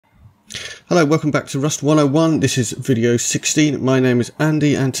Hello, welcome back to Rust 101. This is video 16. My name is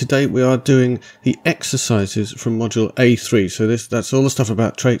Andy, and today we are doing the exercises from module A3. So that's all the stuff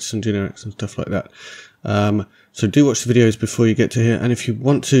about traits and generics and stuff like that. So do watch the videos before you get to here. And if you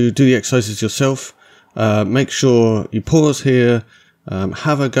want to do the exercises yourself, make sure you pause here,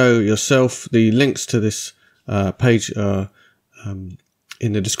 have a go yourself. The links to this page are in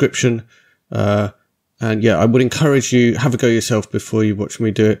the description. And yeah, I would encourage you, have a go yourself before you watch me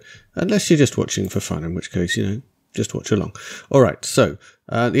do it, unless you're just watching for fun, in which case, just watch along. All right, so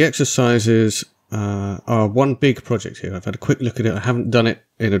the exercises are one big project here. I've had a quick look at it. I haven't done it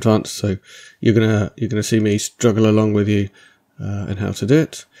in advance, so you're gonna see me struggle along with you and how to do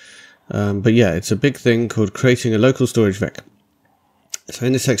it. But yeah, it's a big thing called creating a local storage vec. So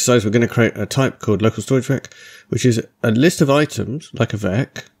in this exercise, we're going to create a type called local storage vec, which is a list of items like a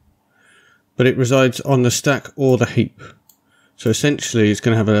vec, but it resides on the stack or the heap. So essentially, it's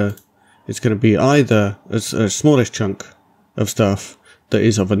going to be either a smallish chunk of stuff that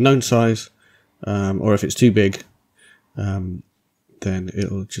is of a known size, or if it's too big, then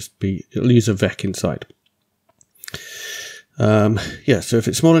it'll use a vec inside. Yeah, so if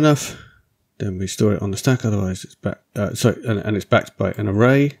it's small enough, then we store it on the stack. Otherwise, it's and it's backed by an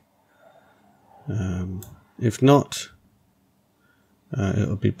array. If not,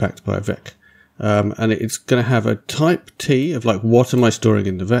 it'll be backed by a vec. And it's going to have a type T of like, what am I storing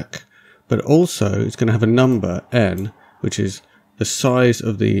in the vec? But also it's going to have a number N, which is the size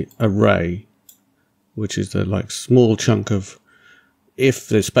of the array, which is the like small chunk of, if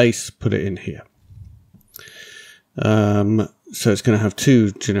there's space, put it in here. So it's going to have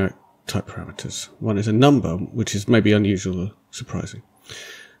two generic type parameters. One is a number, which is maybe unusual or surprising.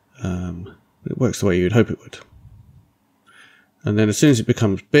 It works the way you'd hope it would. And then as soon as it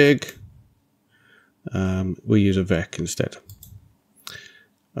becomes big, we use a vec instead.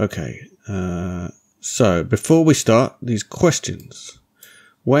 Okay, so before we start, these questions.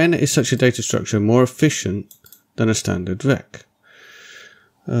 When is such a data structure more efficient than a standard vec?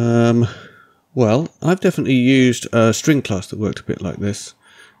 Well, I've definitely used a string class that worked a bit like this.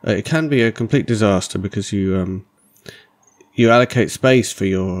 It can be a complete disaster because you allocate space for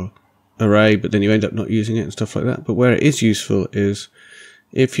your array, but then you end up not using it and stuff like that. But where it is useful is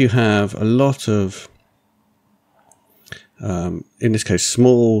if you have a lot of, in this case,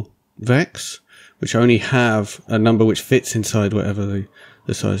 small vecs, which only have a number which fits inside whatever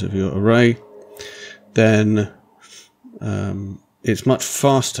the size of your array, then it's much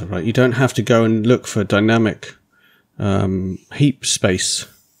faster, right? You don't have to go and look for dynamic heap space.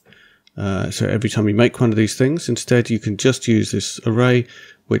 So every time you make one of these things, instead you can just use this array,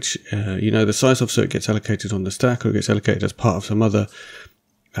 which you know the size of, so it gets allocated on the stack, or it gets allocated as part of some other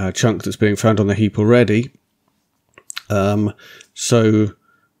chunk that's being found on the heap already. So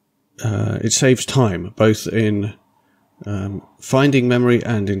it saves time, both in finding memory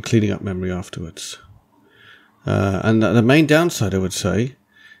and in cleaning up memory afterwards. And the main downside, I would say,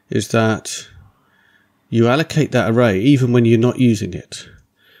 is that you allocate that array even when you're not using it.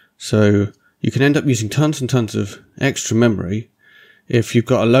 So you can end up using tons and tons of extra memory if you've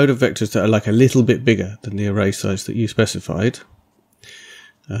got a load of vectors that are like a little bit bigger than the array size that you specified.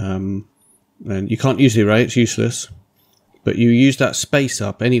 And you can't use the array, it's useless. But you use that space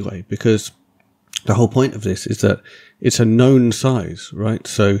up anyway, because the whole point of this is that it's a known size, right?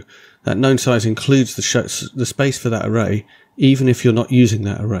 So that known size includes the space for that array, even if you're not using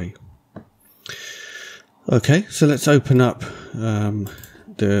that array. Okay, so let's open up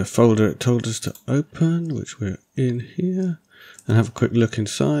the folder it told us to open, which we're in here, and have a quick look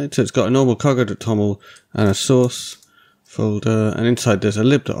inside. So it's got a normal cargo.toml and a source folder, and inside there's a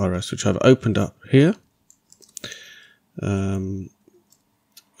lib.rs, which I've opened up here. And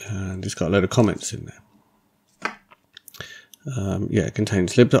it's got a load of comments in there. Yeah, it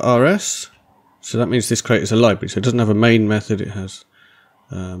contains lib.rs, so that means this crate is a library. So it doesn't have a main method. It has,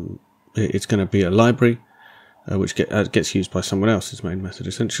 it's going to be a library, which gets used by someone else's main method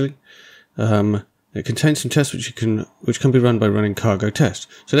essentially. It contains some tests which can be run by running cargo test.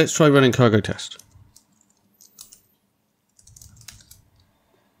 So let's try running cargo test.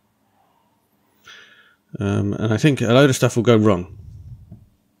 And I think a load of stuff will go wrong.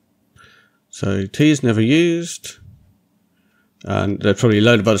 So T is never used, and there's probably a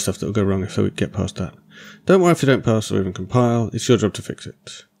load of other stuff that will go wrong if we get past that. Don't worry if they don't pass or even compile, it's your job to fix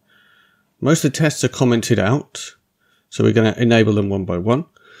it. Most of the tests are commented out, so we're going to enable them one by one.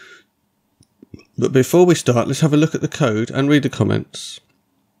 But before we start, let's have a look at the code and read the comments,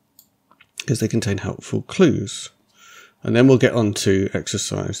 because they contain helpful clues. And then we'll get on to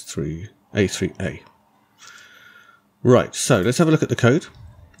exercise A3A. Right, so let's have a look at the code.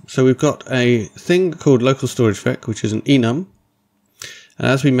 so we've got a thing called local storage vec, which is an enum. And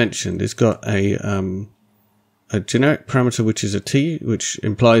as we mentioned, it's got a generic parameter, which is a t, which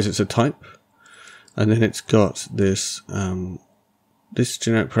implies it's a type. And then it's got this, this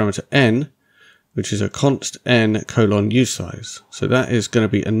generic parameter n, which is a const n : usize. So that is going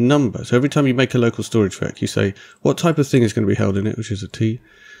to be a number. So every time you make a local storage vec, you say what type of thing is going to be held in it, which is a t,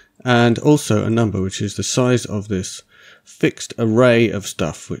 and also a number, which is the size of this fixed array of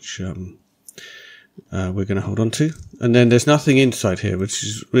stuff, which we're going to hold on to. And then there's nothing inside here, which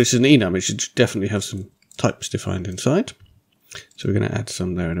is an enum. It should definitely have some types defined inside. So we're going to add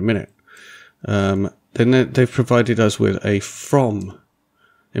some there in a minute. Then they've provided us with a from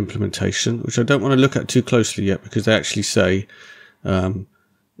implementation, which I don't want to look at too closely yet, because they actually say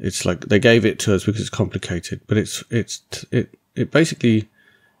it's like they gave it to us because it's complicated, but it basically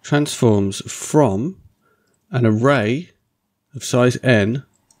transforms from an array of size n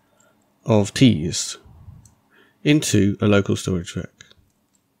of t's into a local storage vec.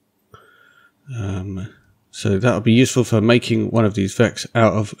 So that'll be useful for making one of these vecs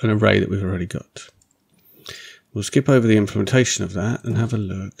out of an array that we've already got. We'll skip over the implementation of that and have a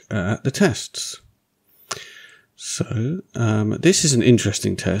look at the tests. So this is an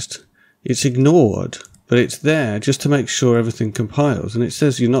interesting test. It's ignored, but it's there just to make sure everything compiles. And it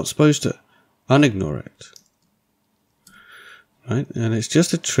says you're not supposed to unignore it. Right? And it's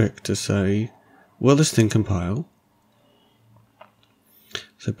just a trick to say, will this thing compile?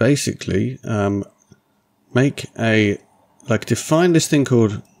 So basically, define this thing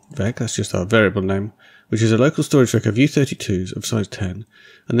called vec, that's just our variable name, which is a local storage vec of u32s of size 10.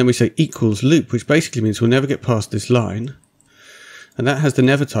 And then we say equals loop, which basically means we'll never get past this line. And that has the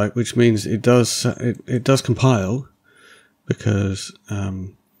never type, which means it does compile, because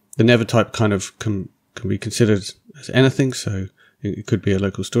the never type kind of can be considered as anything, so it could be a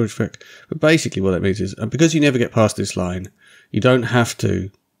local storage vec. But basically what that means is, because you never get past this line, you don't have to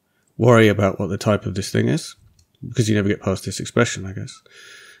worry about what the type of this thing is, because you never get past this expression, I guess.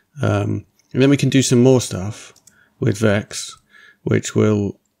 And then we can do some more stuff with vecs, which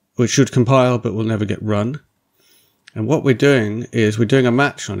should compile but will never get run. And what we're doing is we're doing a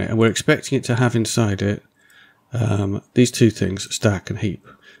match on it, and we're expecting it to have inside it these two things, stack and heap.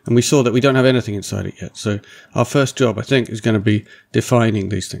 And we saw that we don't have anything inside it yet. So our first job, I think, is going to be defining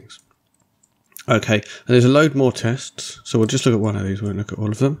these things. Okay, and there's a load more tests. So we'll just look at one of these. We won't look at all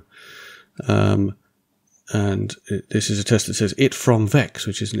of them. This is a test that says it from vecs,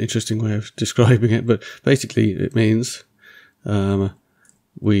 which is an interesting way of describing it. But basically, it means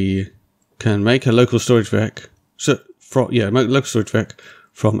we can make a local storage vec. Make a local storage vec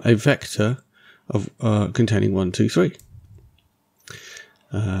from a vector of containing 1, 2, 3.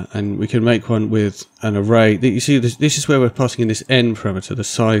 And we can make one with an array. You see, this is where we're passing in this n parameter, the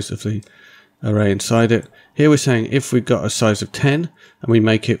size of the array inside it. Here we're saying if we've got a size of 10 and we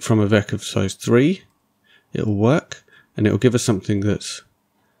make it from a vec of size 3, it'll work, and it'll give us something that's...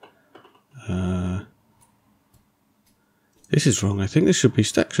 this is wrong. I think this should be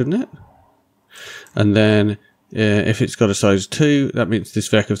stack, shouldn't it? And then if it's got a size 2, that means this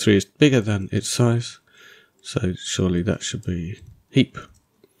vec of 3 is bigger than its size. So surely that should be heap.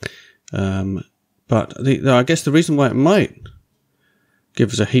 But I guess the reason why it might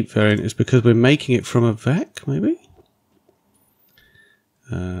give us a heap variant is because we're making it from a vec, maybe?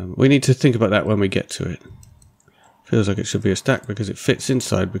 We need to think about that when we get to it. Feels like it should be a stack because it fits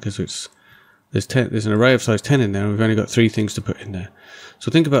inside, because there's an array of size 10 in there, and we've only got 3 things to put in there.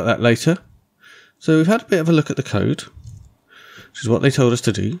 So think about that later. So we've had a bit of a look at the code, which is what they told us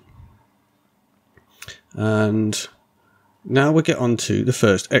to do. And now we get on to the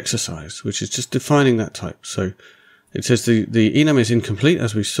first exercise, which is just defining that type. So it says the enum is incomplete,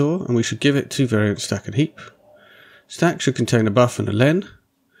 as we saw, and we should give it 2 variants, stack and heap. Stack should contain a buff and a len,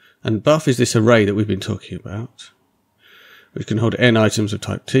 and buff is this array that we've been talking about, which can hold n items of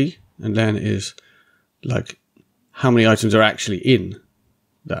type t, and len is like how many items are actually in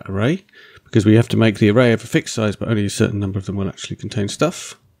that array, because we have to make the array of a fixed size, but only a certain number of them will actually contain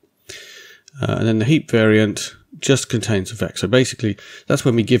stuff. And then the heap variant just contains a vec. So basically, that's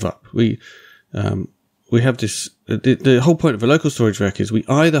when we give up. We have this. The whole point of a local storage vec is we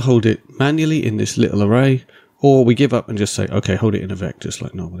either hold it manually in this little array, or we give up and just say, okay, hold it in a vec just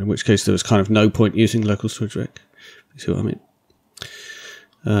like normal. In which case, there was kind of no point using local storage vec. You see what I mean?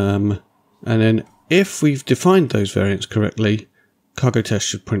 And then if we've defined those variants correctly, cargo test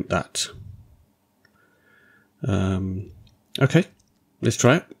should print that. Okay, let's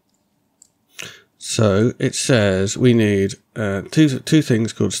try it. So it says we need two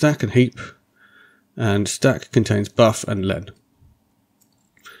things called stack and heap, and stack contains buff and len.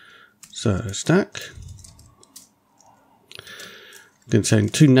 So stack containing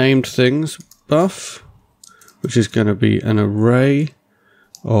two named things, buff, which is going to be an array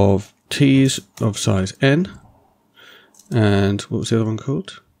of t's of size n, and what was the other one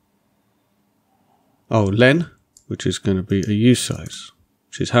called? Oh, len, which is going to be a u size,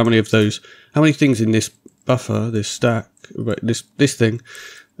 which is how many things in this buffer, this stack, this thing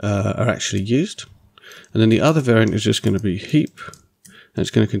are actually used. And then the other variant is just going to be heap, and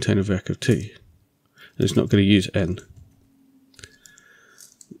it's going to contain a vec of t, and it's not going to use n.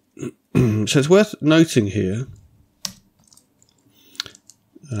 So it's worth noting here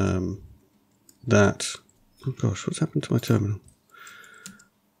that, oh gosh, what's happened to my terminal?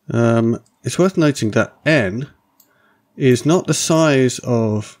 It's worth noting that n is not the size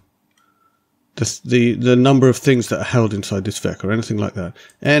of the number of things that are held inside this vec or anything like that.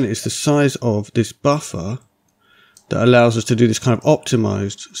 N is the size of this buffer that allows us to do this kind of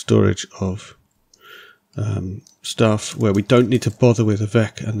optimized storage of stuff where we don't need to bother with a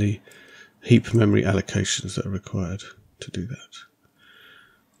vec and the heap memory allocations that are required to do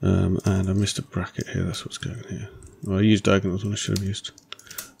that. And I missed a bracket here, that's what's going on here. Well, I used diagonals when I should have used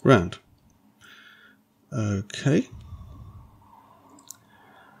round. Okay.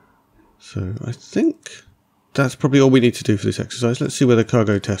 So I think that's probably all we need to do for this exercise. Let's see whether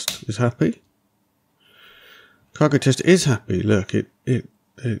cargo test is happy. Cargo test is happy. Look, it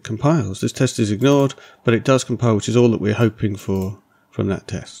compiles. This test is ignored, but it does compile, which is all that we're hoping for from that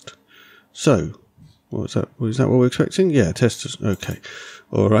test. So, what's that? Is that what we're expecting? Yeah, test is okay.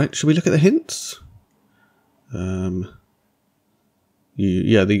 All right. Should we look at the hints?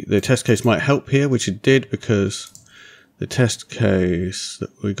 Yeah, the test case might help here, which it did because the test case that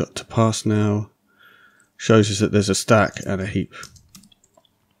we got to pass now shows us that there's a stack and a heap,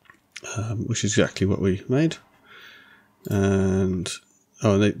 which is exactly what we made. And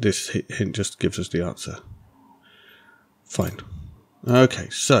this hint just gives us the answer. Fine. Okay,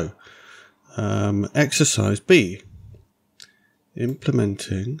 so exercise B,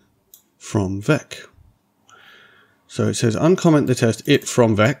 implementing from vec. So it says uncomment the test it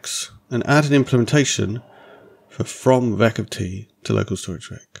from vecs and add an implementation for from vec of t to local storage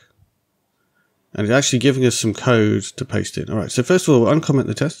vec. And it's actually giving us some code to paste in. All right, so first of all, we'll uncomment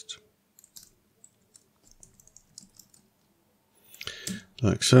the test.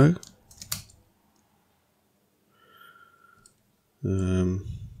 Like so. I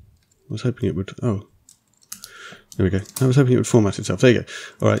was hoping it would, oh, there we go. I was hoping it would format itself. There you go.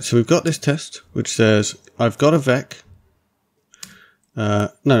 All right, so we've got this test, which says, I've got a vec.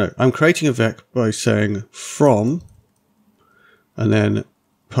 No, I'm creating a vec by saying from, and then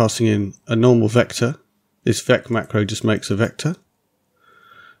passing in a normal vector. This vec macro just makes a vector,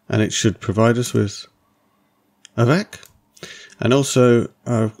 and it should provide us with a vec. And also,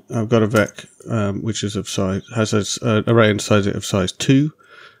 I've got a vec which is of size, has an array inside it of size 2,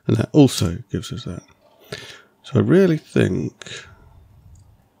 and that also gives us that. So I really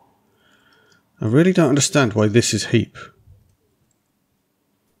don't understand why this is heap.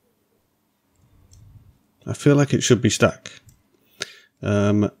 I feel like it should be stack.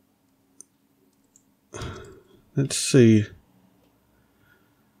 Let's see.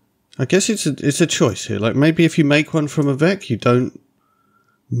 I guess it's a choice here. Like maybe if you make one from a vec, you don't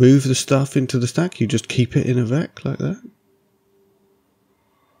move the stuff into the stack. You just keep it in a vec like that.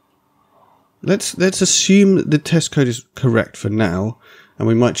 Let's assume the test code is correct for now, and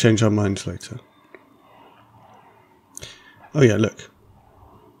we might change our minds later. Oh yeah, look.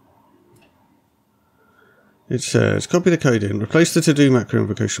 It says, copy the code in, replace the to-do macro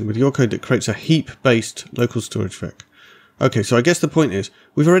invocation with your code that creates a heap-based local storage vec. Okay, so I guess the point is,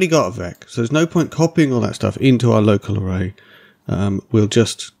 we've already got a vec, so there's no point copying all that stuff into our local array. We'll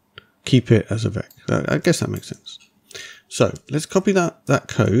just keep it as a vec. I guess that makes sense. So, let's copy that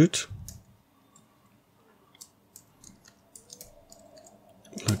code.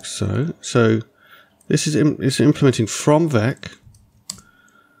 Like so. So, this is it's implementing from vec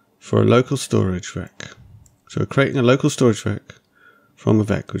for a local storage vec. So we're creating a local storage vec from a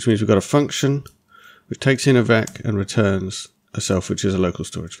vec, which means we've got a function which takes in a vec and returns a self, which is a local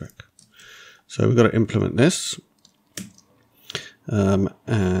storage vec. So we've got to implement this.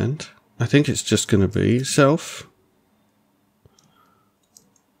 And I think it's just going to be self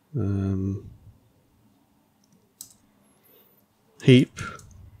heap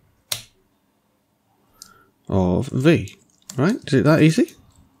of v, right? Is it that easy?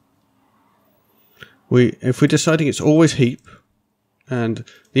 If we're deciding it's always heap, and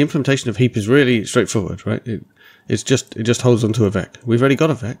the implementation of heap is really straightforward, right? It just holds onto a vec. We've already got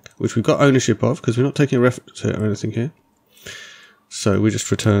a vec, which we've got ownership of because we're not taking a reference to it or anything here. So we just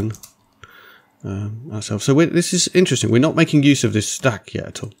return ourselves. So this is interesting. We're not making use of this stack yet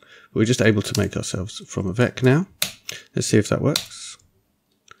at all. We're just able to make ourselves from a vec now. Let's see if that works.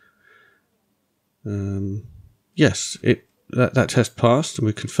 Yes, that test passed, and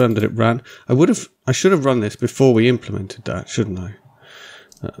we confirmed that it ran. I should have run this before we implemented that, shouldn't I?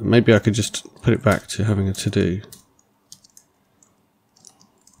 Maybe I could just put it back to having a to-do.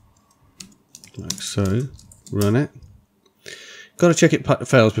 Like so. Run it. Got to check it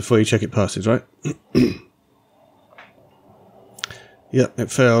fails before you check it passes, right? Yep,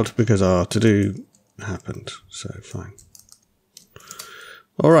 it failed because our to-do happened, so fine.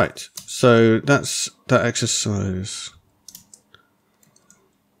 Alright, so that's that exercise.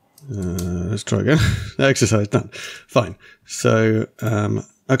 Let's try again. The exercise done. Fine. So,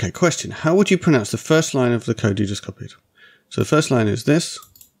 okay, question. How would you pronounce the first line of the code you just copied? So the first line is this.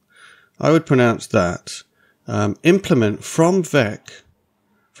 I would pronounce that implement from vec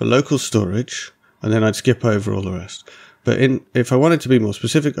for local storage, and then I'd skip over all the rest. But if I wanted to be more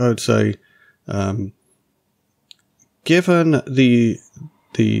specific, I would say, given the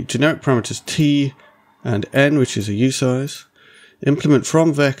generic parameters t and n, which is a usize, implement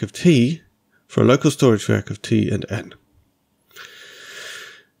from vec of t for a local storage vec of t and n.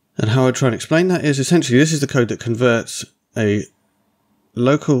 And how I try and explain that is essentially this is the code that converts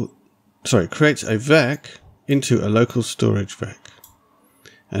creates a vec into a local storage vec.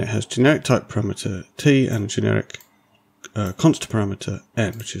 And it has generic type parameter t and generic const parameter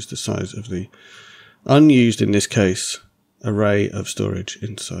n, which is the size of the unused, in this case, array of storage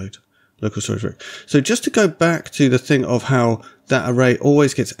inside local storage vec. So just to go back to the thing of how that array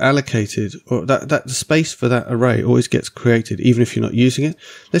always gets allocated, or that the space for that array always gets created, even if you're not using it.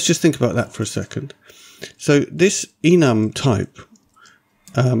 Let's just think about that for a second. So this enum type,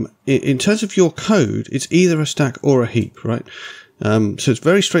 in terms of your code, it's either a stack or a heap, right? So it's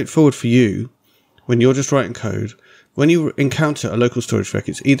very straightforward for you when you're just writing code. When you encounter a local storage vec,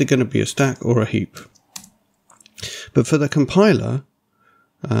 it's either going to be a stack or a heap. But for the compiler,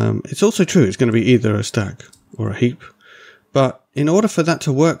 it's also true. It's going to be either a stack or a heap. But in order for that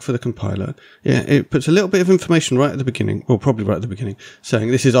to work for the compiler, yeah, it puts a little bit of information right at the beginning, or probably right at the beginning,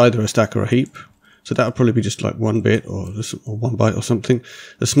 saying this is either a stack or a heap. So that would probably be just like 1 bit or 1 byte or something.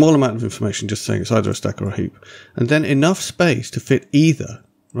 A small amount of information just saying it's either a stack or a heap. And then enough space to fit either,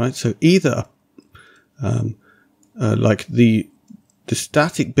 right? So either like the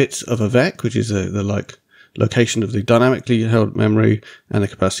static bits of a vec, which is the like location of the dynamically held memory and the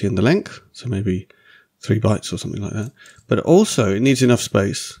capacity and the length. So maybe 3 bytes or something like that. But also it needs enough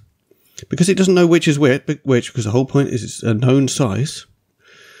space because it doesn't know which is which, because the whole point is it's a known size.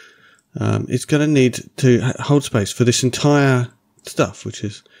 It's going to need to hold space for this entire stuff, which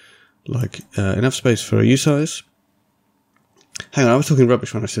is like enough space for a usize. Hang on, I was talking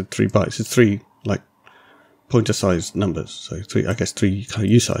rubbish when I said 3 bytes. It's 3 like pointer sized numbers. So 3 kind of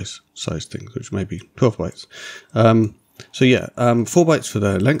usize size things, which may be 12 bytes. So yeah, 4 bytes for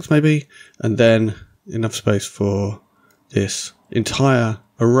the length maybe, and then enough space for this entire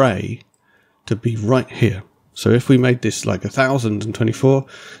array to be right here. So if we made this like 1024,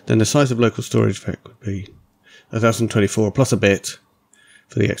 then the size of local storage vec would be 1024 plus a bit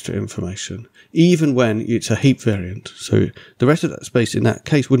for the extra information, even when it's a heap variant. So the rest of that space in that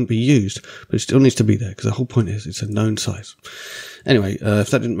case wouldn't be used, but it still needs to be there because the whole point is it's a known size. Anyway, if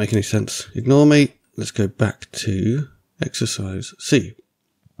that didn't make any sense, ignore me. Let's go back to exercise C.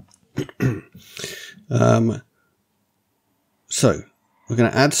 So we're going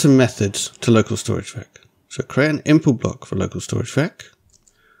to add some methods to local storage vec. So create an impl block for local storage vec.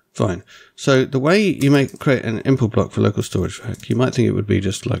 Fine. So the way you create an impl block for local storage vec, you might think it would be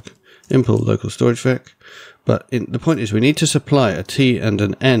just like impl local storage vec, but the point is we need to supply a t and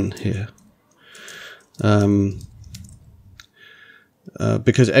an n here.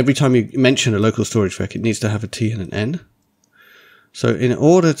 Because every time you mention a local storage vec, it needs to have a t and an n. So in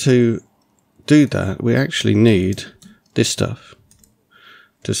order to do that, we actually need this stuff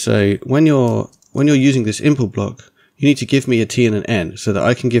to say when you're using this impl block, you need to give me a t and an n so that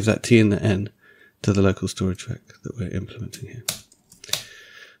I can give that t and the n to the local storage vec that we're implementing here.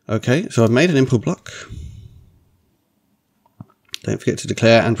 Okay, so I've made an impl block. Don't forget to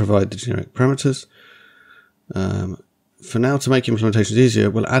declare and provide the generic parameters. For now, to make implementations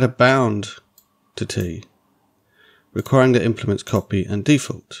easier, we'll add a bound to t, requiring that implements copy and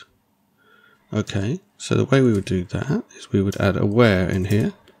default. Okay, so the way we would do that is we would add a where in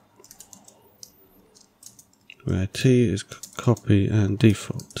here, where t is copy and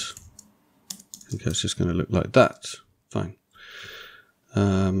default. I think that's just going to look like that. Fine.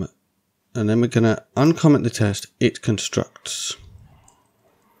 And then we're going to uncomment the test it constructs.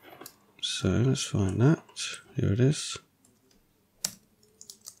 So let's find that. Here it is.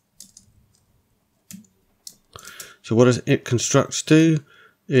 So what does it constructs do?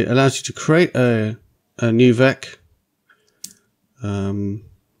 It allows you to create a new vec containing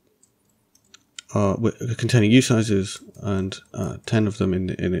usizes and 10 of them in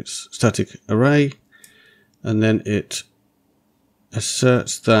its static array, and then it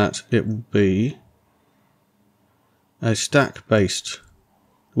asserts that it will be a stack based.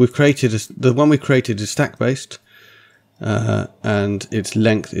 We've created the one we created is stack based, and its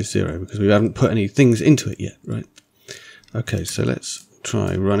length is 0 because we haven't put any things into it yet, right? Okay, so let's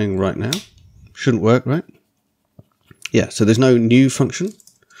try running right now. Shouldn't work, right? Yeah, so there's no new function.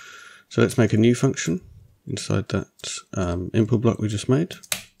 So let's make a new function inside that input block we just made.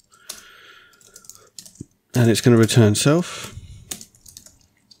 And it's going to return self.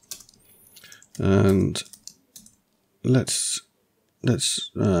 And let's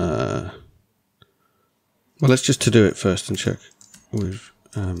just to do it first and check we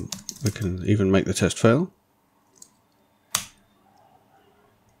can even make the test fail.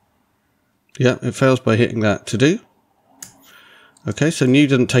 Yeah, it fails by hitting that to do. Okay, so new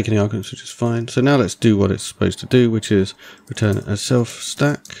doesn't take any arguments, which is fine. So now let's do what it's supposed to do, which is return a self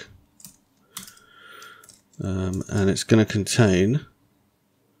stack. And it's going to contain,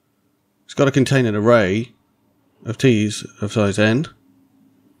 it's got to contain an array of t's of size n.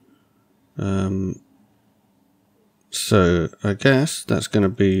 So I guess that's going to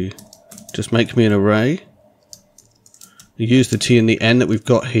be, just make me an array. Use the t and the n that we've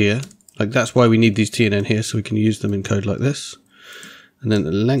got here. Like that's why we need these t and n here, so we can use them in code like this. And then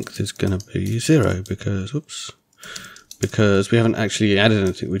the length is going to be 0 because, whoops, because we haven't actually added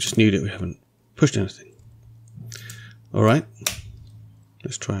anything. We just knew that we haven't pushed anything. All right,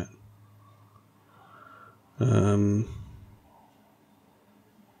 let's try it.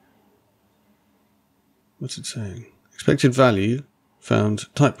 What's it saying? Expected value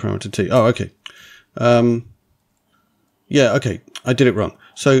found type parameter t. Oh, okay. Yeah, okay. I did it wrong.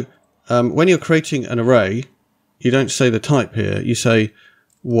 So when you're creating an array, you don't say the type here, you say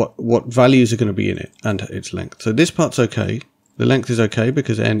what values are going to be in it and its length. So this part's okay. The length is okay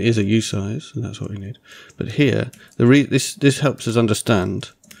because n is a usize, and that's what we need. But here, this helps us understand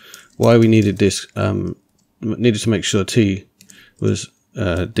why we needed this. Needed to make sure t was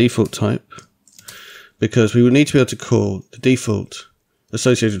default type, because we would need to be able to call the default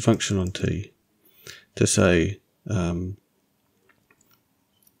associated function on t to say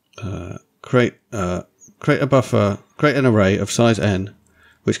create a buffer, create an array of size n,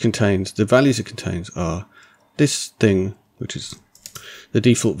 which contains, the values it contains are this thing, which is the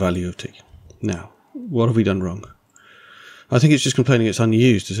default value of t. Now, what have we done wrong? I think it's just complaining it's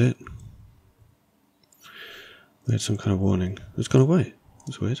unused, is it? We had some kind of warning. It's gone away.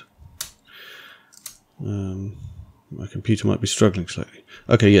 That's weird. My computer might be struggling slightly.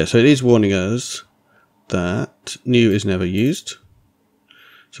 Okay, yeah, so it is warning us that new is never used.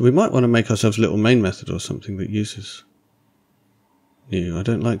 So we might want to make ourselves a little main method or something that uses new. I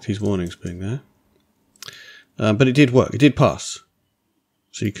don't like these warnings being there. But it did work. It did pass.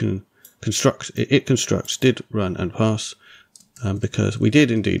 So you can construct, it constructs, did run and pass, because we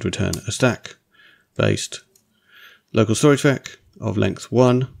did indeed return a stack based local storage vec of length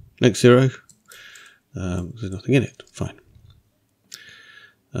 1, length 0. There's nothing in it. Fine.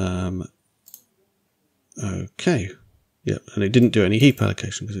 Okay. Yep, and it didn't do any heap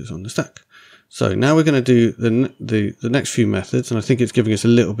allocation because it's on the stack. So now we're going to do the next few methods, and I think it's giving us a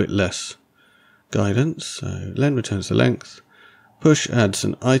little bit less guidance. So len returns the length, push adds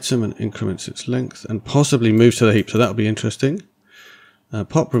an item and increments its length, and possibly moves to the heap. So that'll be interesting.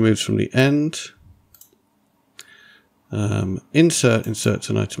 Pop removes from the end. Insert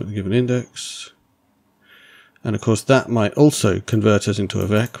inserts an item at the given index, and of course that might also convert us into a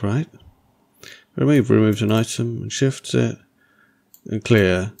vec, right? Remove removes an item and shifts it, and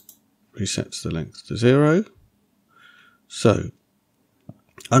clear resets the length to 0. So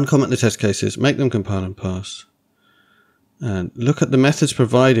uncomment the test cases, make them compile and pass, and look at the methods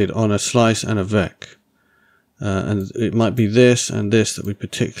provided on a slice and a vec. And it might be this and this that we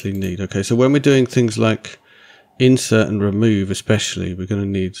particularly need. Okay, so when we're doing things like insert and remove especially, we're going to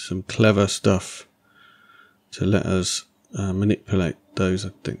need some clever stuff to let us manipulate those, I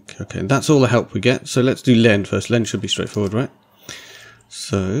think. Okay, and that's all the help we get. So let's do len first. Len should be straightforward, right?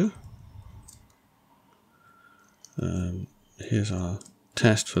 So here's our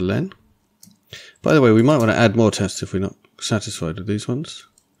test for len. By the way, we might want to add more tests if we're not satisfied with these ones.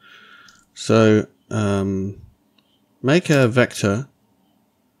 So make a vector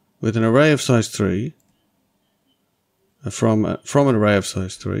with an array of size 3 from an array of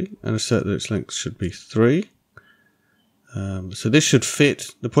size 3 and assert that its length should be 3. So this should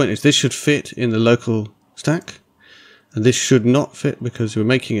fit. The point is this should fit in the local stack, and this should not fit because we're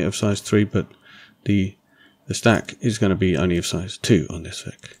making it of size 3, but the stack is going to be only of size 2 on this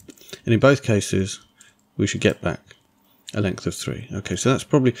vec. And in both cases, we should get back a length of 3. Okay, so that's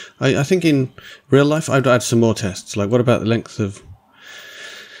probably... I think in real life, I'd add some more tests. Like, what about the length of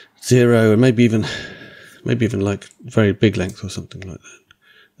 0, and maybe even like very big length or something like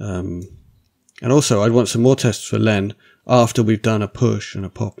that. And also, I'd want some more tests for len after we've done a push and a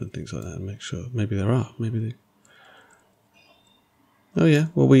pop and things like that, and make sure maybe there are. Maybe they... Oh yeah,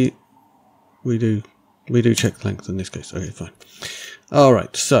 well we do check length in this case. Okay, fine. All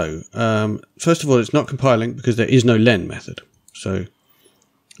right. So first of all, it's not compiling because there is no len method. So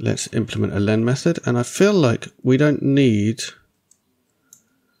let's implement a len method, and I feel like we don't need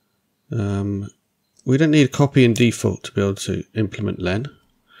copy and default to be able to implement len.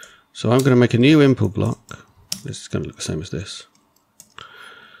 So I'm going to make a new impl block. This is going to look the same as this.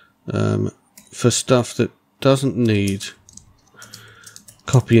 For stuff that doesn't need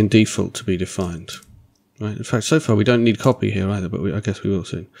copy and default to be defined. Right. In fact, so far we don't need copy here either, but I guess we will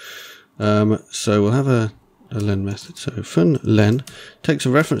soon. So we'll have a len method. So fun len takes a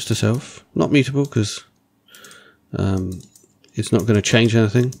reference to self, not mutable because it's not going to change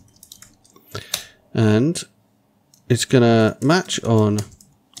anything. And it's going to match on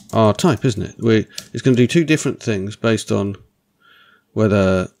our type, isn't it? It's going to do two different things based on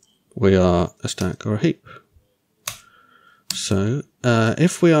whether we are a stack or a heap. So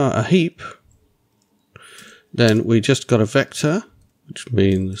if we are a heap, then we just got a vector, which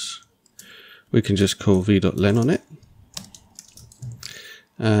means we can just call v.len on it.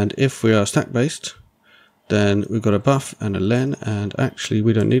 And if we are stack based, then we've got a buff and a len, and actually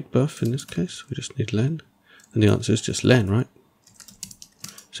we don't need buff in this case, we just need len. And the answer is just len, right?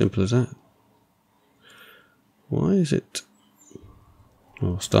 Simple as that. Why is it...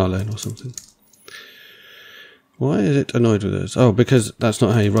 oh, star len or something. Why is it annoyed with us? Oh, because that's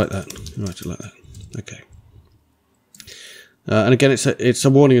not how you write that. You write it like that. Okay. And again, it's a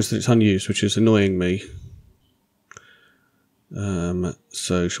warning us that it's unused, which is annoying me.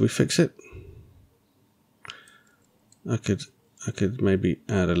 So should we fix it? I could maybe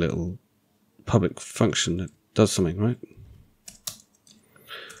add a little public function that does something, right?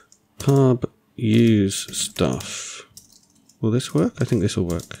 Pub use stuff. Will this work? I think this will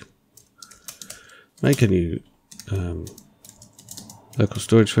work. Make a new local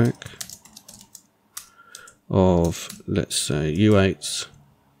storage vec of, let's say, U8s,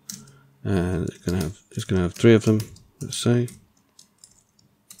 and it's gonna have 3 of them. Let's say,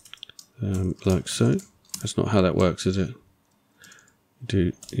 like so. That's not how that works, is it?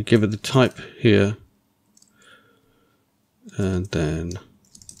 You give it the type here, and then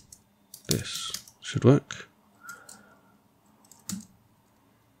this should work.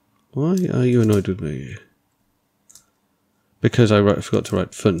 Why are you annoyed with me? Because I forgot to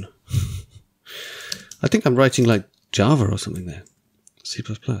write fun. I think I'm writing like Java or something there. C++.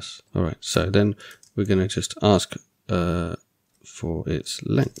 Alright, so then we're going to just ask for its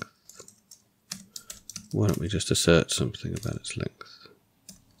length. Why don't we just assert something about its length?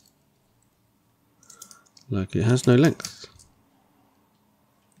 Like it has no length.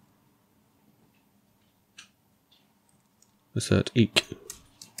 Assert eq.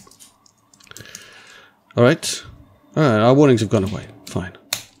 Alright, our warnings have gone away. Fine.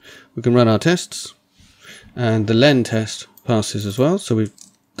 We can run our tests, and the len test passes as well. So we've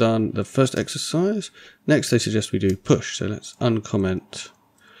done the first exercise. Next, they suggest we do push. So let's uncomment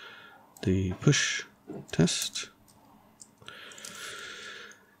the push test.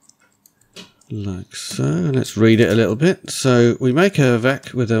 Like so. And let's read it a little bit. So we make a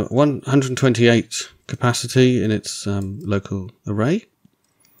vec with a 128 capacity in its local array.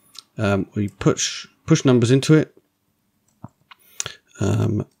 We push numbers into it,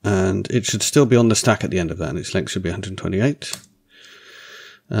 and it should still be on the stack at the end of that, and its length should be 128.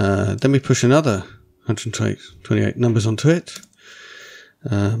 Then we push another 128 numbers onto it,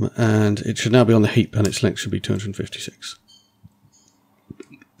 and it should now be on the heap, and its length should be 256.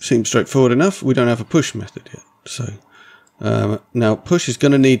 Seems straightforward enough. We don't have a push method yet, so now push is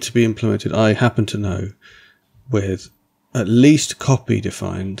going to need to be implemented, I happen to know, with at least copy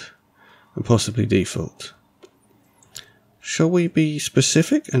defined and possibly default. Shall we be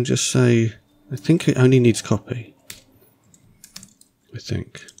specific and just say, I think it only needs copy. I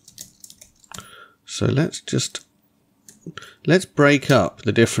think. So let's break up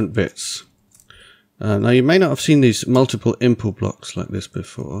the different bits. Now you may not have seen these multiple impl blocks like this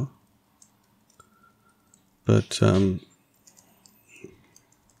before, but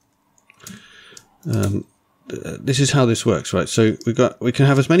this is how this works, right? So we can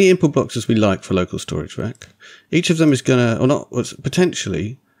have as many input blocks as we like for local storage rec. Each of them is going to, or not,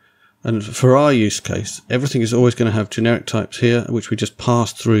 potentially, and for our use case, everything is always going to have generic types here, which we just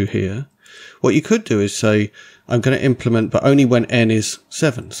pass through here. What you could do is say, I'm going to implement, but only when n is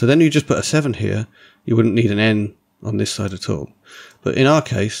 7. So then you just put a 7 here. You wouldn't need an n on this side at all. But in our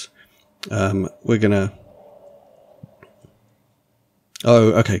case, we're going to...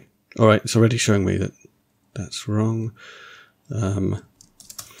 Oh, okay. All right. It's already showing me that that's wrong. But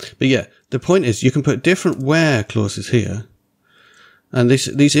yeah, the point is you can put different where clauses here. And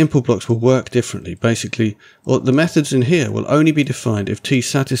these input blocks will work differently. Basically, the methods in here will only be defined if t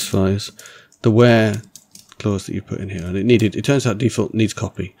satisfies the where clause that you put in here. And it turns out default needs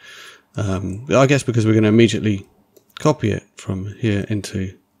copy. I guess because we're going to immediately copy it from here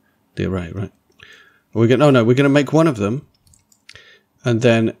into the array, right? We're going to make one of them. And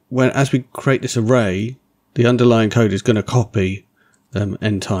then as we create this array, the underlying code is going to copy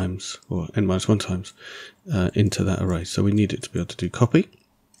n times or n minus 1 times into that array. So we need it to be able to do copy.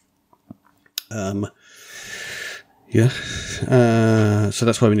 So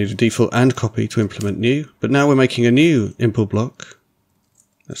that's why we need a default and copy to implement new. But now we're making a new input block.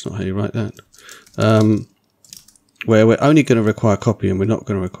 That's not how you write that. Where we're only going to require copy and we're not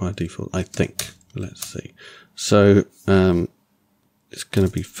going to require default, I think. Let's see. So it's going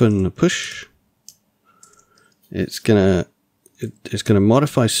to be fun push. It's going to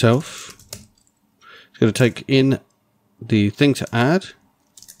modify self. It's going to take in the thing to add,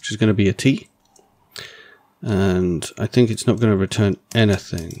 which is going to be a t. And I think it's not going to return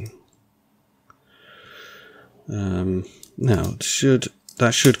anything. Now,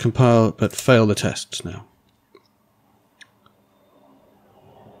 that should compile but fail the tests now.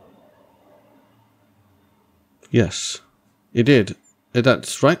 Yes, it did.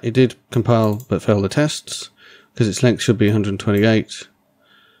 That's right. It did compile but fail the tests because its length should be 128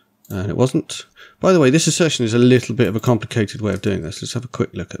 and it wasn't. By the way, this assertion is a little bit of a complicated way of doing this. Let's have a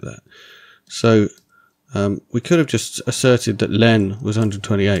quick look at that. So we could have just asserted that len was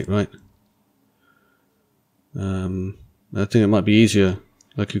 128, right? I think it might be easier.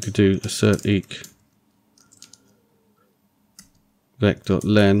 Like you could do assert eq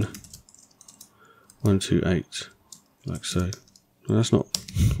vec.len 128, like so. Well, that's not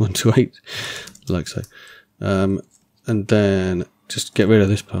 128, like so. And then just get rid of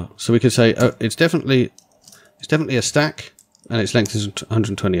this part. So we could say, oh, it's definitely a stack, and its length is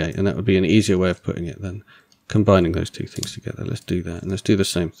 128, and that would be an easier way of putting it than combining those two things together. Let's do that, and let's do the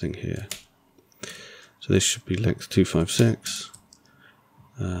same thing here. So this should be length 256,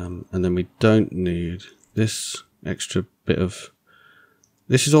 and then we don't need this extra bit of.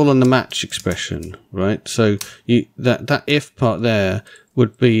 This is all on the match expression, right? So that if part there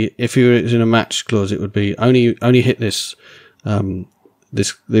would be, if you were in a match clause, it would be only hit this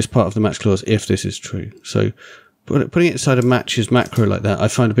this part of the match clause if this is true. So putting it inside a matches macro like that, I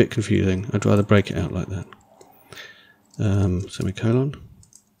find a bit confusing. I'd rather break it out like that. Semicolon.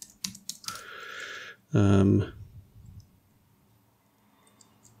 No,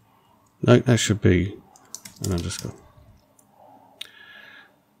 that should be an underscore.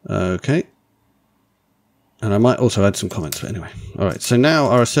 Okay. And I might also add some comments, but anyway. All right, so now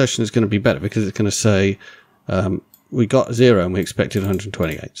our assertion is going to be better because it's going to say we got 0 and we expected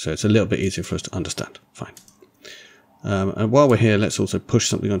 128. So it's a little bit easier for us to understand. Fine. And while we're here, let's also push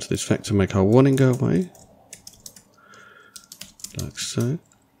something onto this vector to make our warning go away. Like so.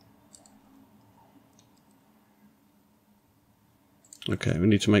 Okay, we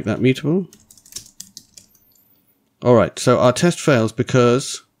need to make that mutable. All right, so our test fails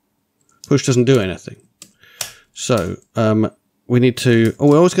because push doesn't do anything. So we need to,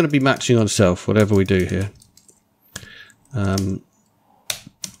 we're always going to be matching on self, whatever we do here. And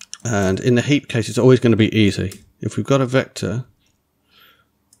in the heap case, it's always going to be easy. If we've got a vector,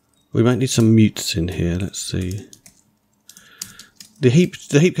 we might need some mutes in here. Let's see. The heap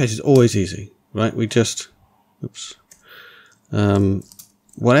case is always easy, right? We just, oops.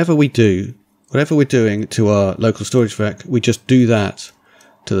 Whatever we do, whatever we're doing to our local storage vec, we just do that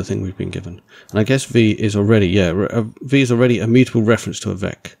to the thing we've been given. And I guess v is already, v is already a mutable reference to a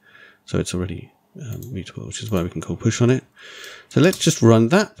vec. So it's already mutable, which is why we can call push on it. So let's just run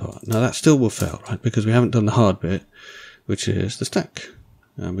that part. Now that still will fail, right? Because we haven't done the hard bit, which is the stack.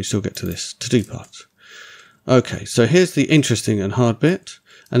 And we still get to this to-do part. Okay, so here's the interesting and hard bit.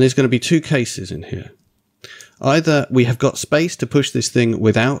 And there's going to be two cases in here. Either we have got space to push this thing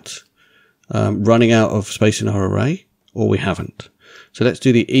without running out of space in our array, or we haven't. So let's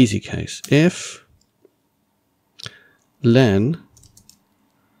do the easy case. If len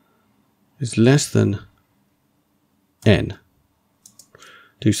is less than n,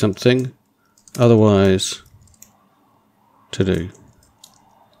 do something, otherwise to do.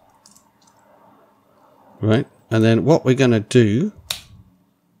 Right, and then what we're going to do,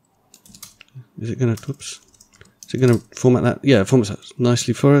 is it going to, oops, is it going to format that? Yeah, it formats that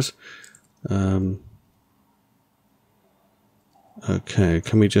nicely for us. Okay,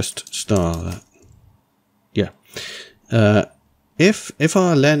 can we just star that? Yeah. If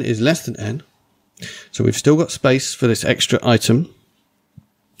our len is less than n, so we've still got space for this extra item,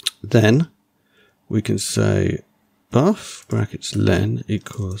 then we can say buff brackets len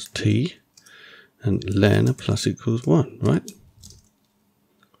equals t and len plus equals 1, right?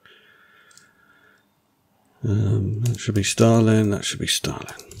 That should be star len, that should be star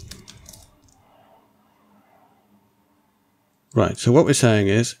len. Right, so what we're saying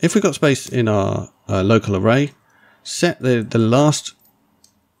is, if we've got space in our local array, set the last,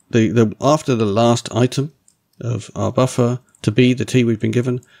 after the last item of our buffer to be the t we've been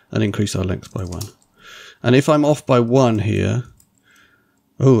given, and increase our length by 1. And if I'm off by 1 here,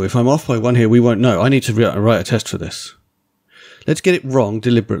 if I'm off by 1 here, we won't know. I need to write a test for this. Let's get it wrong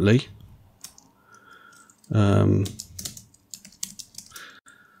deliberately.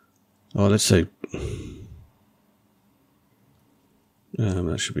 Let's say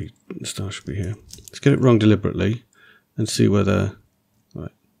that should be, the star should be here. Let's get it wrong deliberately and see whether,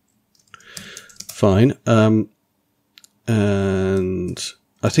 right, fine. And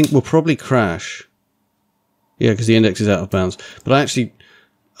I think we'll probably crash. Yeah, because the index is out of bounds. But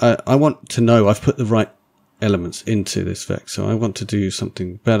I want to know I've put the right elements into this vec. So I want to do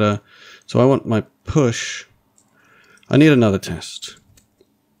something better. So I want my push. I need another test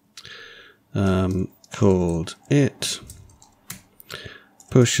called it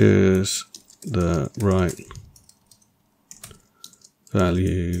pushes the right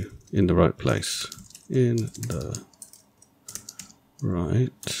value in the right place. In the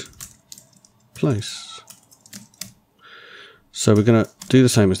right place. So we're going to do the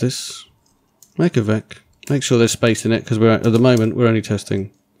same as this. Make a vec. Make sure there's space in it, because at the moment we're only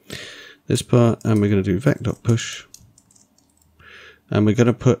testing this part, and we're going to do vec.push. And we're going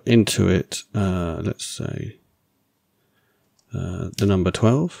to put into it, let's say, the number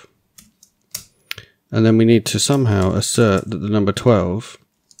 12. And then we need to somehow assert that the number 12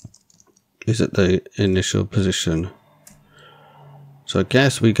 is at the initial position. So I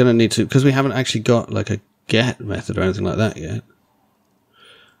guess we're going to need to, because we haven't actually got like a get method or anything like that yet.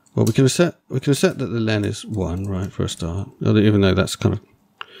 Well, we can assert that the len is 1, right, for a start. Even though that's kind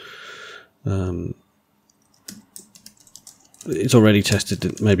of it's already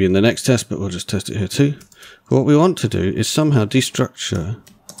tested maybe in the next test, but we'll just test it here too. But what we want to do is somehow destructure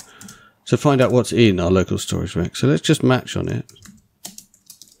to find out what's in our local storage vec. So let's just match on it.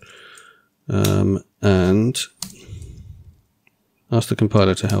 And ask the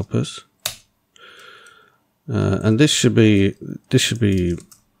compiler to help us. And this should be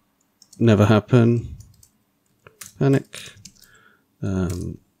never happen. Panic.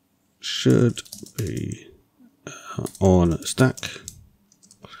 Should be on stack.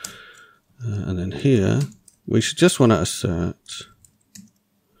 And then here we should just want to assert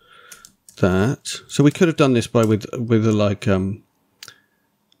that. So we could have done this by with a like in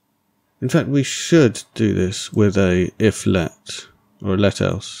fact we should do this with a if let or a let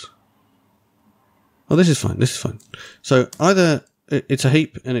else. Oh, this is fine. This is fine. So either it's a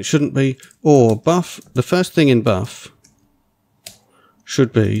heap and it shouldn't be, or buff, the first thing in buff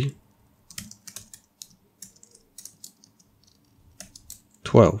should be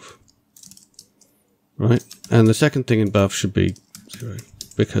 12. Right? And the second thing in buff should be 0,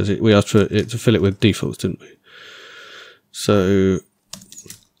 because we asked for it to fill it with defaults, didn't we? So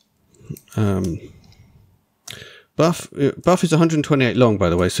buff is 128 long, by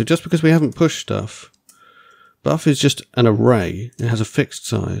the way. So just because we haven't pushed stuff, buff is just an array. It has a fixed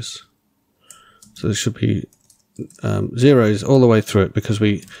size. So there should be zeros all the way through it, because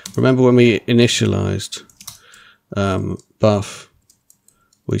we remember when we initialized buff,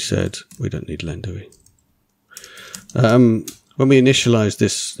 we said we don't need len, do we? When we initialize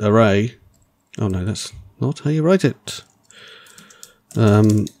this array, oh no, that's not how you write it.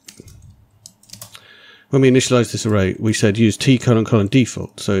 When we initialize this array, we said use t :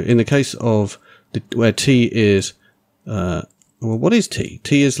 default. So in the case of where t is, well, what is t?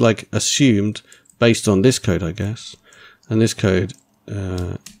 T is like assumed based on this code, I guess. And this code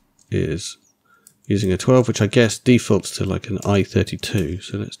is using a 12, which I guess defaults to like an I32.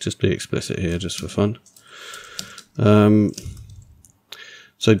 So let's just be explicit here just for fun.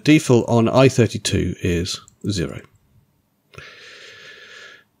 So default on I32 is 0.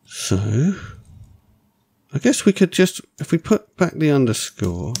 So I guess we could just, if we put back the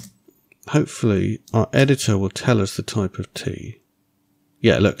underscore, hopefully our editor will tell us the type of T.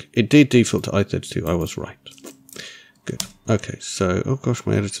 Yeah, look, it did default to I32. I was right. Good. Okay, so, oh gosh,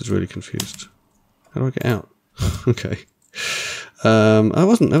 my editor's really confused. How do I get out? Okay. I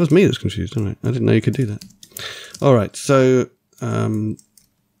wasn't, that was me that was confused, all right. I didn't know you could do that. All right, so,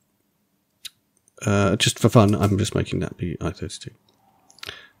 just for fun, I'm just making that be I32.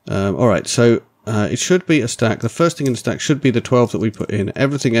 All right, so it should be a stack. The first thing in the stack should be the 12 that we put in.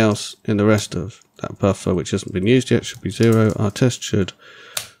 Everything else in the rest of that buffer, which hasn't been used yet, should be 0. Our test should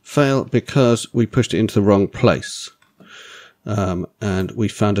fail because we pushed it into the wrong place. And we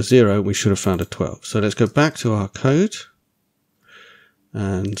found a 0. We should have found a 12. So let's go back to our code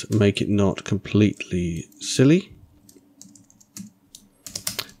and make it not completely silly.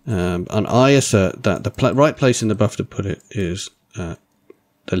 And I assert that the right place in the buffer to put it is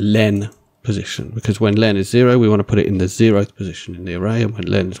the len position, because when len is 0, we want to put it in the 0th position in the array, and when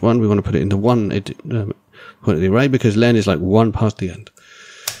len is 1, we want to put it in the 1 point of the array, because len is like 1 past the end.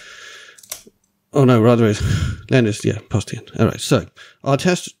 Oh no, rather is len is, yeah, past the end. All right, so our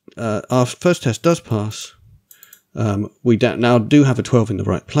test, our first test does pass. We now do have a 12 in the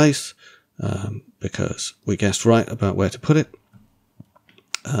right place because we guessed right about where to put it,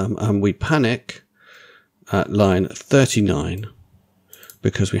 and we panic at line 39.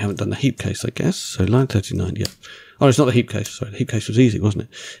 Because we haven't done the heap case, I guess. So line 39, yeah. Oh, it's not the heap case. Sorry, the heap case was easy, wasn't it?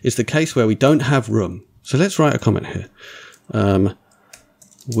 It's the case where we don't have room. So let's write a comment here.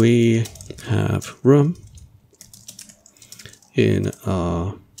 We have room in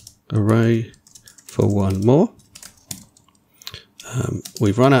our array for one more.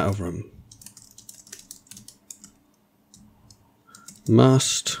 We've run out of room.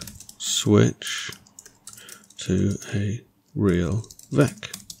 Must switch to a real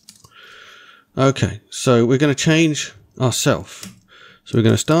vec. Okay, so we're going to change our self. So we're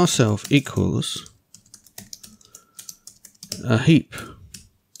going to star self equals a heap,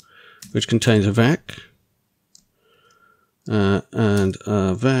 which contains a vec, and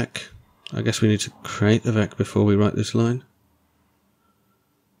a vec. I guess we need to create a vec before we write this line.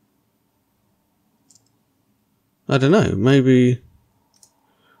 I don't know, maybe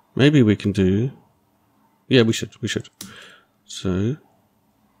we can do, yeah, we should. So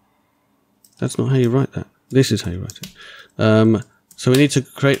that's not how you write that. This is how you write it. So we need to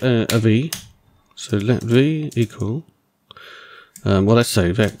create a v. So let v equal, well, let's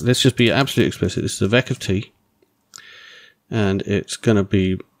say vec. Let's just be absolutely explicit. This is a vec of t, and it's going to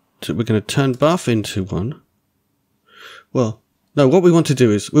be, we're going to turn buff into 1. Well, no, what we want to do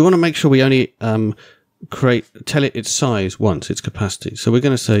is we want to make sure we only tell it its size once, its capacity. So we're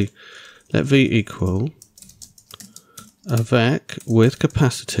going to say let v equal a vec with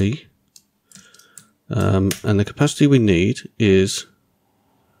capacity, and the capacity we need is,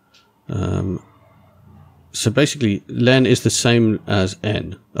 so basically len is the same as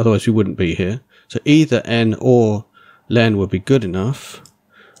n, otherwise we wouldn't be here. So either n or len would be good enough.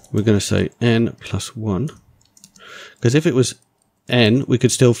 We're going to say n plus 1, because if it was n, we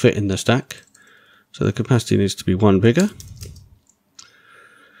could still fit in the stack. So the capacity needs to be 1 bigger.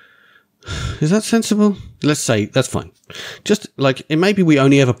 Is that sensible? Let's say that's fine. Just like, it maybe we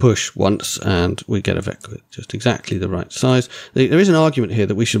only ever push once and we get a vec with just exactly the right size. There is an argument here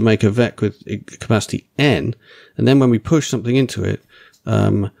that we should make a vec with capacity n, and then when we push something into it,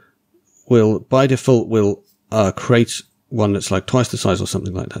 by default we'll create one that's like twice the size or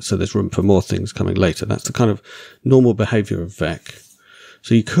something like that. So there's room for more things coming later. That's the kind of normal behavior of vec.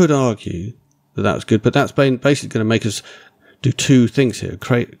 So you could argue that that was good, but that's basically going to make us do two things here.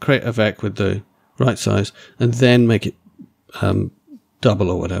 Create a vec with the right size and then make it double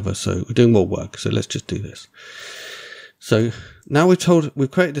or whatever. So we're doing more work. So let's just do this. So now we've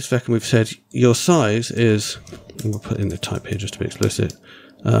created this vec and we've said your size is, and we'll put in the type here just to be explicit.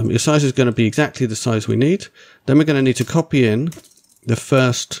 Your size is going to be exactly the size we need. Then we're going to need to copy in the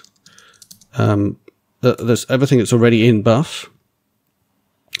first, there's everything that's already in buff.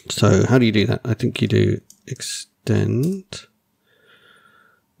 So how do you do that? I think you do extend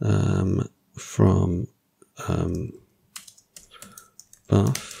from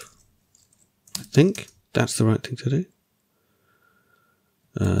buff. I think that's the right thing to do.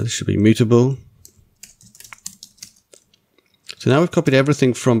 This should be mutable. So now we've copied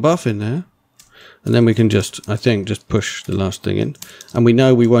everything from buff in there, and then we can just, I think, just push the last thing in. And we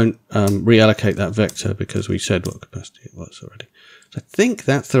know we won't reallocate that vector because we said what capacity it was already. So I think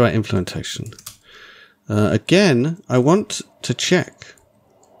that's the right implementation. Again, I want to check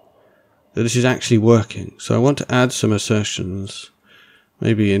that this is actually working. So I want to add some assertions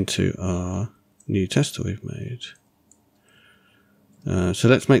maybe into our new test that we've made. So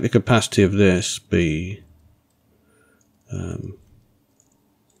let's make the capacity of this be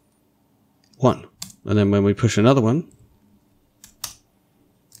 1. And then when we push another one,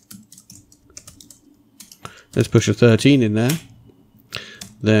 let's push a 13 in there,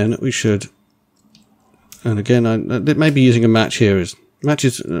 then we should, and again, it may be using a match here. Match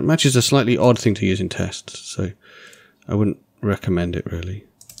is a slightly odd thing to use in tests, so I wouldn't recommend it really.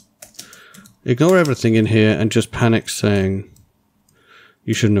 Ignore everything in here and just panic saying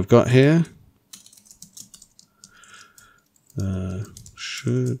you shouldn't have got here.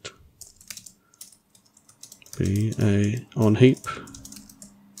 Should be a on heap,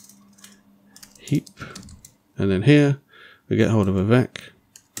 and then here we get hold of a vec,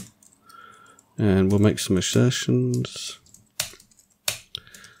 and we'll make some assertions.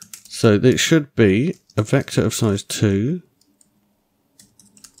 So it should be a vector of size 2,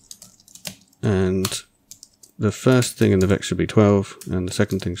 and the first thing in the vec should be 12, and the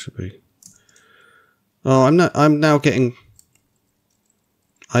second thing should be. Oh, I'm now getting.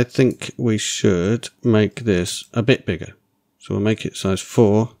 I think we should make this a bit bigger. So we'll make it size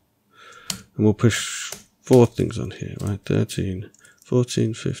 4, and we'll push 4 things on here, right? 13,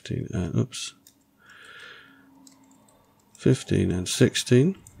 14, 15, and oops. 15 and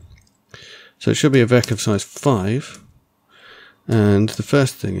 16. So it should be a vec of size 5, and the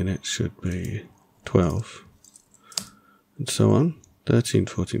first thing in it should be 12, and so on. 13,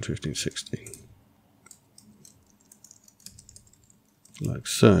 14, 15, 16. Like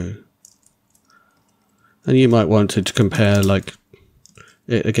so. And you might want to compare like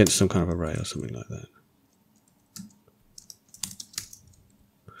it against some kind of array or something like that.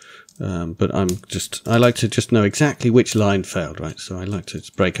 But I like to just know exactly which line failed, right? So I like to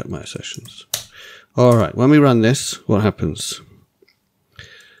break up my assertions. All right, when we run this, what happens?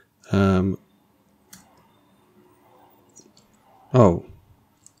 Oh,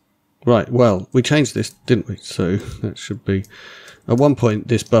 right. Well, we changed this, didn't we? So that should be. At one point,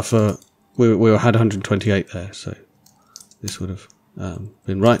 this buffer, we had 128 there, so this would have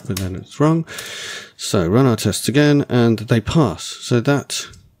been right, but then it's wrong. So run our tests again, and they pass. So that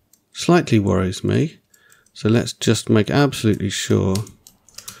slightly worries me. So let's just make absolutely sure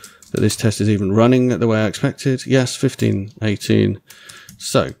that this test is even running the way I expected. Yes, 15, 18.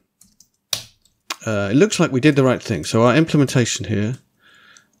 So it looks like we did the right thing. So our implementation here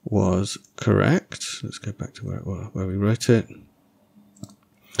was correct. Let's go back to where we wrote it.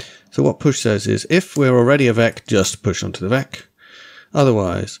 So what push says is, if we're already a vec, just push onto the vec.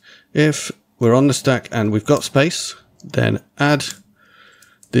 Otherwise, if we're on the stack and we've got space, then add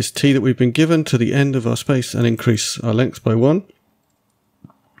this t that we've been given to the end of our space and increase our length by 1.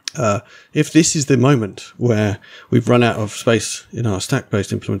 If this is the moment where we've run out of space in our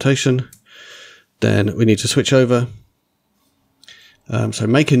stack-based implementation, then we need to switch over. So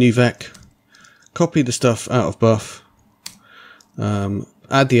make a new vec, copy the stuff out of buff,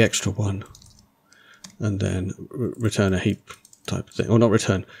 add the extra 1, and then return a heap type of thing. Or not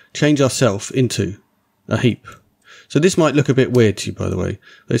return, change ourself into a heap. So this might look a bit weird to you, by the way.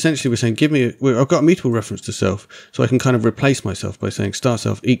 But essentially we're saying, I've got a mutable reference to self, so I can kind of replace myself by saying star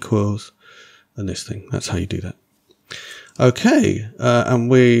self equals, and this thing. That's how you do that. Okay, and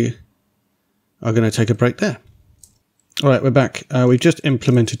we are going to take a break there. All right, we're back. We've just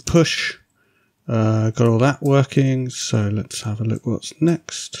implemented push. Got all that working, so let's have a look what's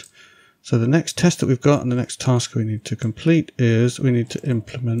next. So the next test that we've got and the next task we need to complete is we need to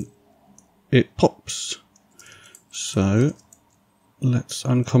implement it pops. So let's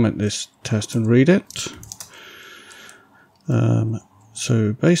uncomment this test and read it.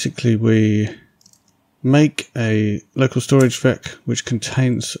 So basically we make a local storage vec which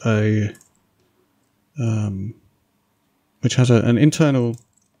contains a which has an internal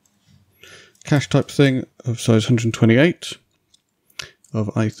cache type thing of size 128 of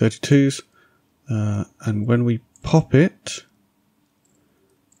i32s, and when we pop it,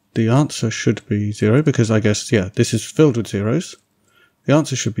 the answer should be 0, because I guess, yeah, this is filled with zeros. The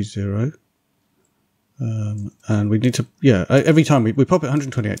answer should be 0. And we need to, yeah, every time we pop it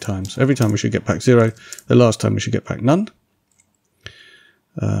 128 times. Every time we should get back 0. The last time we should get back none.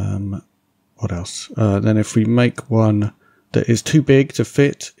 What else? Then if we make one that is too big to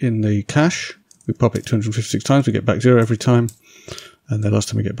fit in the cache, we pop it 256 times, we get back 0 every time. And the last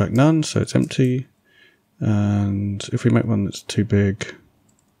time we get back none, so it's empty. And if we make one that's too big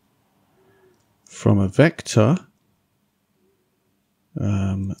from a vector,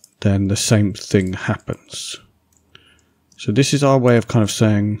 then the same thing happens. So this is our way of kind of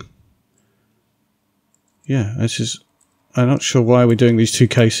saying, yeah, this is I'm not sure why we're doing these two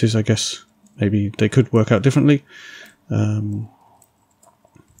cases. I guess maybe they could work out differently. But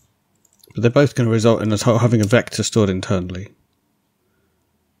they're both going to result in us having a vector stored internally.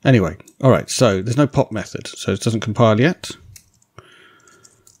 Anyway, alright, so there's no pop method, so it doesn't compile yet.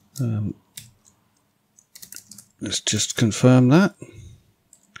 Let's just confirm that.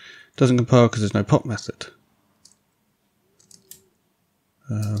 Doesn't compile because there's no pop method.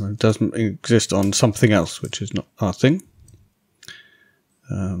 It doesn't exist on something else, which is not our thing.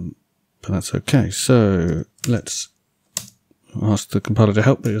 But that's okay. So let's ask the compiler to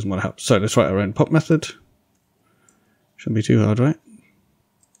help, but it doesn't want to help. So let's write our own pop method. Shouldn't be too hard, right?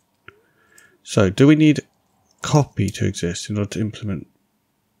 So do we need copy to exist in order to implement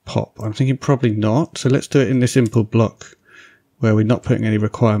pop? I'm thinking probably not. So let's do it in this import block where we're not putting any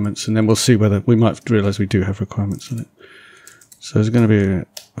requirements, and then we'll see whether we might realize we do have requirements on it. So there's going to be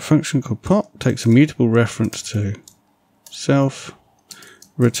a function called pop, takes a mutable reference to self,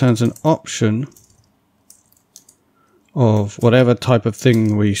 returns an option of whatever type of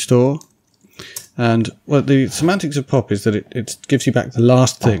thing we store. And well, the semantics of pop is that it gives you back the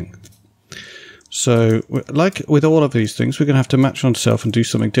last thing. So like with all of these things, we're going to have to match on self and do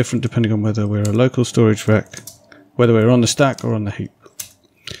something different depending on whether we're a local storage vec, whether we're on the stack or on the heap.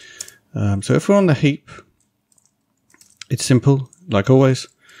 So if we're on the heap, it's simple, like always.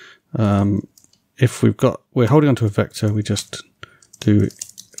 If we're holding onto a vector, we just do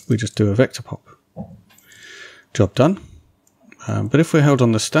a vector pop. Job done. But if we're held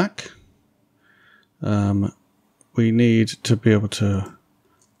on the stack, we need to be able to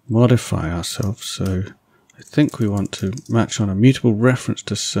modify ourselves. So I think we want to match on a mutable reference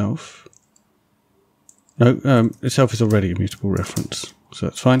to self. No, self is already a mutable reference, so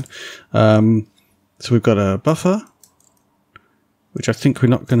that's fine. So we've got a buffer, which I think we're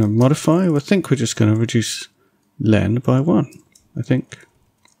not going to modify. I think we're just going to reduce len by 1, I think.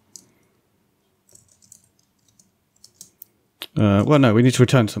 Well, no, we need to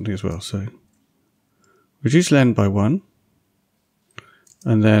return something as well. So reduce len by 1,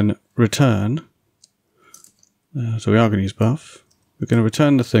 and then return. So we are going to use buff. We're going to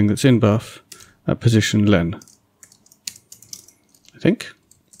return the thing that's in buff at position len, I think.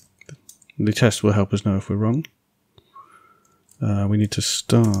 The test will help us know if we're wrong. We need to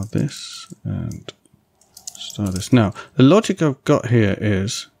star this and star this. Now, the logic I've got here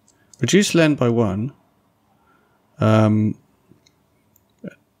is reduce len by 1,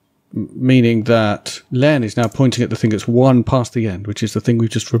 meaning that len is now pointing at the thing that's 1 past the end, which is the thing we've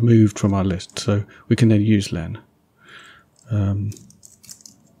just removed from our list. So we can then use len.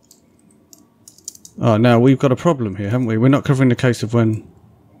 Oh, now we've got a problem here, haven't we? We're not covering the case of when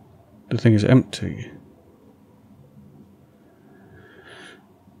the thing is empty.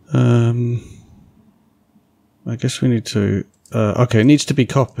 I guess we need to... okay, it needs to be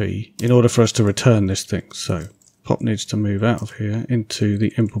copy in order for us to return this thing. So pop needs to move out of here into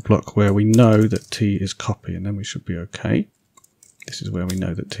the import block where we know that t is copy, and then we should be okay. This is where we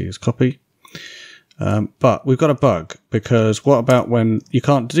know that t is copy. But we've got a bug, because what about when you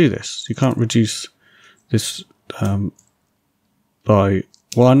can't do this? You can't reduce this by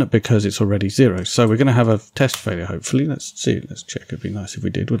 1 because it's already 0. So we're going to have a test failure, hopefully. Let's see. Let's check. It'd be nice if we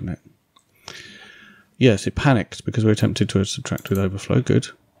did, wouldn't it? Yes, it panicked because we attempted to subtract with overflow. Good.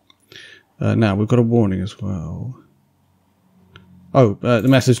 Now we've got a warning as well. Oh, the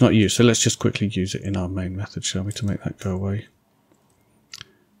method's not used, so let's just quickly use it in our main method, shall we, to make that go away.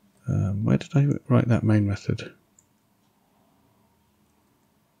 Where did I write that main method?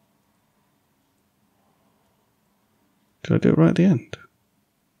 Did I do it right at the end?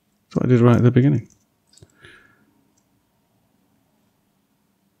 I thought I did it right at the beginning.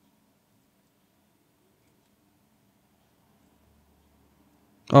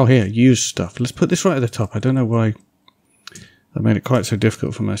 Oh, here, use stuff. Let's put this right at the top. I don't know why I made it quite so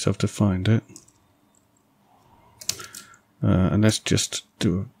difficult for myself to find it. And let's just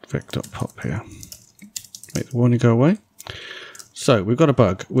do a vec.pop here. Make the warning go away. So we've got a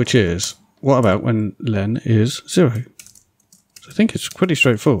bug, which is, what about when len is 0? So I think it's pretty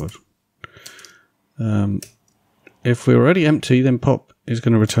straightforward. If we're already empty, then pop is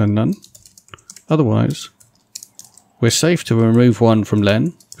going to return none. Otherwise, we're safe to remove 1 from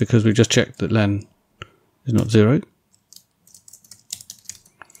len, because we just checked that len is not 0.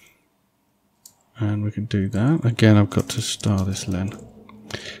 And we can do that. Again, I've got to star this len.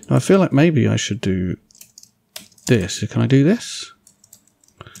 Now I feel like maybe I should do this. Can I do this?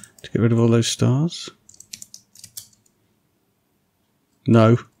 To get rid of all those stars?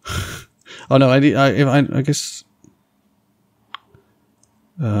 No. Oh no, I guess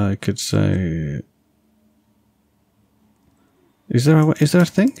I could say Is there a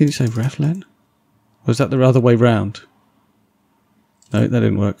thing? Did you say reflen? Or is that the other way round? No, that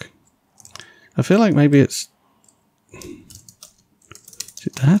didn't work. I feel like maybe it's... Is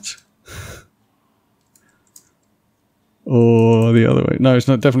it that? Or the other way? No, it's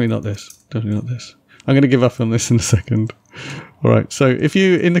not. Definitely not this. Definitely not this. I'm going to give up on this in a second. All right. So if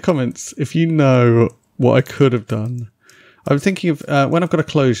you, in the comments, if you know what I could have done, I'm thinking of when I've got a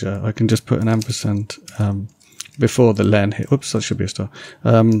closure, I can just put an ampersand before the len here. Whoops, that should be a star.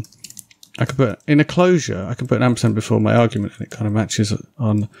 I could put in a closure. I can put an ampersand before my argument, and it kind of matches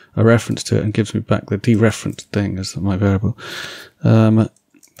on a reference to it and gives me back the dereferenced thing as my variable. That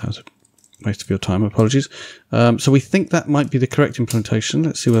was a waste of your time. Apologies. So we think that might be the correct implementation.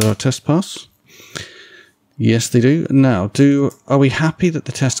 Let's see whether our tests pass. Yes, they do. Now, are we happy that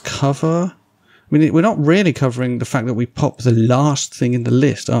the tests cover? I mean, we're not really covering the fact that we pop the last thing in the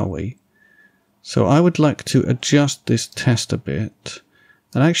list, are we? So I would like to adjust this test a bit.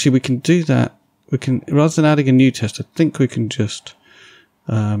 And actually, we can do that. We can, rather than adding a new test, I think we can just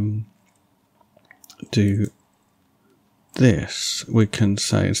do this. We can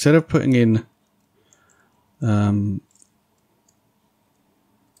say, instead of putting in a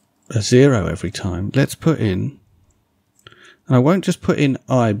 0 every time, let's put in, and I won't just put in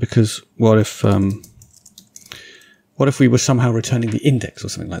I, because what if we were somehow returning the index or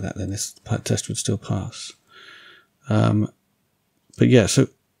something like that, then this test would still pass. But yeah, so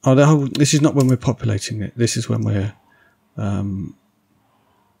this is not when we're populating it. This is when we're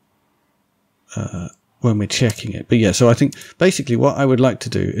checking it. But yeah, so I think basically what I would like to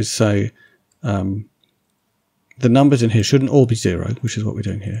do is say the numbers in here shouldn't all be 0, which is what we're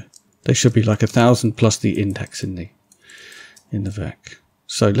doing here. They should be like 1,000 plus the index in the vec.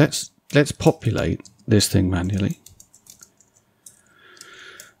 So let's populate this thing manually,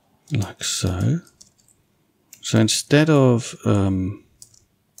 like so. So instead of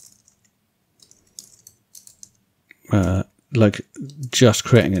like just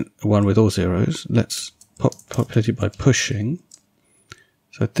creating one with all zeros, let's populate it by pushing.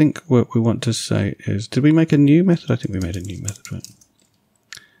 So I think what we want to say is, did we make a new method? I think we made a new method, right?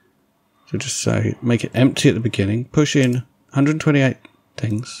 So just say, make it empty at the beginning, push in 128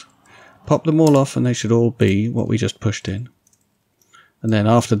 things, pop them all off, and they should all be what we just pushed in. And then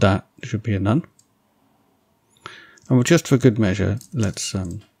after that, it should be a none. And just for good measure, let's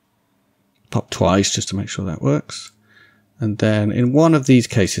pop twice just to make sure that works. And then in one of these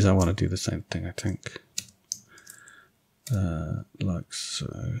cases, I want to do the same thing, I think. Like so.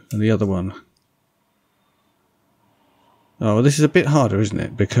 And the other one. Oh, well, this is a bit harder, isn't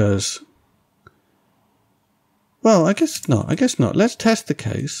it? Because, well, I guess not. I guess not. Let's test the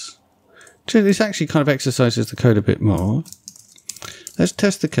case. This actually kind of exercises the code a bit more. Let's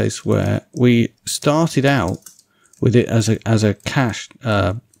test the case where we started out with it as a cached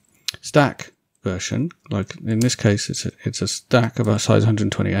stack version. Like in this case, it's a stack of our size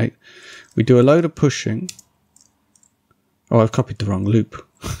 128. We do a load of pushing. Oh, I've copied the wrong loop.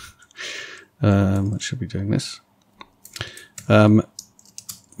 I should be doing this.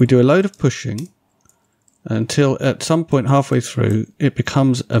 We do a load of pushing until at some point halfway through it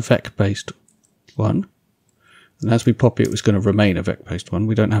becomes a vec-based one. And as we pop it, it's going to remain a vec-based one.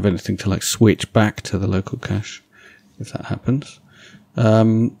 We don't have anything to like switch back to the local cache if that happens.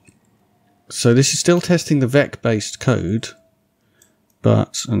 So this is still testing the vec-based code,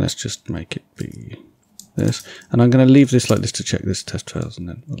 but, and let's just make it be this. And I'm going to leave this like this to check this test fails, and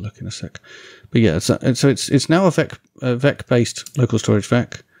then we'll look in a sec. But yeah, so it's now a vec-based local storage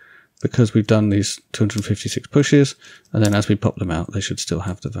vec, because we've done these 256 pushes, and then as we pop them out, they should still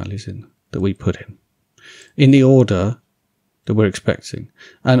have the values in that we put in the order that we're expecting.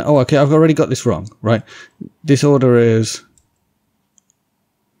 And oh, okay, I've already got this wrong, right? This order is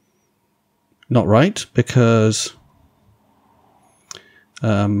not right because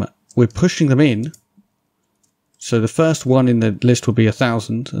we're pushing them in. So the first one in the list will be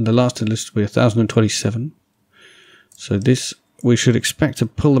 1,000, and the last in the list will be 1,027. So this, we should expect to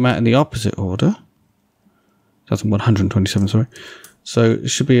pull them out in the opposite order. 1,127, sorry. So it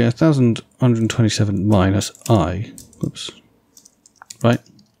should be 1,127 minus I. Oops. Right?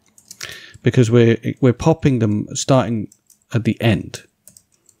 Because we're popping them starting at the end.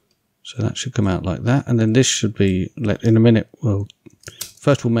 So that should come out like that. And then this should be, in a minute,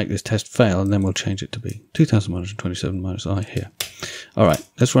 first we'll make this test fail, and then we'll change it to be 2,127 minus I here. All right,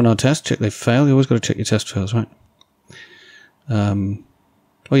 let's run our test. Check they fail. You always got to check your test fails, right? Oh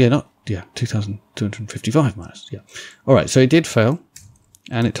yeah, 2,255 minus, yeah. All right, so it did fail,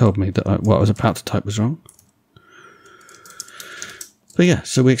 and it told me that what I was about to type was wrong. But yeah,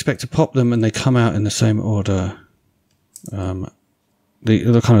 so we expect to pop them, and they come out in the same order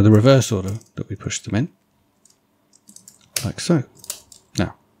the kind of the reverse order that we push them in, like so.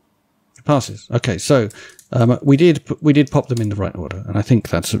 Now it passes. Okay, so we did pop them in the right order, and I think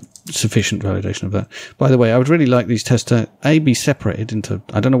that's a sufficient validation of that. By the way, I would really like these tests to be separated into.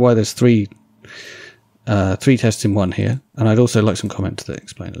 I don't know why there's three tests in one here, and I'd also like some comments that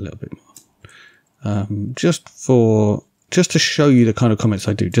explain a little bit more. Just to show you the kind of comments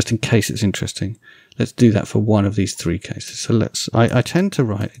I do, just in case it's interesting. Let's do that for one of these three cases. So I tend to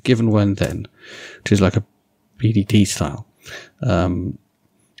write a given when then, which is like a BDD style.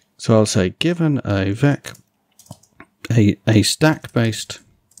 So I'll say given a vec, a stack-based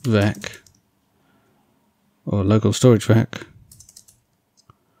vec, or local storage vec,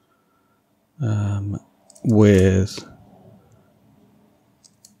 with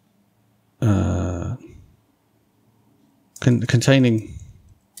containing,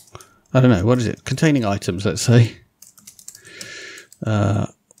 I don't know, what is it? Containing items, let's say.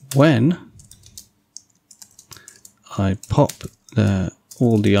 When I pop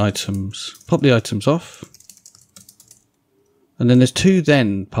all the items, pop the items off, and then there's two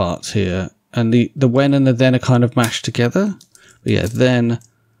then parts here, and the when and the then are kind of mashed together. But yeah, then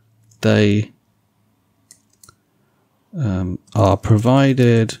they are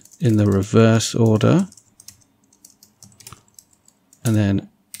provided in the reverse order, and then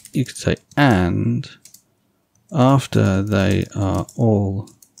you could say and after they are all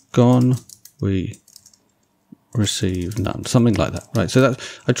gone we receive none, something like that, right? So that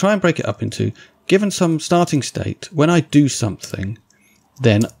I try and break it up into, given some starting state, when I do something,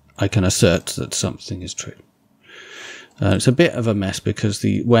 then I can assert that something is true. It's a bit of a mess because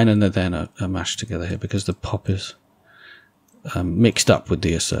the when and the then are mashed together here because the pop is mixed up with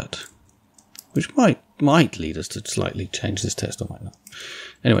the assert, which might lead us to slightly change this test, or might not.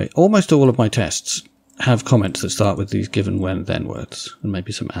 Anyway, almost all of my tests have comments that start with these given when then words and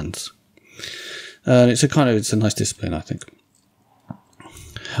maybe some ands. It's a nice discipline, I think.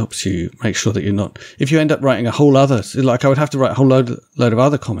 Helps you make sure that you're not, if you end up writing a whole other, like I would have to write a whole load of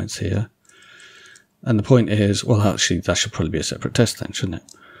other comments here. And the point is, well, actually, that should probably be a separate test then, shouldn't it?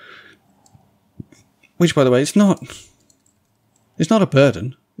 Which, by the way, it's not a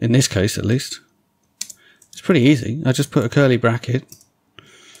burden, in this case at least. It's pretty easy. I just put a curly bracket,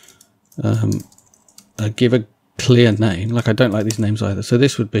 I give a clear name, like I don't like these names either. So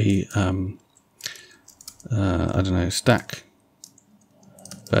this would be, I don't know, stack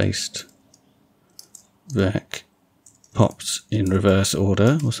based vec popped in reverse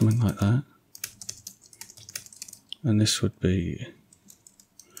order or something like that. And this would be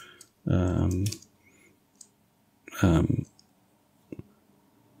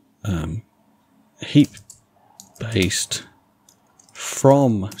heap based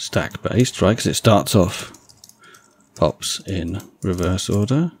from stack based, right? Because it starts off pops in reverse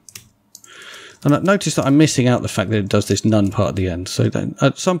order. And I notice that I'm missing out the fact that it does this none part at the end. So then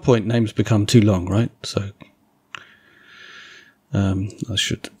at some point names become too long, right? So I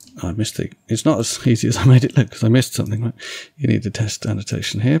missed it. It's not as easy as I made it look because I missed something, right? You need the test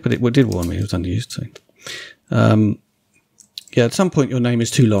annotation here, but it did warn me it was underused. So yeah, at some point your name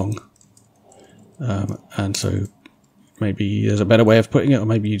is too long. And so maybe there's a better way of putting it, or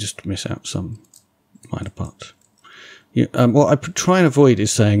maybe you just miss out some minor part. What I try and avoid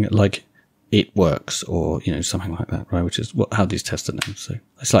is saying like it works or something like that, right? Which is how these tests are named. So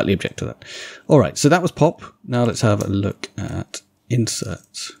I slightly object to that. All right, so that was pop. Now let's have a look at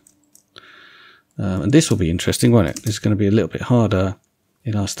inserts. And this will be interesting, won't it? It's going to be a little bit harder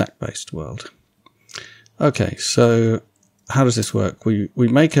in our stack-based world. Okay, so how does this work? We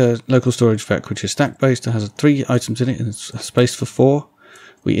make a local storage vec which is stack-based. It has 3 items in it and it's a space for 4.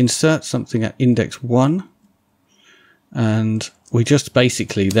 We insert something at index 1, and we just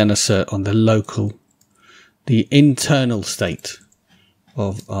basically then assert on the internal state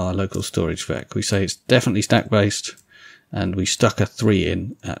of our local storage vec. We say it's definitely stack-based, and we stuck a 3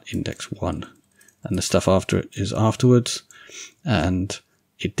 in at index 1, and the stuff after it is afterwards, and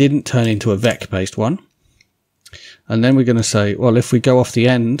it didn't turn into a vec-based one. And then we're going to say, well, if we go off the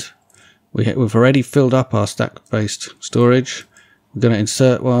end, we've already filled up our stack-based storage. We're going to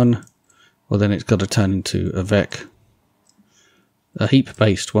insert one. Well, then it's got to turn into a vec, a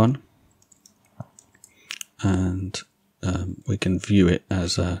heap-based one. And we can view it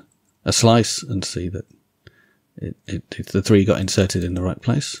as a slice and see that the 3 got inserted in the right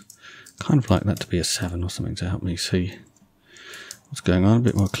place. Kind of like that to be a 7 or something to help me see what's going on a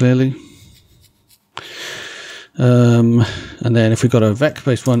bit more clearly. And then if we've got a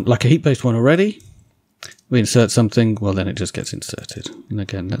vec-based one, like a heap-based one already, we insert something, well then it just gets inserted. And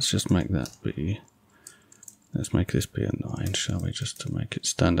again, let's just make that be Let's make this be a 9, shall we, just to make it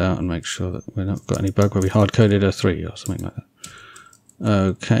stand out and make sure that we've not got any bug where we hard-coded a 3 or something like that.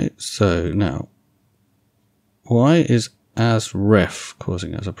 Okay, so now, why is asref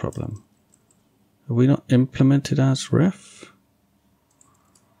causing us a problem? Have we not implemented asref?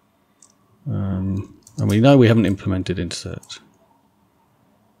 And we know we haven't implemented insert.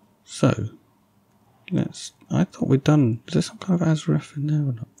 So, I thought we'd done, is there some kind of asref in there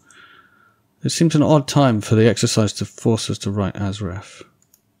or not? It seems an odd time for the exercise to force us to write asref.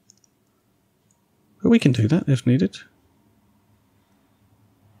 But we can do that if needed.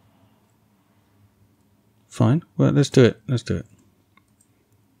 Fine. Well, let's do it. Let's do it.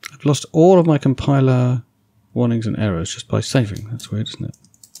 I've lost all of my compiler warnings and errors just by saving. That's weird, isn't it?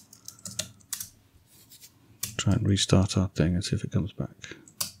 Try and restart our thing and see if it comes back.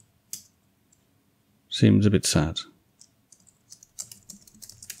 Seems a bit sad.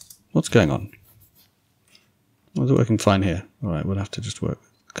 What's going on? Was it working fine here? Alright, we'll have to just work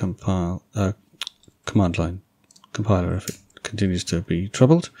command line compiler if it continues to be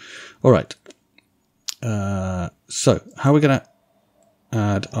troubled. Alright. So, how are we going to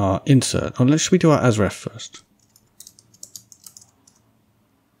add our insert? Oh, should we do our asref first?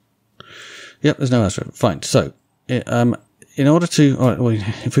 Yep, there's no asref. Fine. So, in order to... Alright, well,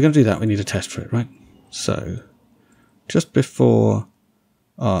 if we're going to do that, we need a test for it, right? So, just before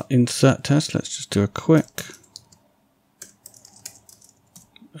our insert test, let's just do a quick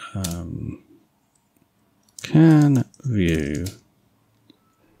can view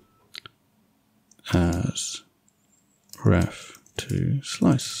as ref to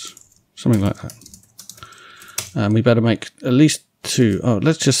slice, something like that. And we better make at least 2. Oh,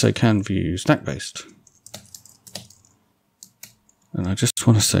 let's just say can view stack based. And I just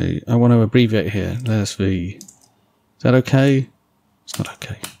want to say, I want to abbreviate here. There's V. Is that okay? It's not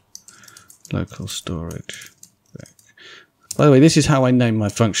okay. Local storage. By the way, this is how I name my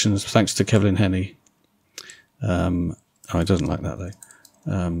functions, thanks to Kevlin Henney. Oh, he doesn't like that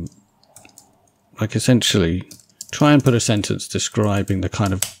though. Like essentially, try and put a sentence describing the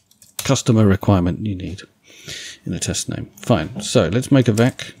kind of customer requirement you need in a test name. Fine. So let's make a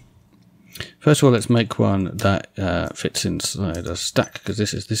vec. First of all, let's make one that fits inside a stack, because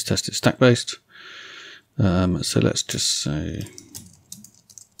this test is stack based. So let's just say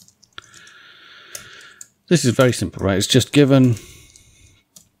this is very simple, right? It's just given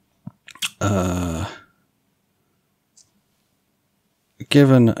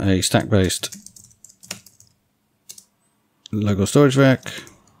given a stack based local storage vec.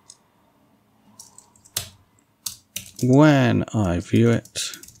 When I view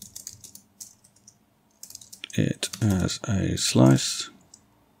it as a slice,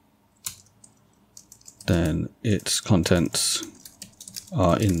 then its contents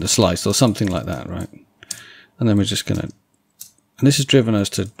are in the slice or something like that, right? And then we're just going to, and this has driven us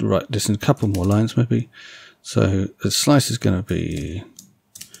to write this in a couple more lines maybe. So the slice is going to be,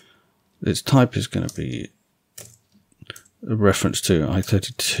 its type is going to be a reference to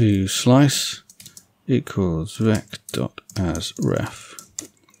i32 slice equals vec.asref.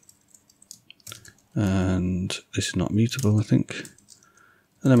 And this is not mutable, I think.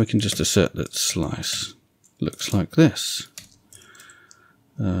 And then we can just assert that slice looks like this.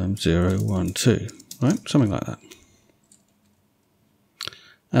 0, 1, 2, right? Something like that.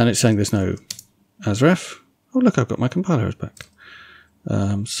 And it's saying there's no asref. Oh, look, I've got my compiler back.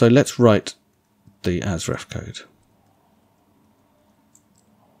 So let's write the asref code.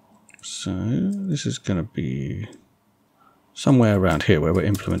 So this is going to be somewhere around here where we're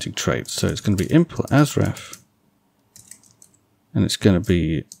implementing traits. So it's going to be impl asref, and it's going to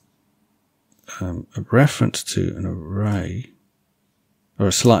be a reference to an array, or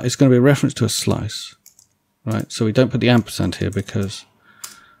a slice. It's going to be a reference to a slice, right? So we don't put the ampersand here because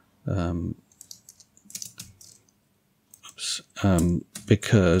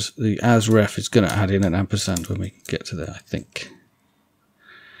because the asref is going to add in an ampersand when we get to there, I think.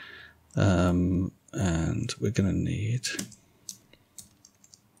 And we're going to need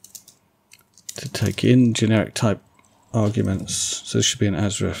to take in generic type arguments. So this should be an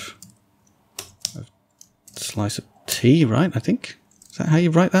asref of slice of t, right? I think. Is that how you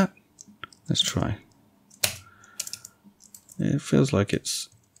write that? Let's try. It feels like it's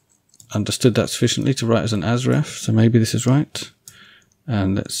understood that sufficiently to write as an asref, so maybe this is right.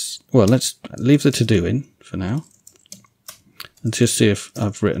 And let's leave the to-do in for now and just see if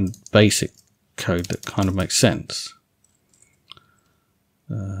I've written basic code that kind of makes sense.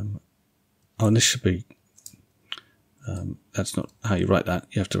 Oh, and this should be, that's not how you write that.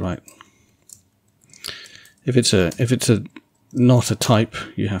 You have to write, if it's not a type,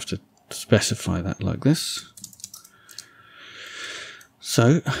 you have to specify that like this.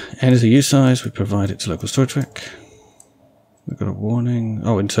 So n is a use size. We provide it to local storage vec. We've got a warning.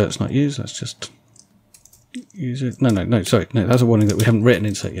 Oh, insert's not used. Let's just use it. No, sorry. No, that's a warning that we haven't written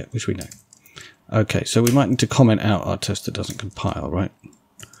insert yet, which we know. Okay, so we might need to comment out our test that doesn't compile, right?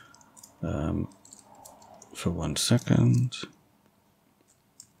 For 1 second.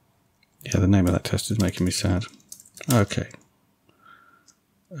 Yeah, the name of that test is making me sad. Okay.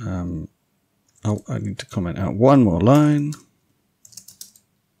 Oh, I need to comment out one more line.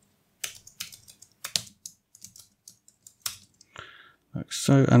 Like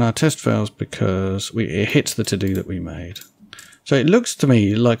so, and our test fails because it hits the to-do that we made. So it looks to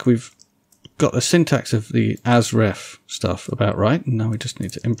me like we've got the syntax of the asref stuff about right, and now we just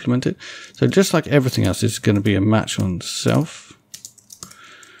need to implement it. So just like everything else, it's going to be a match on self.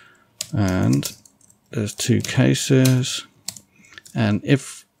 And there's 2 cases. And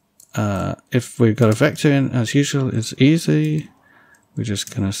if we've got a vector in, as usual, it's easy. We're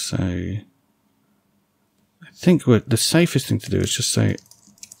just going to say, I think the safest thing to do is just say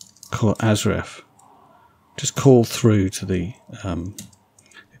call asref. Just call through to the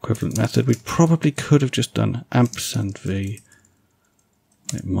equivalent method. We probably could have just done ampersand-v.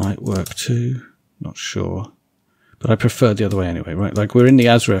 It might work too. Not sure. But I prefer the other way anyway, right? Like we're in the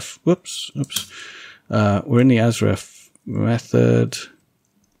asref. Whoops. We're in the asref method.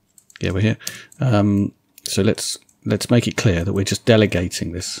 Yeah, we're here. So let's make it clear that we're just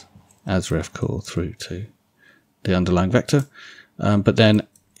delegating this asref call through to the underlying vector. But then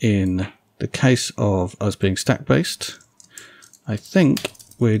in the case of us being stack-based, I think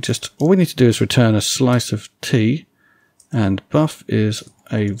we're just, all we need to do is return a slice of t, and buff is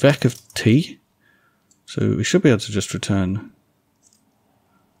a vec of t. So we should be able to just return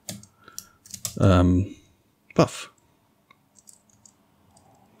buff.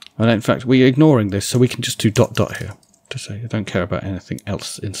 And in fact, we're ignoring this, so we can just do ... here to say I don't care about anything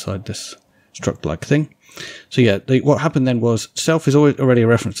else inside this struct-like thing. So yeah, what happened then was self is already a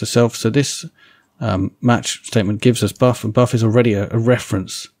reference to self. So this match statement gives us buff, and buff is already a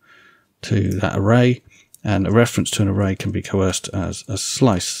reference to that array, and a reference to an array can be coerced as a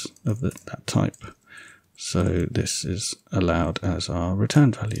slice of that type. So this is allowed as our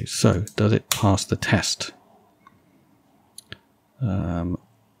return value. So does it pass the test?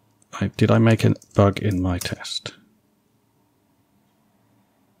 Did I make a bug in my test?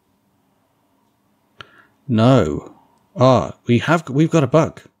 No. We've got a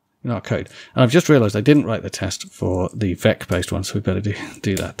bug in our code. And I've just realized I didn't write the test for the vec-based one, so we better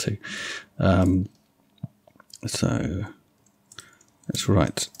do that too. So let's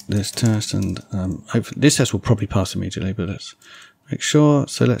write this test, and this test will probably pass immediately, but let's make sure.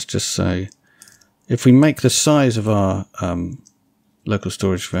 So let's just say, if we make the size of our local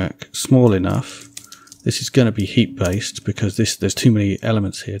storage vec small enough, this is going to be heap-based because there's too many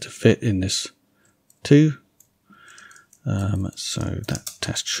elements here to fit in this too. So that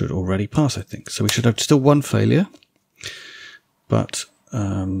test should already pass, I think. So we should have still 1 failure, but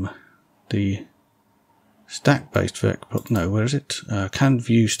the stack-based vec, no, where is it? Can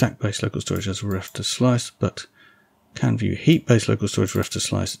view stack-based local storage as a ref to slice, but can view heap-based local storage ref to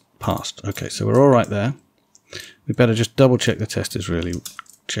slice passed. Okay, so we're all right there. We better just double-check the test is really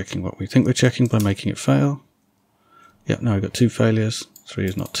checking what we think we're checking by making it fail. Yep, now we've got 2 failures. 3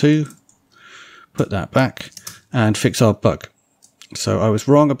 is not 2. Put that back and fix our bug. So I was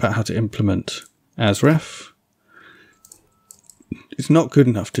wrong about how to implement asref. It's not good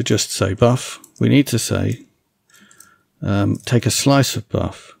enough to just say buff. We need to say take a slice of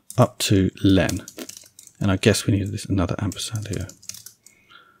buff up to len. And I guess we need another ampersand here.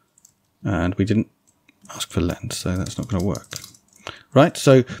 And we didn't ask for len, so that's not going to work. Right,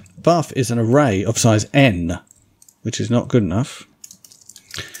 so buff is an array of size n, which is not good enough.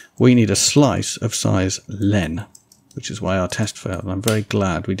 We need a slice of size len, which is why our test failed. And I'm very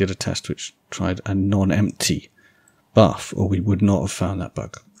glad we did a test which tried a non-empty buff, or we would not have found that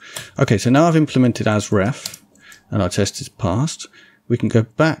bug. Okay, so now I've implemented asref, and our test is passed. We can go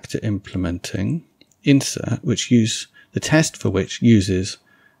back to implementing insert, the test for which uses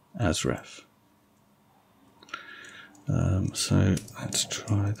asref. So let's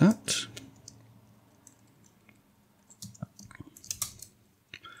try that.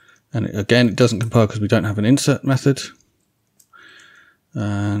 And again, it doesn't compile because we don't have an insert method.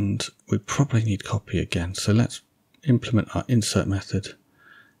 And we probably need copy again. So let's implement our insert method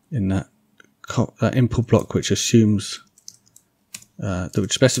in that input block, which assumes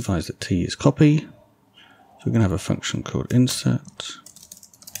which specifies that t is copy. So we're going to have a function called insert,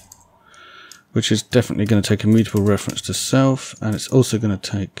 which is definitely going to take a mutable reference to self, and it's also going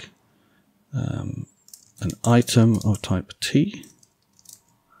to take an item of type t.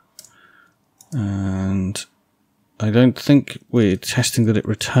 And I don't think we're testing that it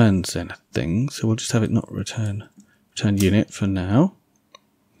returns anything, so we'll just have it not return unit for now.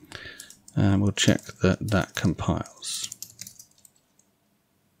 And we'll check that that compiles.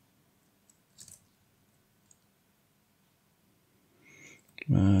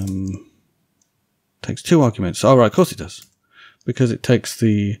 Takes 2 arguments. Oh, right, of course it does. Because it takes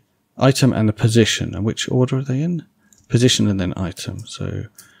the item and the position. And which order are they in? Position and then item. So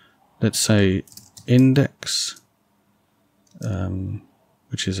let's say index,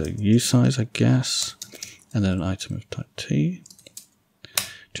 which is a U size, I guess, and then an item of type T.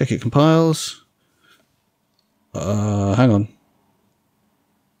 Check it compiles. Hang on.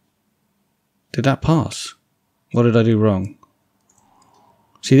 Did that pass? What did I do wrong?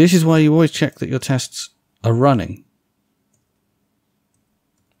 See, this is why you always check that your tests are running.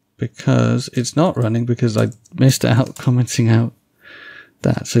 Because it's not running because I missed out commenting out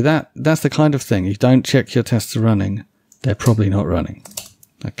that. So that's the kind of thing. You don't check your tests are running, they're probably not running.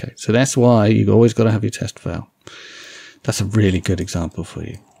 Okay, so that's why you've always got to have your test fail. That's a really good example for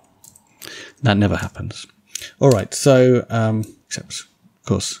you. That never happens. All right, so except of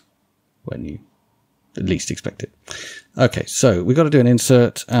course when you at least expect it. Okay, so we've got to do an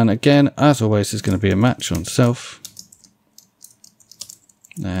insert, and again, as always, there's going to be a match on self.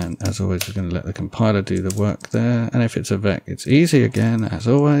 And as always, we're going to let the compiler do the work there. And if it's a vec, it's easy again, as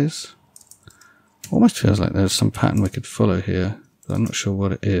always. Almost feels like there's some pattern we could follow here, but I'm not sure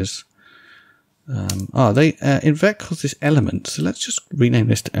what it is. In vec calls this element, so let's just rename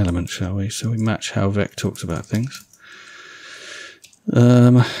this to element, shall we? So we match how vec talks about things.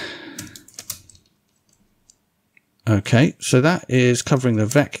 Okay, so that is covering the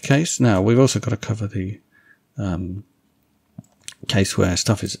vec case. Now we've also got to cover the case where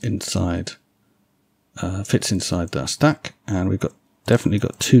stuff is inside, fits inside the stack, and we've definitely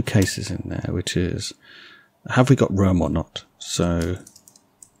got 2 cases in there, which is have we got Rome or not? So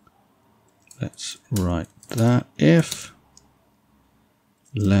let's write that if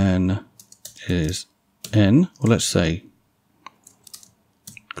len is n, or let's say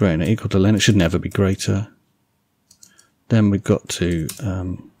greater than or equal to len. It should never be greater. Then we've got to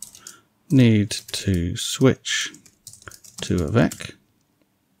need to switch to a vec.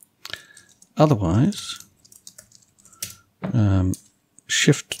 Otherwise, we're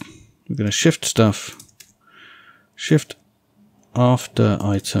going to shift stuff, shift after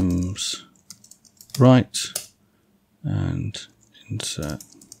items right, and insert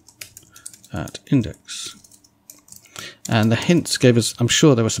at index. And the hints gave us, I'm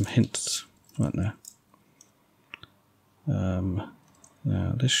sure there were some hints, weren't there?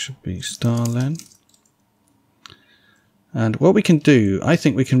 Now this should be *len. And what we can do, I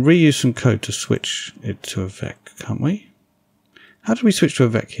think we can reuse some code to switch it to a vec, can't we? How did we switch to a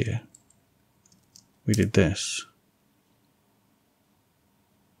vec here? We did this.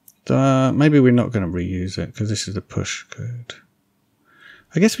 Maybe we're not going to reuse it because this is the push code.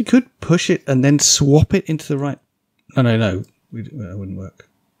 I guess we could push it and then swap it into the right. No, that wouldn't work.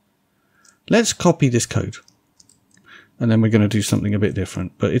 Let's copy this code. And then we're going to do something a bit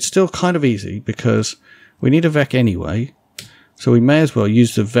different. But it's still kind of easy because we need a vec anyway. So we may as well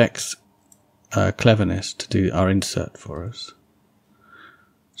use the vec's cleverness to do our insert for us.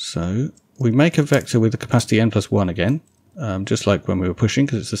 So we make a vector with the capacity n+1 again, just like when we were pushing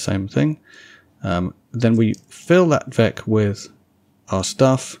because it's the same thing. Then we fill that vec with our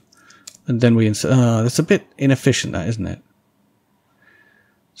stuff. And then we insert. That's a bit inefficient, that, isn't it?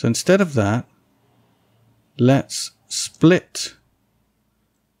 So instead of that, let's split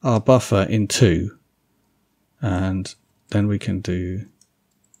our buffer in 2, and then we can do,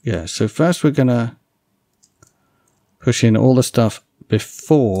 so first we're going to push in all the stuff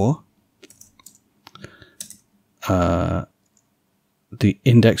before the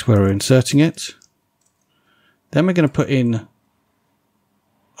index where we're inserting it. Then we're going to put in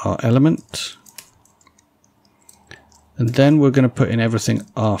our element, and then we're going to put in everything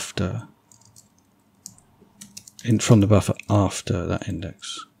after, from the buffer after that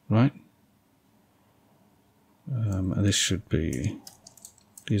index, right? And this should be,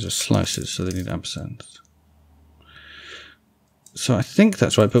 these are slices, so they need ampersands. So I think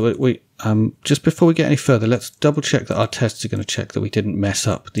that's right, but we just before we get any further, let's double check that our tests are going to check that we didn't mess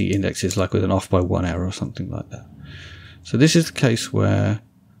up the indexes, like with an off by 1 error or something like that. So this is the case where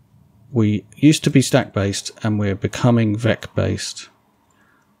we used to be stack based and we're becoming vec based,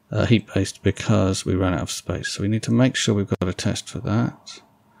 heap based, because we ran out of space. So we need to make sure we've got a test for that,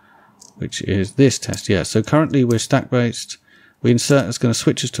 which is this test. Yeah, so currently we're stack based. We insert, it's going to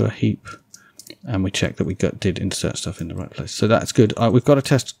switch us to a heap. and we check that we did insert stuff in the right place. So that's good. We've got a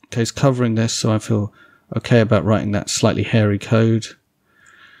test case covering this, so I feel okay about writing that slightly hairy code.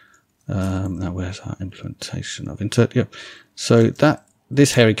 Now where's our implementation of insert? Yep. So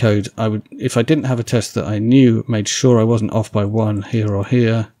this hairy code, if I didn't have a test that I knew made sure I wasn't off by 1 here or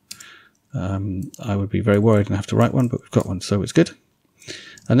here, I would be very worried and have to write one, but we've got one, so it's good.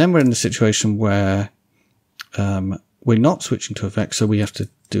 And then we're in the situation where we're not switching to a vec, so we have to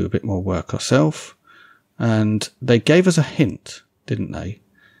do a bit more work ourselves. And they gave us a hint, didn't they,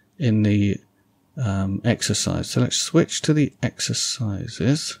 in the exercise. So let's switch to the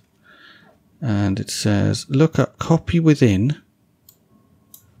exercises. And it says, look up copy within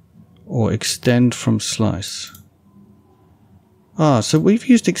or extend from slice. So we've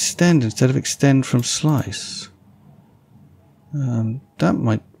used extend instead of extend from slice. That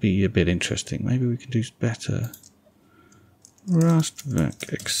might be a bit interesting. Maybe we can do better. Rust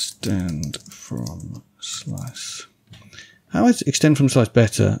vec extend from slice. How is extend from slice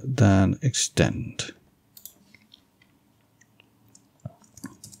better than extend?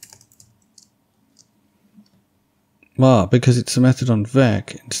 Because it's a method on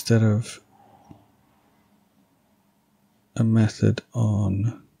vec instead of a method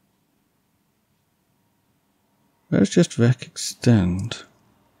on... Where's just vec extend?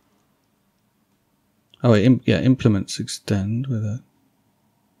 Oh, yeah, implements extend with it.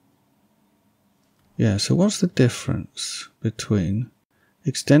 Yeah, so what's the difference between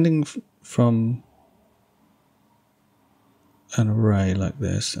extending from an array like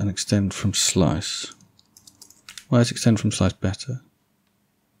this and extend from slice? Why is extend from slice better?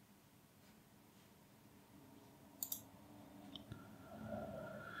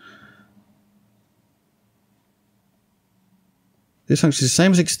 This function is the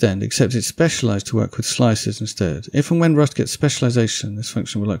same as extend, except it's specialized to work with slices instead. If and when Rust gets specialization, this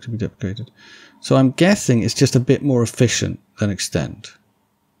function will likely be deprecated. So I'm guessing it's just a bit more efficient than extend.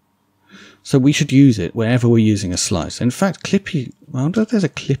 So we should use it wherever we're using a slice. In fact, Clippy, I wonder if there's a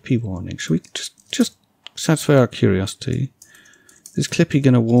Clippy warning. Should we just satisfy our curiosity? Is Clippy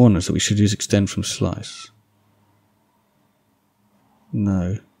going to warn us that we should use extend from slice?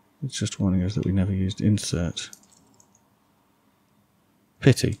 No, it's just warning us that we never used insert.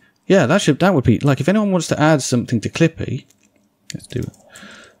 Pity. Yeah, that would be like if anyone wants to add something to Clippy, let's do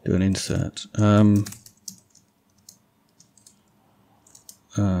an insert.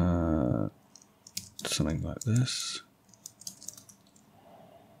 Something like this.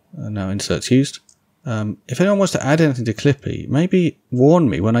 Now insert's used. If anyone wants to add anything to Clippy, maybe warn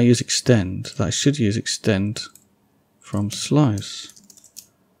me when I use extend that I should use extend from slice.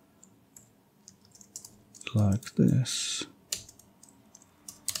 Like this.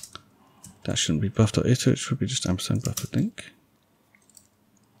 That shouldn't be buff.iter, it should be just ampersand buff, I think.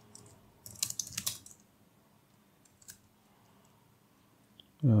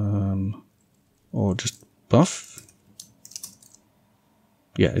 Or just buff.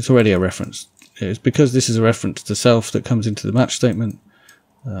 Yeah, it's already a reference. It's because this is a reference to self that comes into the match statement.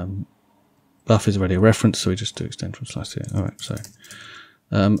 Buff is already a reference, so we just do extend from slice here. Alright, so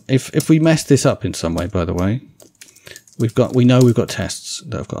if we mess this up in some way, by the way, we know we've got tests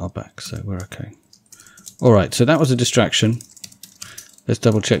that have got our back, so we're okay. Alright, so that was a distraction. Let's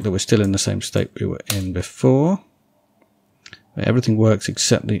double check that we're still in the same state we were in before. Everything works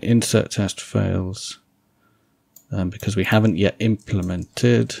except the insert test fails because we haven't yet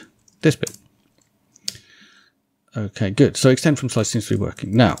implemented this bit. Okay, good. So extend from slice seems to be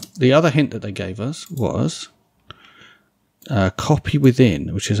working. Now, the other hint that they gave us was copy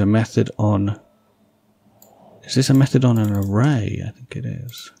within, which is a method on... Is this a method on an array? I think it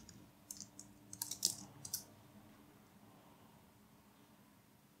is.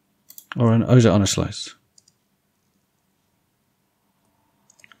 Or is it on a slice?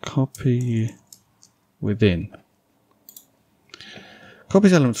 Copy within.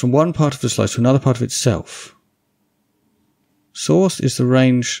 Copies elements from one part of the slice to another part of itself. Source is the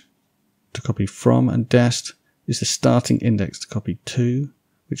range to copy from, and dest is the starting index to copy to,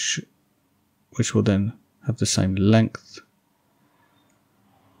 which will then have the same length.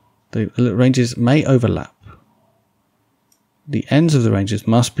 The ranges may overlap. The ends of the ranges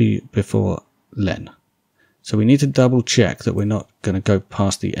must be before len. So we need to double check that we're not going to go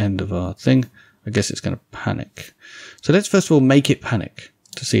past the end of our thing. I guess it's going to panic. So let's first of all make it panic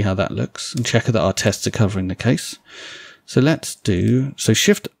to see how that looks and check that our tests are covering the case. So let's do, so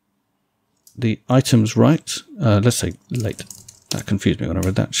shift the items right. Let's say late. That confused me when I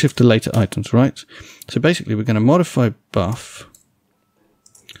read that. Shift the later items right. So basically we're going to modify buff,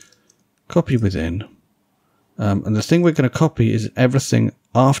 copy within, And the thing we're going to copy is everything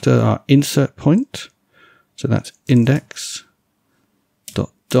after our insert point. So that's index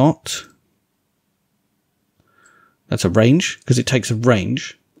dot dot. That's a range because it takes a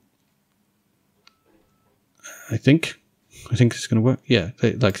range. I think it's going to work. Yeah,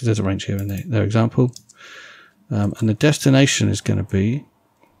 like there's a range here in their example. And the destination is going to be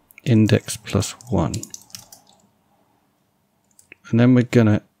index plus 1. And then we're going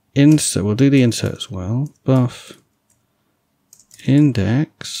to insert, we'll do the insert as well. Buff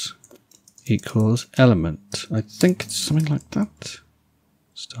index equals element. I think it's something like that.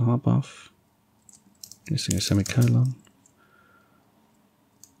 Star buff. Missing a semicolon.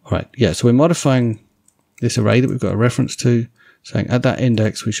 Alright, yeah, so we're modifying this array that we've got a reference to, saying at that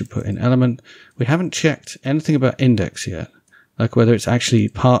index we should put in element. We haven't checked anything about index yet, like whether it's actually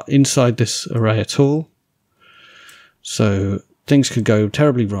part inside this array at all. So things could go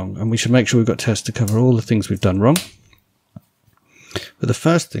terribly wrong, and we should make sure we've got tests to cover all the things we've done wrong. But the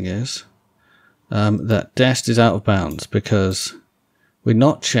first thing is that dest is out of bounds because we're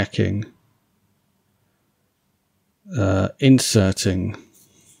not checking inserting.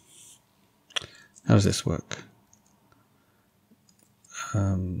 How does this work?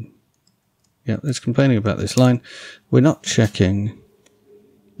 Yeah, it's complaining about this line. We're not checking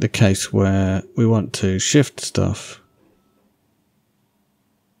the case where we want to shift stuff,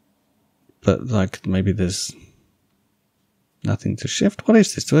 but like maybe there's nothing to shift. What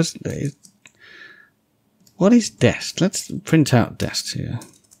is this? What is dest? Let's print out dest here.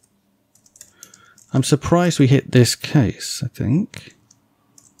 I'm surprised we hit this case, I think.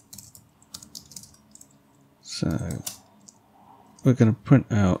 So we're going to print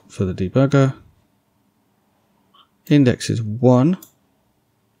out for the debugger. Index is 1.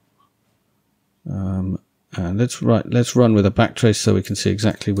 And let's run with a backtrace so we can see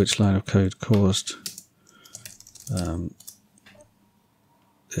exactly which line of code caused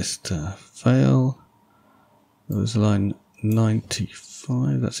this to fail. It was line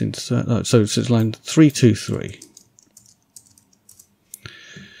 95. That's insert. Oh, so it's line 323.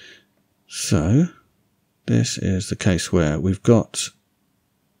 So this is the case where we've got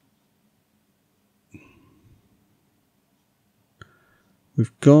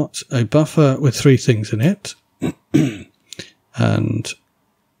a buffer with 3 things in it, and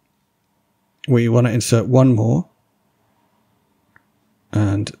we want to insert 1 more,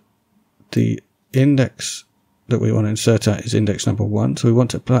 and the index that we want to insert at is index number 1. So we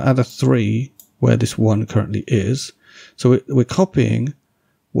want to add a 3 where this 1 currently is. So we're copying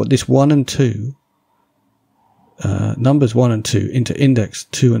what this 1 and 2, numbers 1 and 2 into index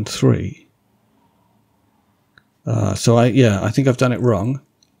 2 and 3. So I think I've done it wrong.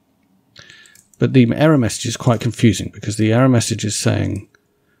 But the error message is quite confusing because the error message is saying,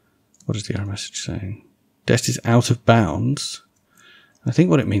 what is the error message saying? Dest is out of bounds. I think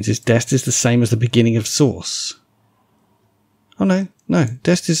what it means is dest is the same as the beginning of source. Oh no,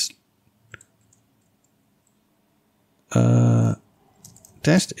 dest is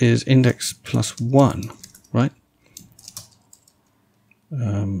index plus 1, right?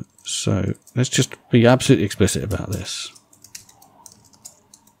 So let's just be absolutely explicit about this.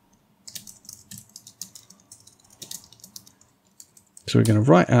 So we're going to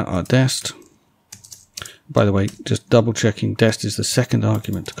write out our dest. By the way, just double checking, dest is the second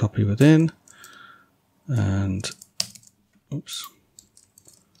argument to copy within. And, oops.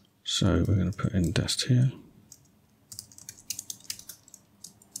 So we're going to put in dest here.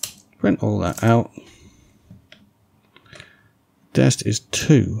 Print all that out. Dest is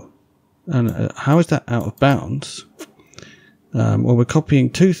 2. And how is that out of bounds? Well, we're copying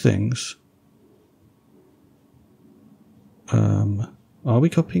 2 things. Are we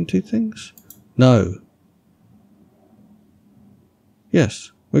copying 2 things? No.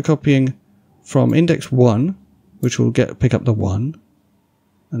 Yes, we're copying from index 1, which will pick up the 1,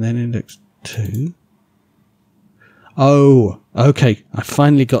 and then index 2. Oh, okay, I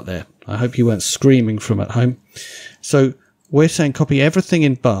finally got there. I hope you weren't screaming from at home. So we're saying copy everything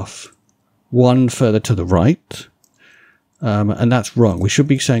in buff 1 further to the right, and that's wrong. We should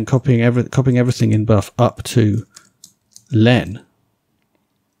be saying copying everything in buff up to len.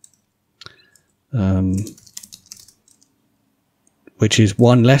 Which is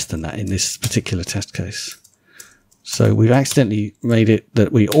 1 less than that in this particular test case. So we've accidentally made it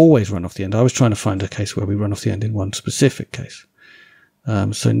that we always run off the end. I was trying to find a case where we run off the end in one specific case.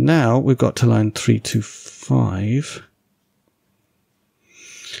 So now we've got to line 325.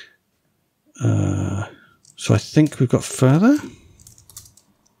 So I think we've got further.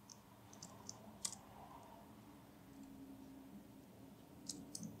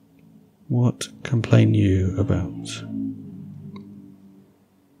 What complain you about?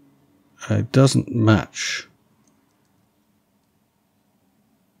 It doesn't match.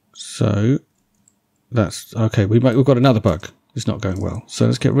 So that's okay. We've got another bug. It's not going well. So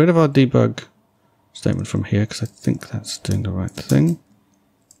let's get rid of our debug statement from here because I think that's doing the right thing.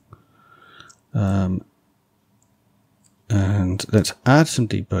 And let's add some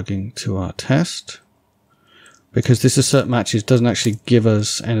debugging to our test because this assert matches doesn't actually give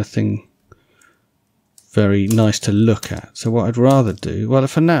us anything very nice to look at. So what I'd rather do, well,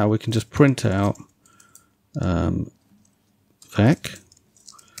 for now we can just print out vec.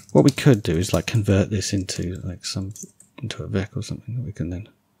 What we could do is like convert this into like into a vec or something that we can then.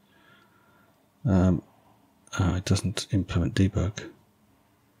 Oh, it doesn't implement debug.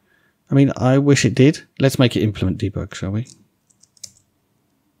 I mean, I wish it did. Let's make it implement debug, shall we?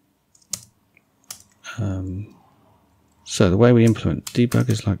 So the way we implement debug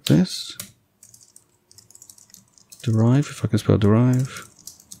is like this. Derive, if I can spell derive.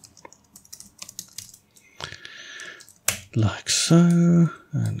 Like so.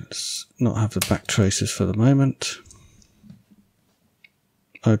 And let's not have the back traces for the moment.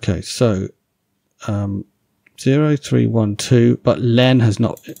 Okay, so 0312, but len has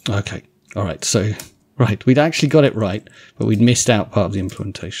not. Okay, all right. So right, we'd actually got it right, but we'd missed out part of the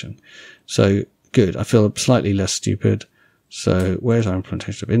implementation. So good. I feel slightly less stupid. So where's our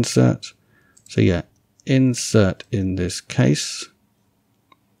implementation of insert? So yeah, insert in this case.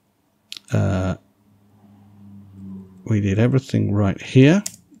 We did everything right here,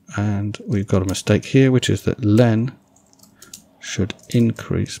 and we've got a mistake here, which is that len should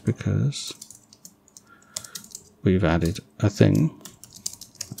increase because we've added a thing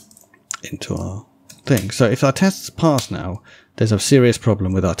into our thing. So if our tests pass now, there's a serious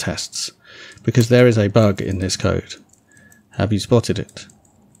problem with our tests because there is a bug in this code. Have you spotted it?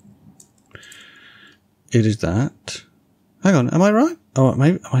 It is that. Hang on, am I right? Oh,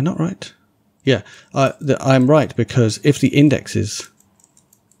 maybe am I not right? Yeah, I'm right because if the index is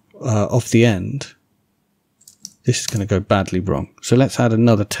off the end, this is going to go badly wrong. So let's add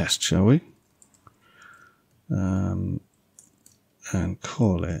another test, shall we? And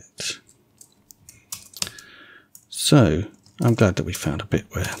call it. So I'm glad that we found a bit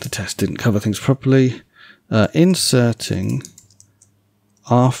where the test didn't cover things properly. Inserting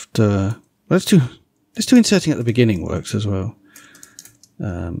after. Let's do inserting at the beginning works as well.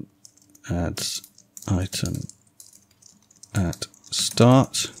 Adds item at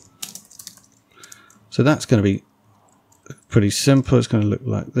start. So that's going to be pretty simple. It's going to look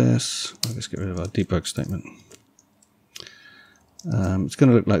like this. I'll just get rid of our debug statement. It's going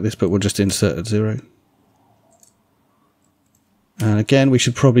to look like this, but we'll just insert at 0. And again, we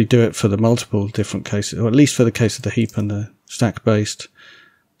should probably do it for the multiple different cases, or at least for the case of the heap and the stack based.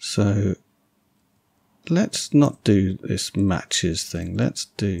 So let's not do this matches thing. Let's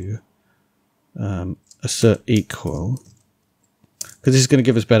do assert equal, because this is going to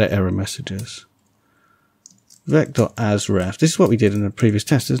give us better error messages. Vec.asref. This is what we did in the previous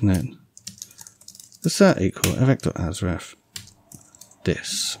test, isn't it? Assert equal vec.asref.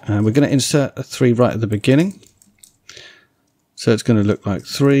 This. And we're going to insert a 3 right at the beginning. So it's going to look like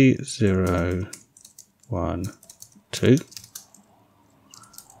 3, 0, 1, 2.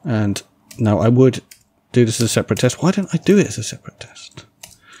 And now I would do this as a separate test. Why don't I do it as a separate test?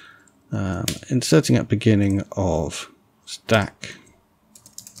 Inserting at beginning of stack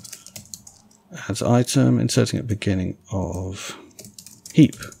adds item, inserting at beginning of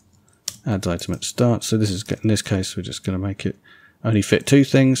heap adds item at start. So this is, in this case, we're just going to make it only fit 2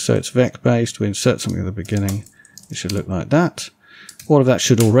 things. So it's vec based. We insert something at the beginning. It should look like that. All of that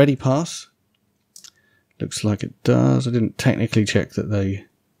should already pass. Looks like it does. I didn't technically check that they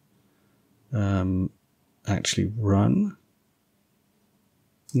actually run.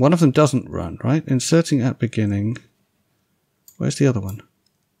 One of them doesn't run, right? Inserting at beginning. Where's the other one?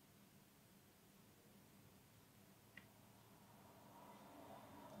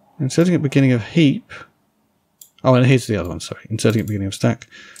 Inserting at beginning of heap. Oh, and here's the other one, sorry. Inserting at beginning of stack.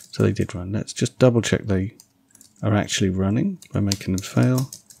 So they did run. Let's just double check they are actually running by making them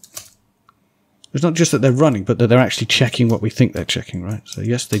fail. It's not just that they're running, but that they're actually checking what we think they're checking, right? So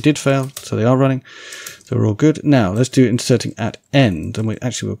yes, they did fail, so they are running. So we're all good. Now, let's do inserting at end, and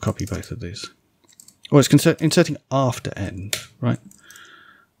we'll copy both of these. Or it's inserting after end, right?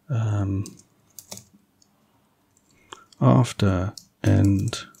 After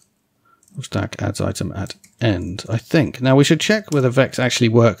end of stack adds item at end, I think. Now, we should check whether vecs actually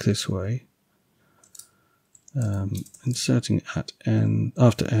work this way. Inserting at end,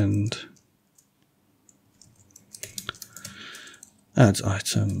 after end. adds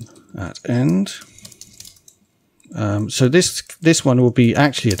item at end. So this one will be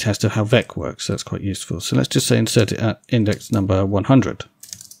actually a test of how vec works. So that's quite useful. So let's just say insert it at index number 100.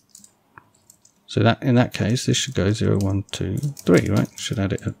 So that in that case, this should go 0, 1, 2, 3, right? Should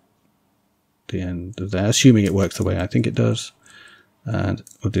add it at the end of there, assuming it works the way I think it does. And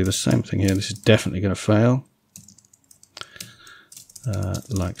we'll do the same thing here. This is definitely going to fail,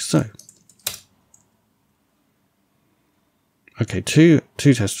 like so. Okay, two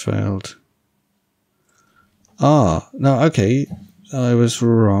tests failed. No, okay, I was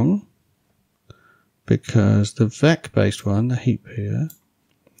wrong, because the vec-based one, the heap here,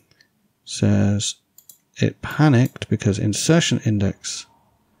 says it panicked because insertion index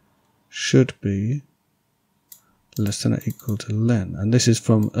should be less than or equal to len, and this is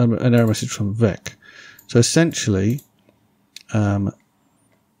from an error message from vec. So essentially,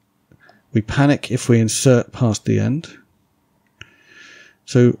 we panic if we insert past the end.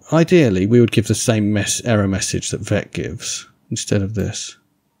 So ideally, we would give the same error message that vec gives instead of this.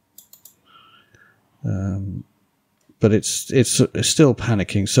 But it's still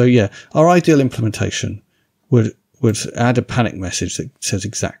panicking. So yeah, our ideal implementation would add a panic message that says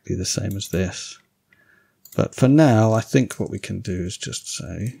exactly the same as this. But for now, I think what we can do is just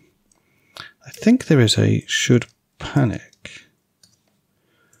say, I think there is a should panic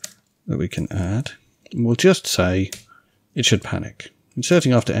that we can add. And we'll just say it should panic.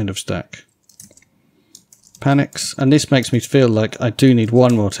 Inserting after end of stack. Panics. And this makes me feel like I do need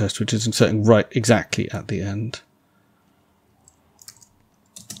one more test, which is inserting right exactly at the end.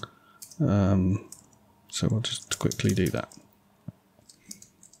 So we'll just quickly do that.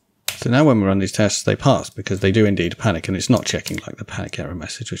 So now when we run these tests, they pass because they do indeed panic, and it's not checking like the panic error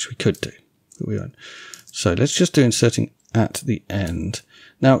message, which we could do, but we won't. So let's just do inserting at the end.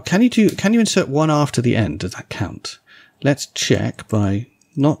 Now, can you insert one after the end? Does that count? Let's check by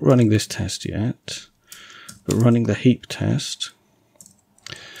not running this test yet, but running the heap test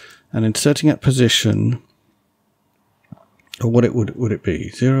and inserting at position, or what it would it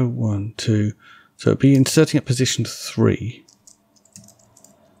be? 0, 1, 2. So it'd be inserting at position 3.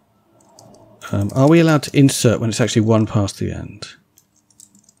 Are we allowed to insert when it's actually one past the end?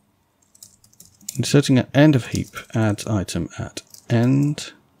 Inserting at end of heap adds item at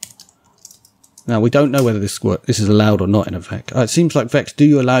end. Now, we don't know whether this is allowed or not in a vec. It seems like vecs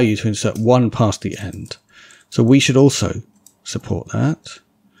do allow you to insert one past the end. So we should also support that.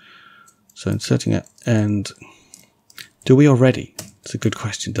 So inserting at end. Do we already? It's a good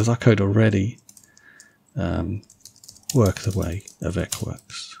question. Does our code already work the way a vec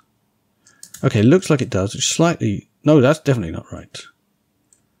works? Okay, looks like it does. It's slightly... No, that's definitely not right.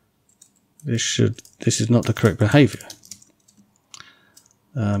 This is not the correct behavior.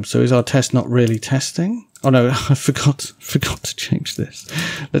 So is our test not really testing? Oh no, I forgot to change this.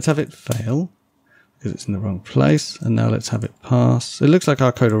 Let's have it fail because it's in the wrong place. And now let's have it pass. It looks like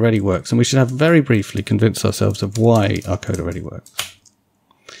our code already works, and we should have very briefly convinced ourselves of why our code already works.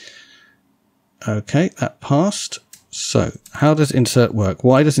 Okay, that passed. So how does insert work?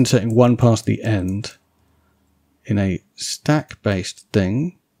 Why does inserting one past the end in a stack-based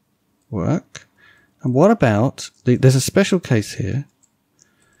thing work? And what about, there's a special case here,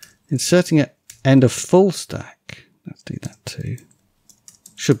 inserting at end of full stack. Let's do that too.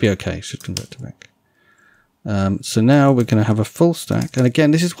 Should be okay, should convert to vec. So now we're going to have a full stack. And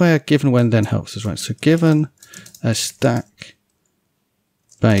again, this is where given when then helps us, right? So given a stack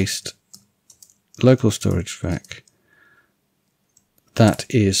based local storage vec that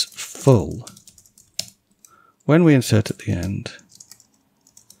is full. When we insert at the end,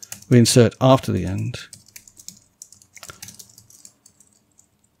 we insert after the end.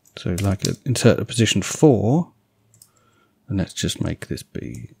 So like insert a position 4, and let's just make this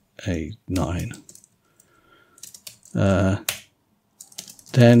be a 9.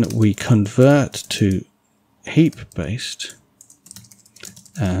 Then we convert to heap based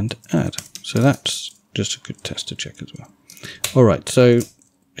and add. So that's just a good test to check as well. All right, so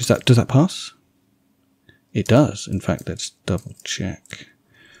does that pass? It does. In fact, let's double check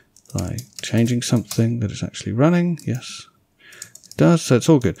by changing something that is actually running. Yes, it does. So it's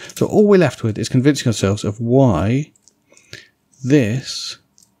all good. So all we're left with is convincing ourselves of why this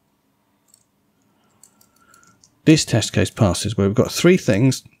test case passes, where we've got 3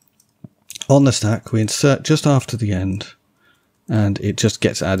 things on the stack. We insert just after the end, and it just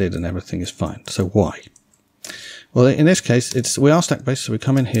gets added and everything is fine. So why? Well, in this case, we are stack based, so we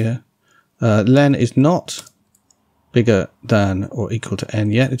come in here. Len is not bigger than or equal to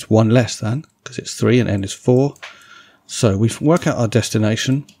n yet. It's 1 less than, because it's 3 and n is 4. So we work out our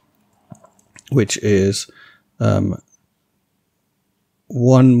destination, which is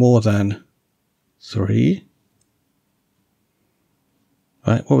 1 more than 3.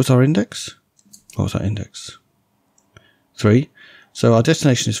 Right, what was our index? What was our index? 3. So our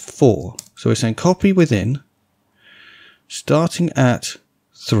destination is 4. So we're saying copy within, starting at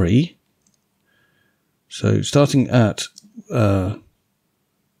 3. So starting at 3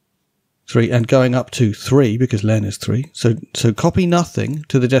 and going up to 3 because len is 3. So copy nothing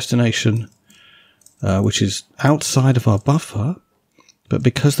to the destination, which is outside of our buffer. But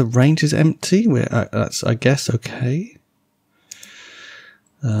because the range is empty, that's, I guess, okay.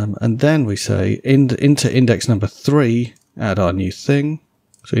 And then we say into index number 3, add our new thing.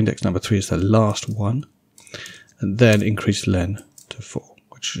 So index number 3 is the last one. And then increase len to 4,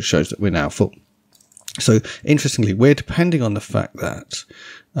 which shows that we're now full. So interestingly, we're depending on the fact that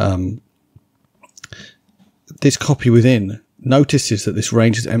this copy within notices that this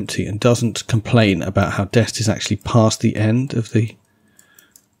range is empty and doesn't complain about how dest is actually past the end of the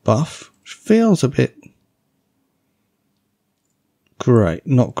buff, which feels a bit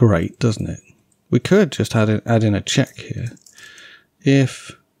not great, doesn't it? We could just add in a check here.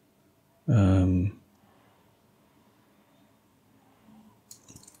 If I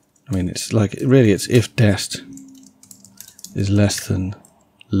mean, it's like, really, it's if dest is less than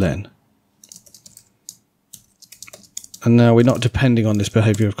len. And now we're not depending on this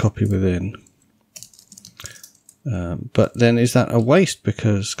behavior of copy within. But then is that a waste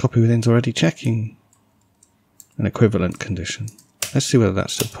because copy within is already checking an equivalent condition? Let's see whether that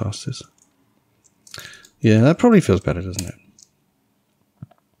still passes. Yeah, that probably feels better, doesn't it?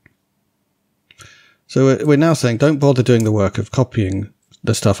 So we're now saying don't bother doing the work of copying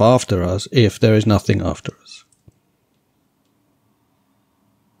the stuff after us if there is nothing after us.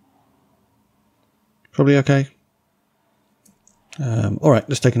 Probably okay. All right,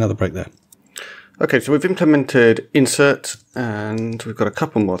 let's take another break there. Okay, so we've implemented insert and we've got a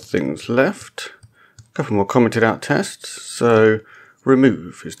couple more things left. A couple more commented out tests. So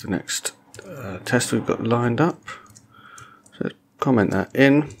remove is the next test we've got lined up. So let's comment that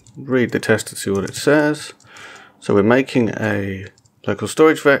in, read the test and see what it says. So we're making a local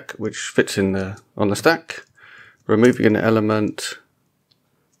storage vec which fits in on the stack, removing an element.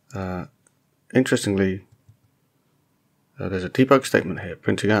 Interestingly, there's a debug statement here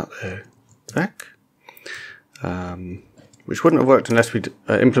printing out the vec, which wouldn't have worked unless we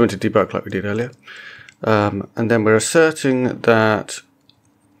implemented debug like we did earlier. And then we're asserting that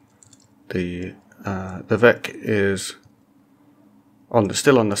the vec is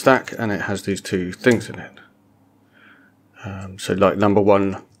still on the stack and it has these two things in it. So like number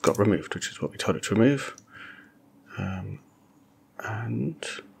 1 got removed, which is what we told it to remove. And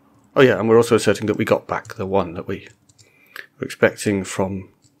we're also asserting that we got back the 1 that we were expecting from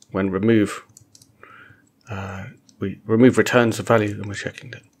when remove. Remove returns a value and we're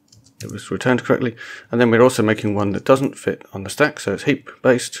checking that it was returned correctly. And then we're also making one that doesn't fit on the stack, so it's heap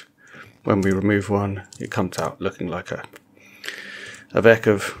based. When we remove one, it comes out looking like a vec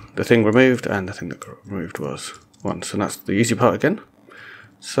of the thing removed, and the thing that got removed was 1. So that's the easy part again.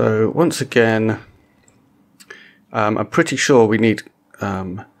 So once again, I'm pretty sure we need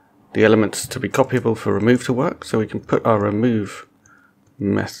the elements to be copyable for remove to work. So we can put our remove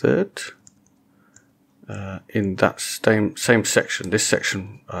method in that same section, this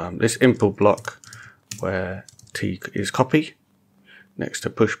section, this impl block where t is copy, next to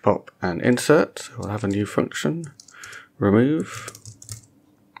push pop and insert. So we'll have a new function, remove,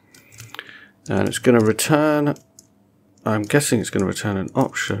 and it's going to return, I'm guessing it's going to return an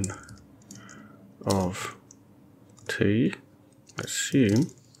option of t, I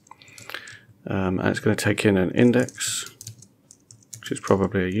assume, and it's going to take in an index, which is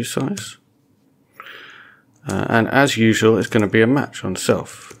probably a usize. And as usual, it's going to be a match on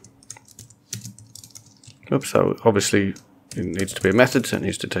self. Oops, so obviously it needs to be a method, so it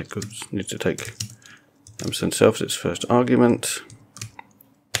needs to take ampersand self as its first argument.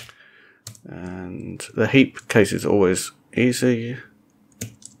 And the heap case is always easy.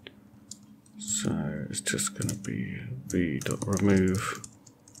 So it's just going to be v.remove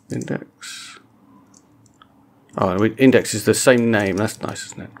index. Oh, index is the same name. That's nice,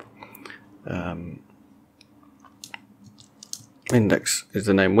 isn't it? Index is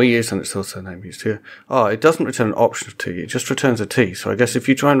the name we use, and it's also the name used here. Oh, it doesn't return an option of t, it just returns a t. So I guess if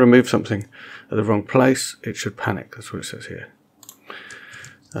you try and remove something at the wrong place, it should panic. That's what it says here.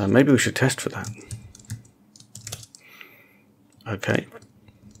 Maybe we should test for that. Okay.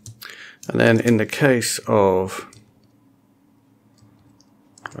 And then in the case of...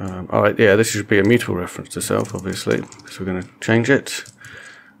 alright, yeah, this should be a mutable reference to self, obviously, because we're going to change it.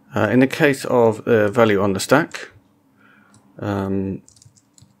 In the case of the value on the stack,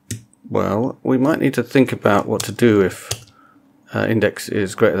 Well, we might need to think about what to do if index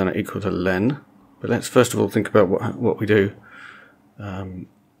is greater than or equal to len. But let's first of all think about what we do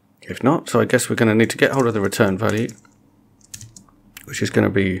if not. So I guess we're going to need to get hold of the return value, which is going to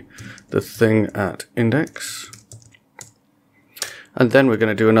be the thing at index. And then we're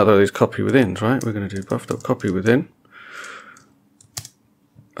going to do another of these copy withins, right? We're going to do buff.copy within.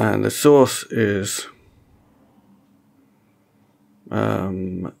 And the source is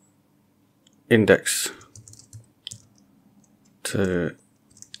index to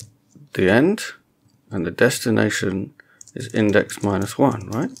the end, and the destination is index -1,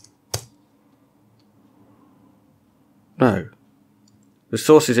 right? No. The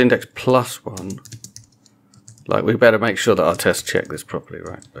source is index +1. Like, we better make sure that our tests check this properly,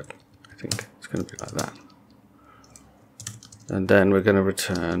 right? But I think it's going to be like that. And then we're going to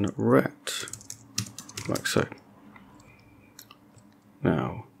return ret, like so.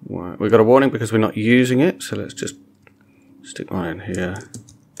 Now, we've got a warning because we're not using it, so let's just stick one in here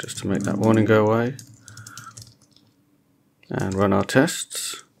just to make that warning go away. And run our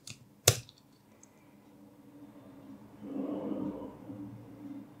tests.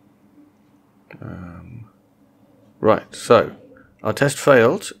 Right, so our test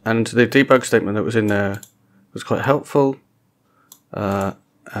failed, and the debug statement that was in there was quite helpful.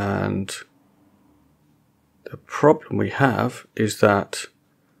 And the problem we have is that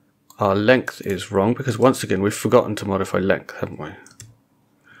our length is wrong, because once again we've forgotten to modify length, haven't we?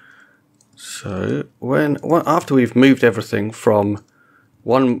 So after we've moved everything from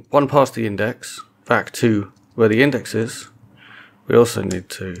one past the index back to where the index is, we also need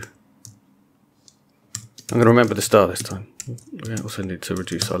to, I'm going to remember the star this time, we also need to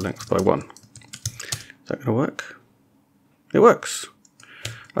reduce our length by 1. Is that going to work? It works.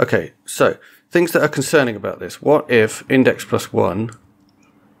 Okay, so things that are concerning about this. What if index +1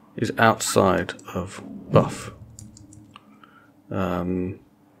 is outside of buff? And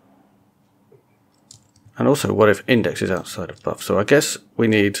also, what if index is outside of buff? So I guess we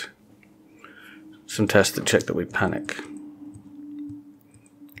need some tests that check that we panic.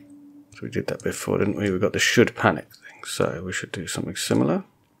 So we did that before, didn't we? We got the should panic thing, so we should do something similar.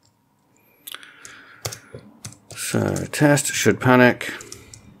 So test should panic.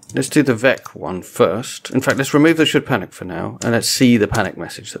 Let's do the vec one first. In fact, let's remove the should panic for now, and let's see the panic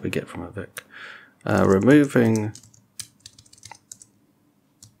message that we get from a vec. Removing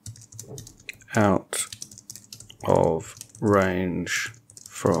out of range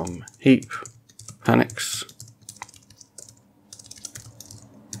from heap panics.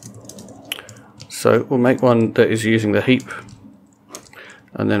 So we'll make one that is using the heap,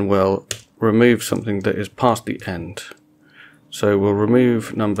 and then we'll remove something that is past the end. So we'll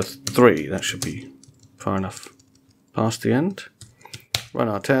remove number 3. That should be far enough past the end. Run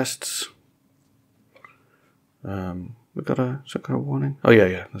our tests. We've got a warning. Oh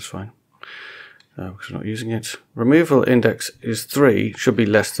yeah, that's fine. Because we're not using it. Removal index is 3, should be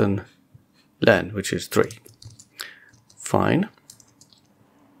less than len, which is 3. Fine.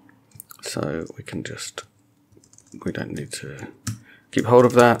 So we can just, we don't need to keep hold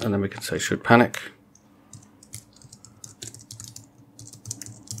of that, and then we can say should panic.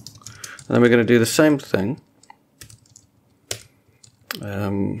 And then we're going to do the same thing,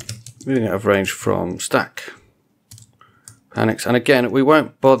 moving out of range from stack panics. And again, we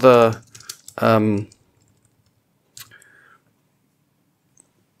won't bother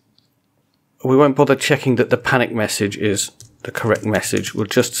checking that the panic message is the correct message. We'll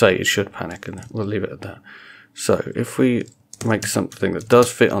just say it should panic, and we'll leave it at that. So if we make something that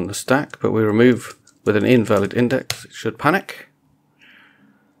does fit on the stack, but we remove with an invalid index, it should panic.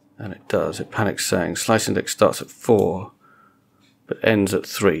 And it does. It panics saying slice index starts at 4, but ends at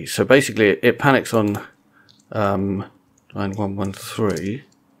 3. So basically it panics on line 113.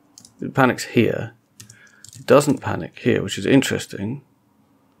 It panics here. It doesn't panic here, which is interesting.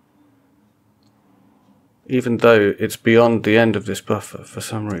 Even though it's beyond the end of this buffer for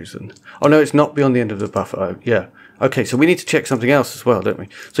some reason. Oh no, it's not beyond the end of the buffer. Oh, yeah. Okay, so we need to check something else as well, don't we?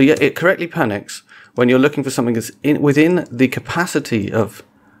 So yeah, it correctly panics when you're looking for something that's within the capacity of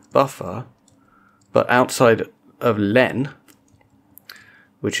buffer, but outside of len,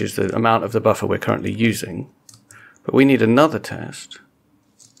 which is the amount of the buffer we're currently using. But we need another test,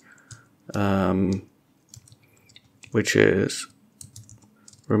 which is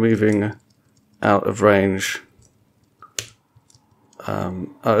removing out of range,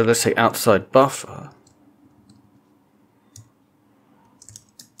 let's say outside buffer,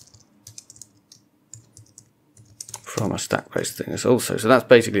 from a stack-based thing is also. So that's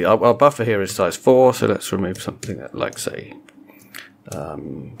basically, our buffer here is size 4, so let's remove something that, like, say,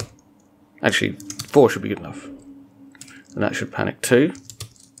 Actually, 4 should be good enough. And that should panic 2.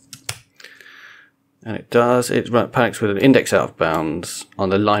 And it does. It panics with an index out of bounds on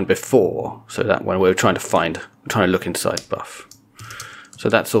the line before. So that when we're trying to look inside buff. So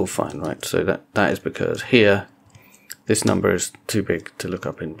that's all fine, right? So that is because here, this number is too big to look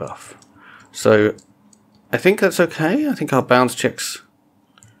up in buff. So I think that's okay. I think our bounds checks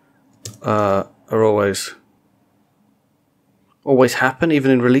are always happen,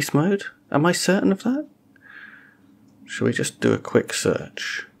 even in release mode. Am I certain of that? Shall we just do a quick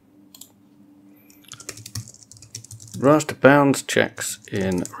search? Raster bounds checks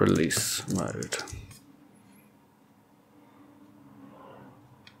in release mode.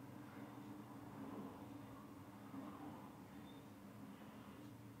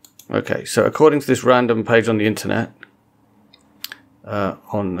 Okay, so according to this random page on the internet,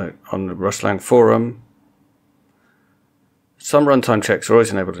 on the Rustlang forum, some runtime checks are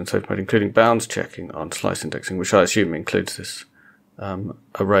always enabled in safe mode, including bounds checking on slice indexing, which I assume includes this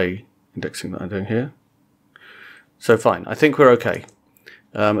array indexing that I'm doing here. So fine, I think we're okay.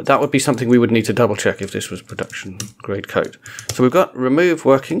 That would be something we would need to double check if this was production grade code. So we've got remove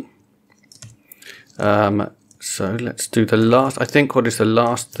working. So let's do the last, I think what is the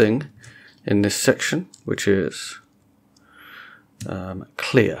last thing in this section, which is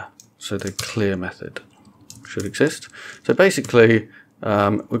clear. So the clear method should exist. So basically,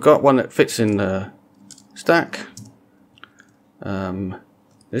 we've got one that fits in the stack.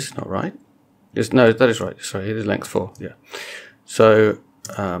 This is not right. No, that is right. Sorry, it is length 4. Yeah. So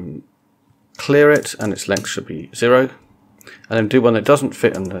clear it, and its length should be 0. And then do one that doesn't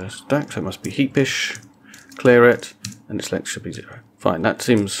fit in the stack, so it must be heapish. Clear it, and its length should be 0. Fine, that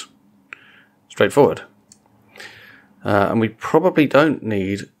seems straightforward. And we probably don't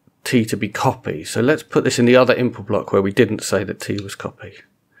need t to be copy. So let's put this in the other input block where we didn't say that t was copy.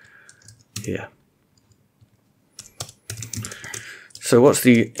 Here. So what's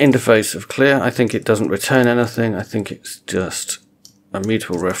the interface of clear? I think it doesn't return anything. I think it's just a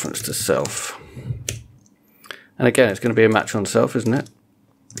mutable reference to self. And again, it's going to be a match on self, isn't it?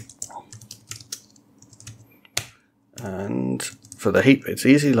 And for the heap, it's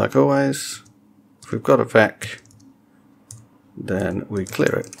easy, like always. If we've got a vec, then we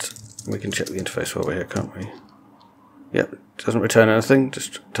clear it. We can check the interface while we're here, can't we? Yep, it doesn't return anything,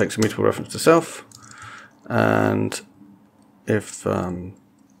 just takes a mutable reference to self. And if I'm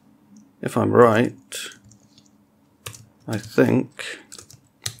right, I think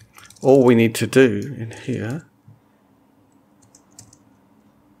all we need to do in here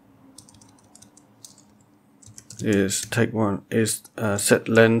is set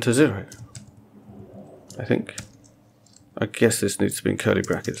len to 0. I think. I guess this needs to be in curly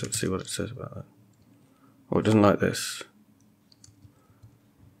brackets. Let's see what it says about that. Oh, it doesn't like this.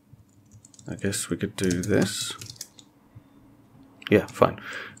 I guess we could do this. Yeah, fine.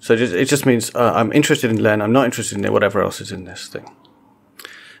 So it just means I'm interested in len. I'm not interested in whatever else is in this thing.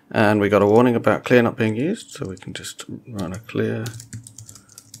 And we got a warning about clear not being used, so we can just run a clear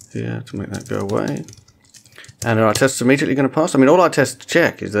here to make that go away. And are our tests immediately going to pass? I mean, all our tests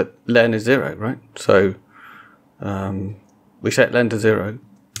check is that len is 0, right? So we set len to 0.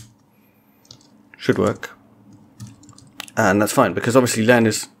 Should work. And that's fine, because obviously len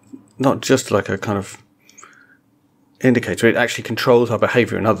is not just like a kind of indicator. It actually controls our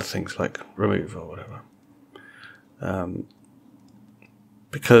behavior in other things like remove or whatever.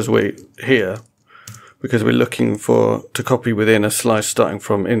 Because we're looking to copy within a slice starting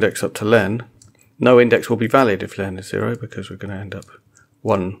from index up to len, no index will be valid if len is 0, because we're going to end up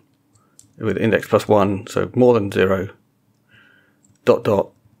 1 with index plus 1, so more than 0, ...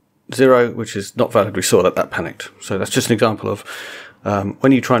 0, which is not valid. We saw that panicked. So that's just an example of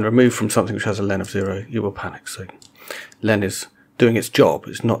when you try and remove from something which has a len of 0, you will panic. So len is doing its job.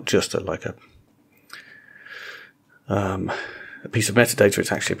 It's not just a piece of metadata.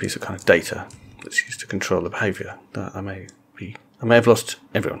 It's actually a piece of kind of data that's used to control the behavior. I may have lost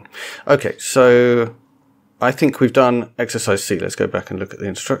everyone. Okay, so I think we've done exercise C. Let's go back and look at the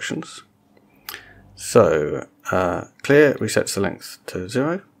instructions. So clear resets the length to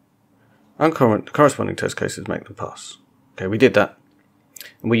 0. Corresponding test cases make them pass. Okay, we did that.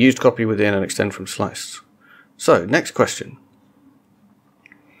 And we used copy within and extend from slice. So, next question.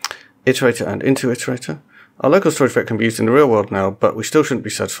 Iterator and into iterator. Our local storage vec can be used in the real world now, but we still shouldn't be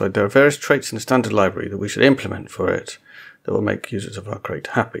satisfied. There are various traits in the standard library that we should implement for it that will make users of our crate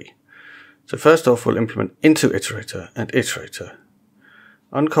happy. So first off, we'll implement into iterator and iterator.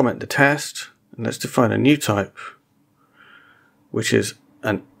 Uncomment the test, and let's define a new type, which is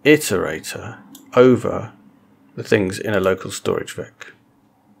an iterator over the things in a local storage vec.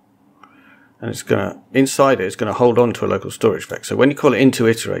 and it's going to, inside it, it's going to hold on to a local storage vec. So when you call it into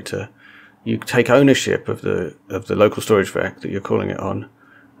iterator, you take ownership of the local storage vec that you're calling it on,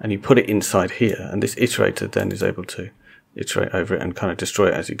 and you put it inside here, and this iterator then is able to iterate over it and kind of destroy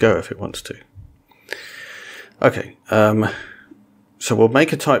it as you go if it wants to. Okay, so we'll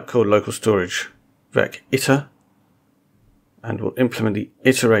make a type called local storage vec iter, and we'll implement the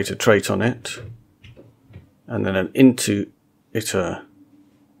iterator trait on it, and then an into iter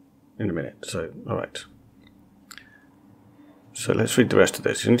in a minute. So, all right. So let's read the rest of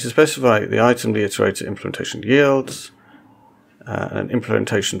this. You need to specify the item the iterator implementation yields, and an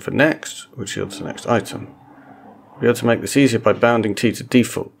implementation for next, which yields the next item. We'll be able to make this easier by bounding t to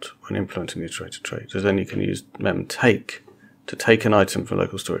default when implementing the iterator trait, so then you can use mem take to take an item from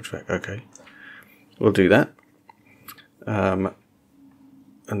local storage vec. Okay, we'll do that. And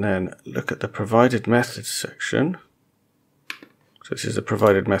then look at the provided methods section. So this is the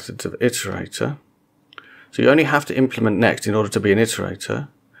provided methods of iterator. So you only have to implement next in order to be an iterator.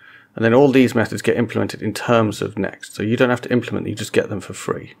 And then all these methods get implemented in terms of next. So you don't have to implement them, you just get them for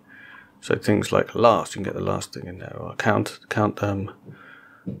free. So things like last, you can get the last thing in there, or count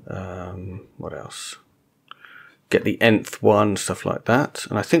what else? Get the nth one, stuff like that.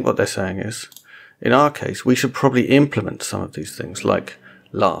 And I think what they're saying is, in our case, we should probably implement some of these things, like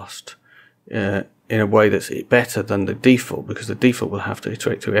last, in a way that's better than the default, because the default will have to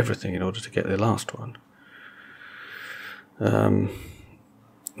iterate through everything in order to get the last one.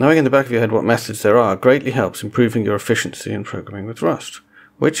 Knowing in the back of your head what methods there are greatly helps improving your efficiency in programming with Rust.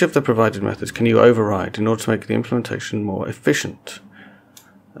 Which of the provided methods can you override in order to make the implementation more efficient?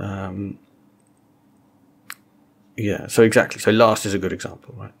 Yeah, so exactly. So last is a good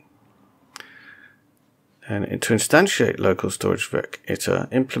example, right? And to instantiate local storage vec iter,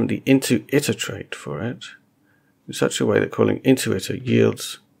 implement the into iter trait for it in such a way that calling into iter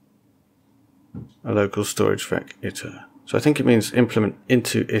yields a local storage vec iter. So I think it means implement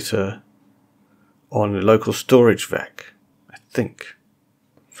into iter on a local storage vec, I think.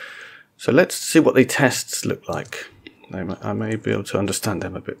 So let's see what the tests look like. I may be able to understand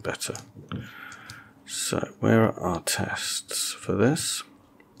them a bit better. So where are our tests for this?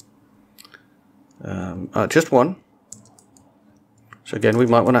 Just one. So again, we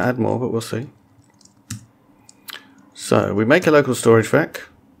might want to add more, but we'll see. So we make a local storage vec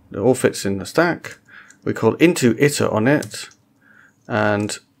that all fits in the stack. We call into iter on it,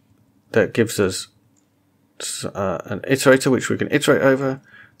 and that gives us an iterator which we can iterate over,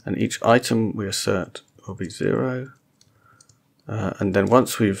 and each item we assert will be 0. And then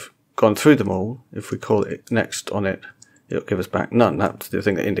once we've gone through them all, if we call it next on it, it'll give us back none. That's the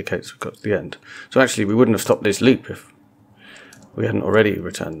thing that indicates we've got to the end. So actually we wouldn't have stopped this loop if we hadn't already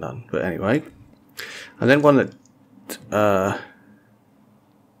returned none. But anyway, and then one that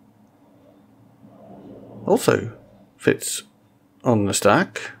also fits on the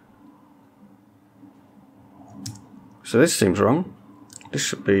stack. So this seems wrong. This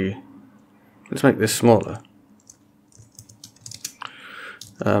should be, let's make this smaller.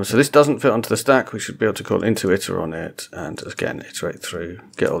 So this doesn't fit onto the stack. We should be able to call into iter on it, and again iterate through,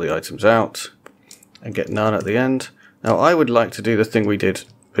 get all the items out, and get none at the end. Now I would like to do the thing we did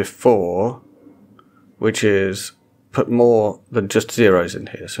before, which is put more than just zeros in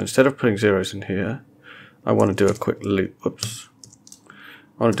here. So instead of putting zeros in here, I want to do a quick loop. Whoops.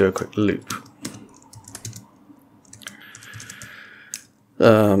 I want to do a quick loop.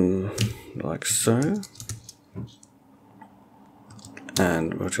 Like so.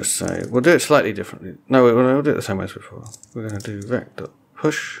 And we'll just say, we'll do it slightly differently. No, we'll do it the same way as before. We're going to do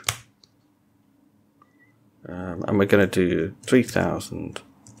vec.push. And we're going to do 3000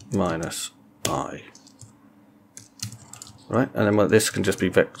 minus I. Right, and then this can just be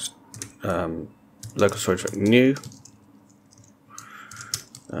vec, local storage vec new.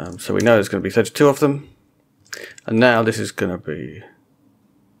 So we know there's going to be 32 of them. And now this is going to be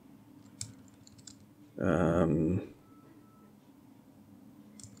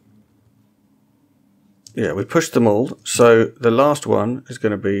yeah, we pushed them all. So the last one is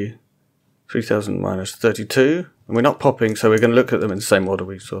going to be 3000 minus 32. And we're not popping, so we're going to look at them in the same order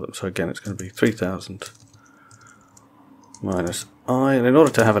we saw them. So again, it's going to be 3000 minus I. And in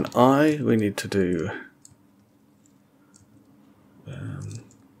order to have an I, we need to do...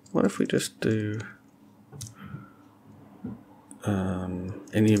 what if we just do...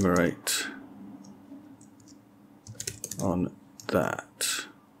 enumerate on that.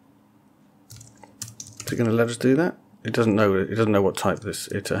 Is it going to let us do that? It doesn't know what type this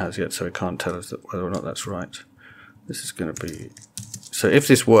iter has yet, so it can't tell us whether or not that's right. This is going to be... So if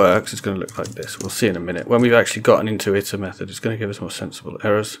this works, it's going to look like this. We'll see in a minute. When we've actually got an into iter method, it's going to give us more sensible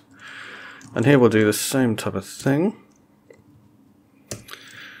errors. And here we'll do the same type of thing.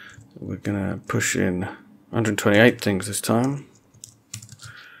 We're going to push in 128 things this time.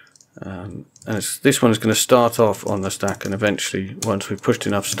 And this one is going to start off on the stack, and eventually, once we've pushed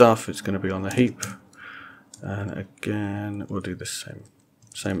enough stuff, it's going to be on the heap. And again, we'll do the same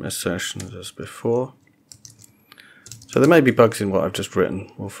assertions as before. So there may be bugs in what I've just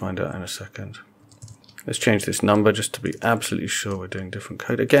written. We'll find out in a second. Let's change this number just to be absolutely sure we're doing different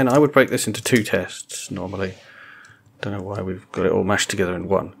code. Again, I would break this into 2 tests normally. Don't know why we've got it all mashed together in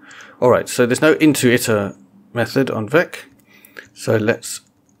one. Alright, so there's no into iter method on Vec. So let's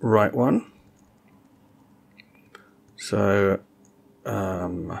write one. So,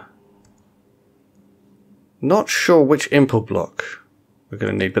 not sure which impl block we're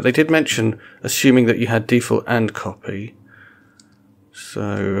going to need, but they did mention assuming that you had default and copy.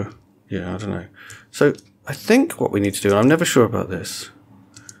 So, yeah, I don't know. So, I think what we need to do, and I'm never sure about this,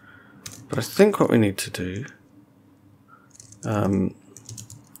 but I think what we need to do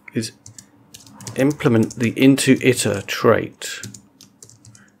is implement the into iter trait.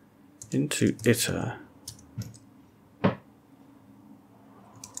 Into iter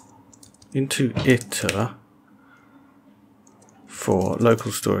for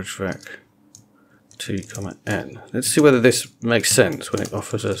local storage vec t, n. Let's see whether this makes sense when it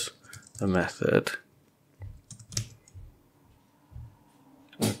offers us a method.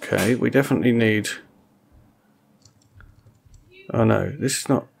 Okay, we definitely need... Oh no, this is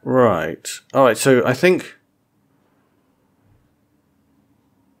not right. Alright, so I think...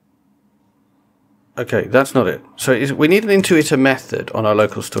 Okay, that's not it. So we need an into iter method on our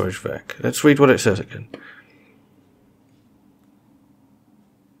local storage vec. Let's read what it says again.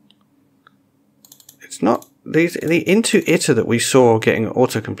 It's not... The into iter that we saw getting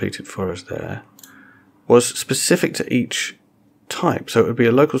auto-completed for us there was specific to each type. So it would be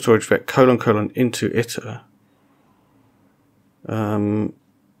a local storage vec : into iter. And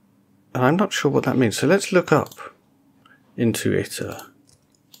I'm not sure what that means. So let's look up into iter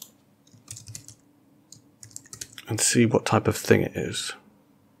and see what type of thing it is.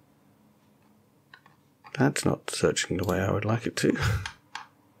 That's not searching the way I would like it to.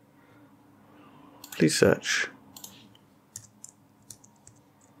 Please search.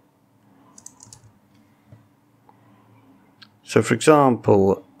 So for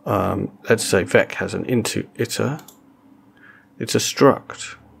example, let's say vec has an into iter. It's a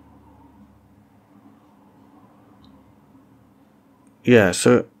struct. Yeah,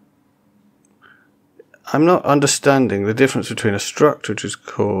 so I'm not understanding the difference between a struct, which is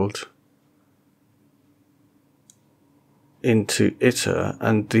called into iter,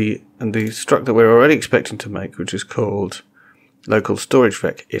 and the struct that we're already expecting to make, which is called local storage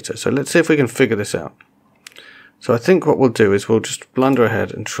vec iter. So let's see if we can figure this out. So I think what we'll do is we'll just blunder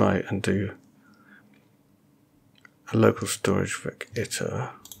ahead and try and do a local storage vec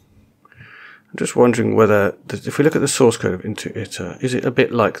iter. I'm just wondering whether, if we look at the source code of into iter, is it a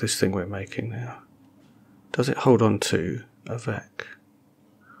bit like this thing we're making now? Does it hold on to a vec?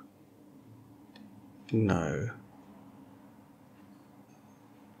 No.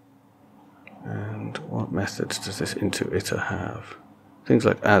 And what methods does this into iter have? Things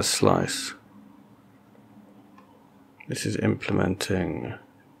like as slice. This is implementing...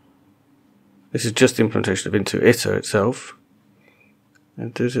 This is just the implementation of into iter itself.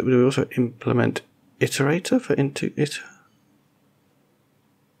 And do we also implement iterator for into iter?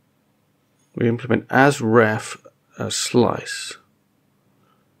 We implement as ref a slice.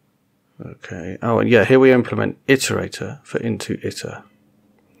 Okay. Oh, and yeah, here we implement iterator for into iter.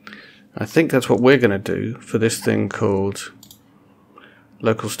 I think that's what we're going to do for this thing called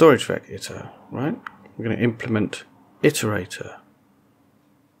local storage vec iter, right? We're going to implement iterator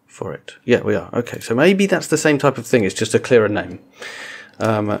for it. Yeah, we are. Okay, so maybe that's the same type of thing. It's just a clearer name.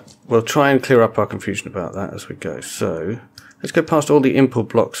 We'll try and clear up our confusion about that as we go. So let's go past all the impl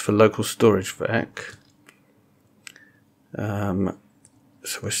blocks for local storage vec. So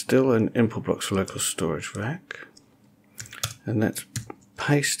we're still in impl blocks for local storage vec. And let's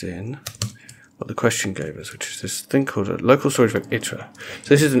paste in what the question gave us, which is this thing called a local storage vec iter. So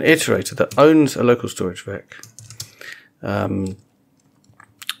this is an iterator that owns a local storage vec.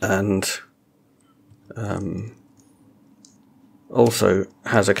 Also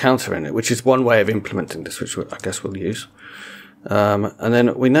has a counter in it, which is one way of implementing this, which I guess we'll use. And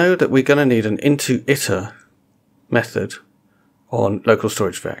then we know that we're going to need an into iter method on local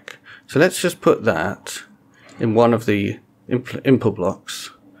storage vec. So let's just put that in one of the impl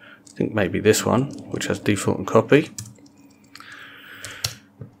blocks. I think maybe this one, which has default and copy.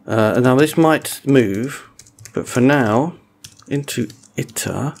 And now this might move, but for now, into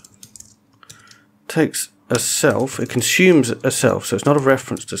iter takes a self, it consumes a self, so it's not a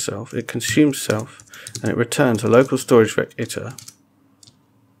reference to self, it consumes self, and it returns a local storage vec iter,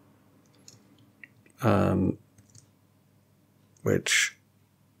 which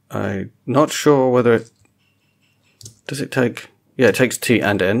I'm not sure whether it, does it take, yeah, it takes t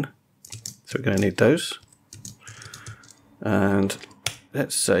and n, so we're going to need those, and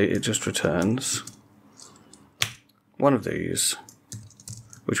let's say it just returns one of these,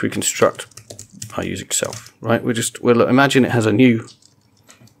 which we construct by using self, right? We'll imagine it has a new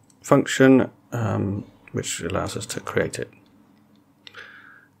function, which allows us to create it.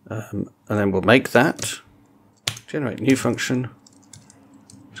 And then we'll make that, generate new function.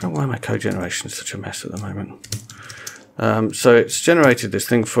 I don't know why my code generation is such a mess at the moment. So it's generated this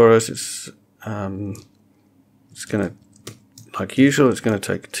thing for us. It's going to, like usual, it's going to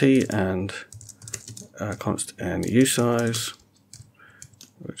take t and const n usize,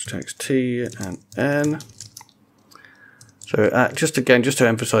 which takes t and n. So just to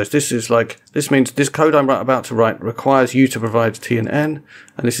emphasize, this means this code I'm about to write requires you to provide t and n,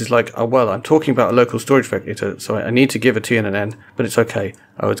 and this is like, oh well, I'm talking about a local storage vec iter, so I need to give a t and an n, but it's okay,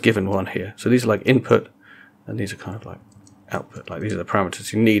 I was given one here. So these are like input, and these are kind of like output, like these are the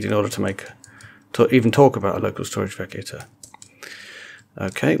parameters you need in order to even talk about a local storage vec iter.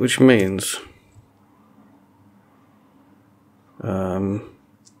 Okay, which means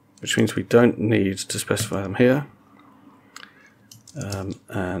we don't need to specify them here,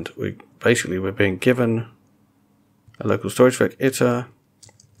 and we're being given a local storage vec iter,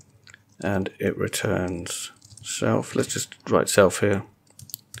 and it returns self. Let's just write self here,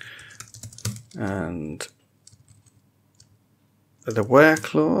 and the where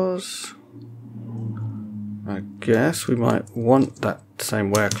clause, I guess we might want that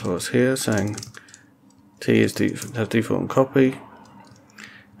same where clause here, saying t has default and copy,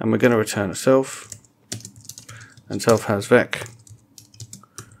 and we're going to return a self, and self has vec,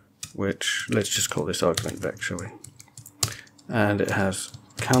 which, let's just call this argument vec, shall we? And it has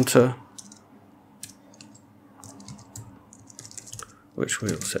counter, which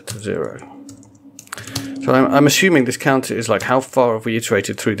we'll set to 0. So I'm assuming this counter is like how far have we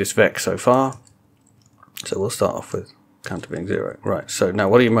iterated through this vec so far. So we'll start off with counter being 0. Right, so now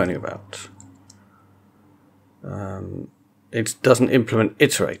what are you moaning about? It doesn't implement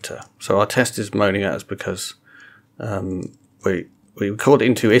iterator. So our test is moaning at us because we called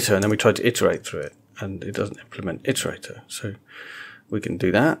into iter and then we tried to iterate through it, and it doesn't implement iterator. So we can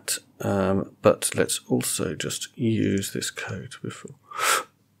do that, but let's also just use this code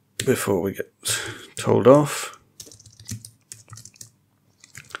before we get told off,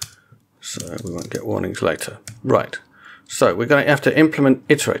 so we won't get warnings later. Right. So we're going to have to implement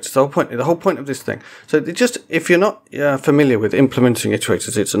iterators. The whole point of this thing. So if you're not familiar with implementing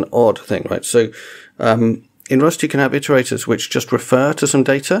iterators, it's an odd thing, right? So in Rust, you can have iterators which just refer to some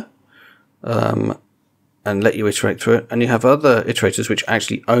data and let you iterate through it, and you have other iterators which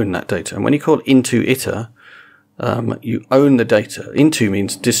actually own that data. And when you call into iter, you own the data. Into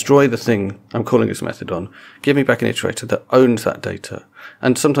means destroy the thing I'm calling this method on. Give me back an iterator that owns that data.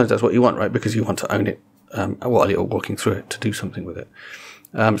 And sometimes that's what you want, right? Because you want to own it while you're walking through it to do something with it.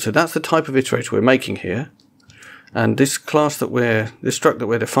 So that's the type of iterator we're making here. And this class this struct that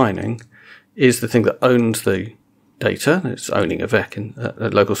we're defining is the thing that owns the data. It's owning a vec, a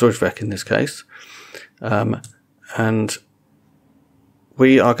local storage vec in this case. And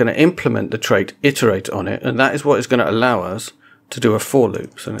we are going to implement the trait iterate on it, and that is what is going to allow us to do a for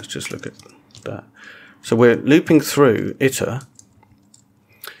loop. So let's just look at that. So we're looping through iter,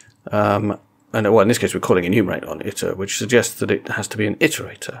 and well, in this case we're calling enumerate on iter, which suggests that it has to be an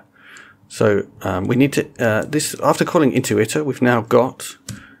iterator. So we need to after calling into iter, we've now got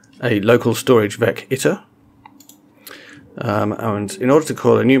a local storage vec iter, and in order to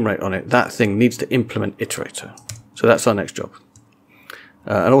call enumerate on it, that thing needs to implement iterator. So that's our next job.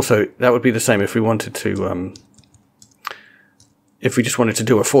 And also, that would be the same if we wanted to, if we just wanted to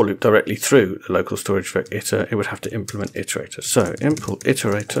do a for loop directly through the local storage vec iter, it would have to implement iterator. So impl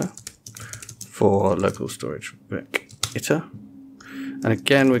iterator for local storage vec iter. And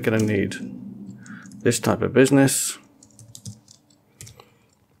again, we're going to need this type of business.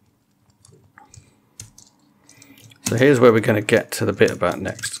 So here's where we're going to get to the bit about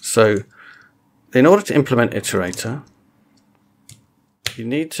next. So in order to implement iterator, you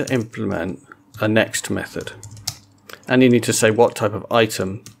need to implement a next method, and you need to say what type of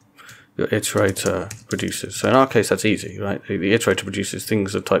item your iterator produces. So in our case, that's easy, right? The iterator produces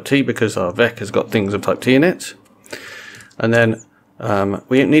things of type t because our vec has got things of type t in it. And then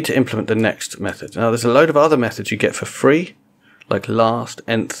we need to implement the next method. Now there's a load of other methods you get for free, like last,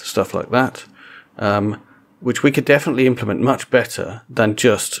 nth, stuff like that. which we could definitely implement much better than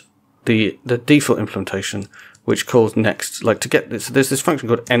just the default implementation, which calls next. Like to get this, there's this function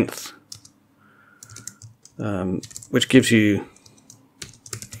called nth, which gives you,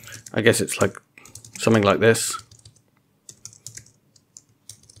 I guess it's like something like this.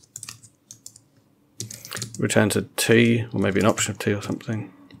 Returns a t, or maybe an option of t or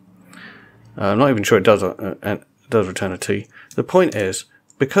something. I'm not even sure it does return a t. The point is,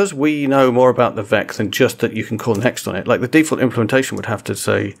 because we know more about the vec than just that you can call next on it, like the default implementation would have to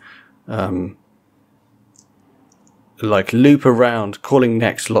say, like loop around calling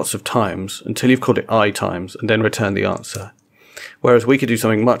next lots of times until you've called it I times and then return the answer. Whereas we could do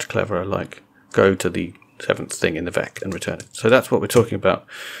something much cleverer, like go to the 7th thing in the vec and return it. So that's what we're talking about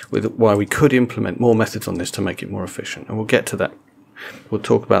with why we could implement more methods on this to make it more efficient. And we'll get to that. We'll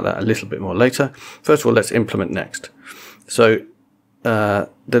talk about that a little bit more later. First of all, let's implement next. So the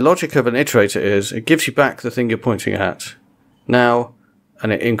logic of an iterator is it gives you back the thing you're pointing at now,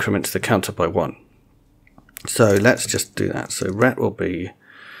 and it increments the counter by 1. So let's just do that. So ret will be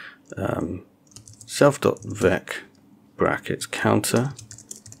self.vec brackets counter.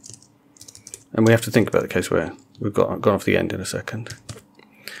 And we have to think about the case where we've gone off the end in a second.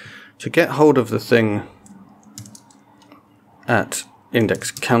 To get hold of the thing at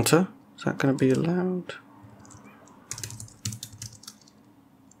index counter, is that going to be allowed?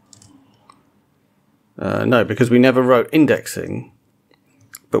 No, because we never wrote indexing.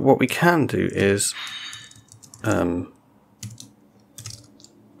 But what we can do is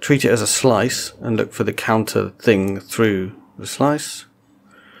treat it as a slice and look for the counter thing through the slice.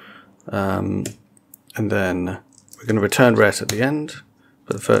 And then we're going to return ret at the end.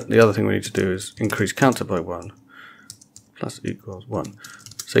 But the other thing we need to do is increase counter by 1 plus equals 1.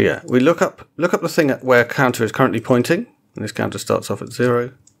 So yeah, we look up the thing at where counter is currently pointing, and this counter starts off at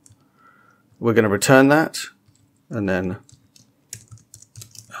 0. We're going to return that, and then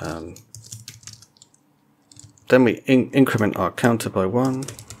we increment our counter by 1.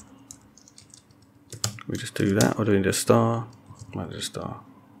 We just do that, or do we need a star? Might need a star.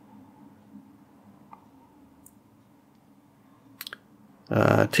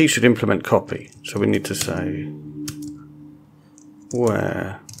 T should implement copy, so we need to say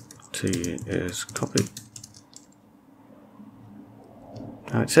where T is copied.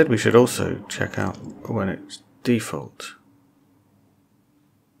 Now it said we should also check out when it's default.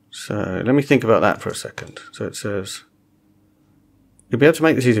 So let me think about that for a second. So it says, you'll be able to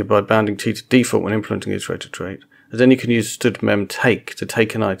make this easier by bounding T to default when implementing the iterator trait, and then you can use std_mem take to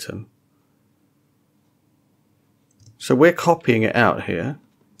take an item. So we're copying it out here.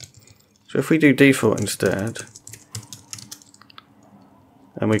 So if we do default instead,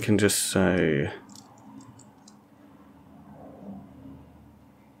 and we can just say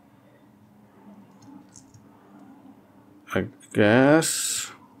I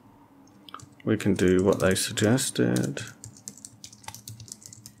guess we can do what they suggested.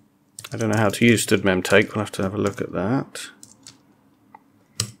 I don't know how to use std_mem take, we'll have to have a look at that.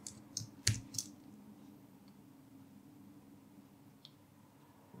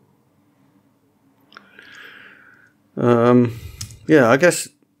 Yeah, I guess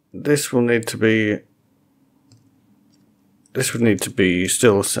this will need to be, this would need to be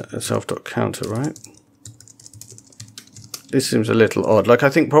still self.counter, right? This seems a little odd. Like, I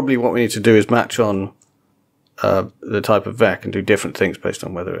think probably what we need to do is match on the type of vec and do different things based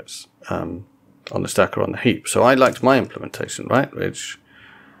on whether it's on the stack or on the heap. So I liked my implementation, right, which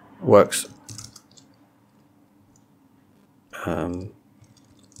works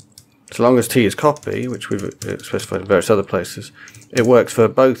so long as T is copy, which we've specified in various other places, it works for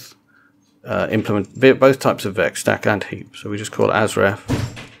both both types of vec, stack and heap. So we just call asref,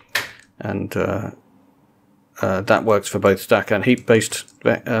 and that works for both stack and heap based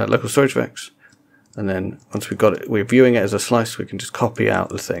local storage vecs. And then once we've got it, we're viewing it as a slice, we can just copy out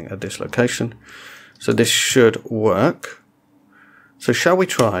the thing at this location. So this should work. So shall we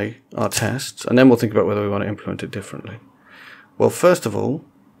try our tests, and then we'll think about whether we want to implement it differently. Well, first of all,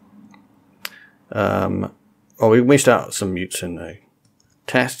 well, we missed out some mutes in the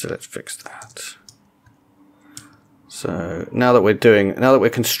test, so let's fix that. So now that we're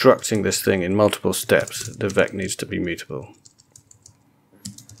constructing this thing in multiple steps, the vec needs to be mutable.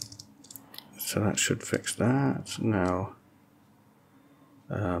 So that should fix that. Now,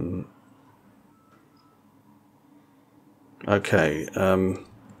 okay,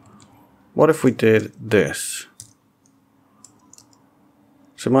 what if we did this?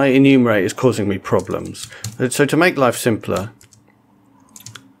 So my enumerate is causing me problems. So to make life simpler,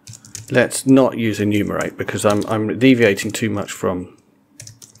 let's not use enumerate because I'm deviating too much from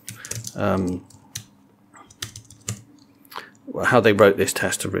how they wrote this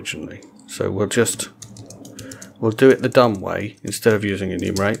test originally. So we'll do it the dumb way instead of using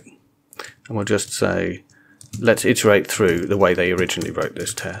enumerate, and we'll just say let's iterate through the way they originally wrote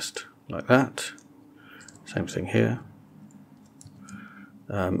this test, like that. Same thing here.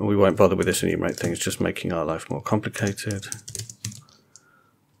 We won't bother with this enumerate thing, it's just making our life more complicated.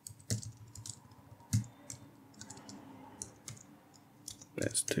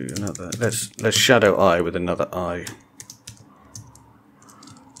 Let's do another, let's shadow I with another I.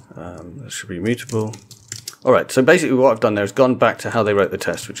 That should be mutable. Alright, so basically what I've done there is gone back to how they wrote the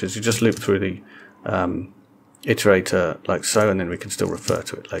test, which is you just loop through the iterator like so, and then we can still refer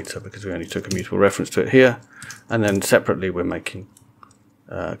to it later because we only took a mutable reference to it here. And then separately we're making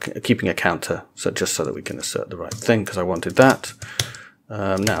keeping a counter, so just so that we can assert the right thing, because I wanted that.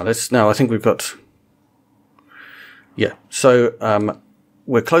 Now I think we've got, yeah, so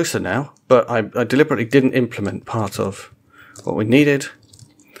we're closer now, but I deliberately didn't implement part of what we needed,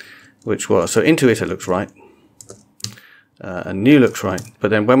 which was, so into it looks right, and new looks right, but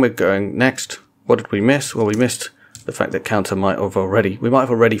then when we're going next, what did we miss? Well, we missed the fact that counter we might have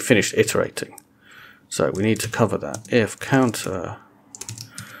already finished iterating. So we need to cover that. If counter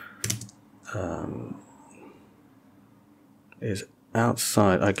is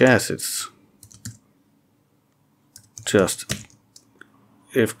outside, I guess it's just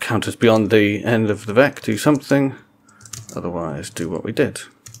if counter's beyond the end of the vec, do something, otherwise do what we did.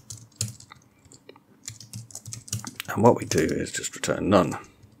 And what we do is just return none.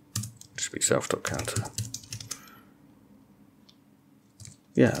 It should be self.counter.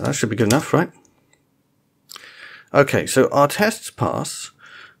 Yeah, that should be good enough, right? Okay, so our tests pass,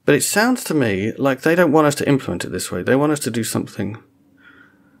 but it sounds to me like they don't want us to implement it this way. They want us to do something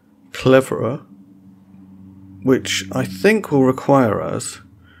cleverer, which I think will require us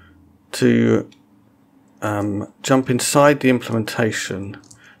to jump inside the implementation.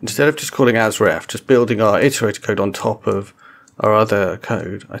 Instead of just calling asref, just building our iterator code on top of our other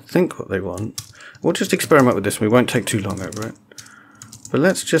code. I think what they want, we'll just experiment with this, we won't take too long over it. But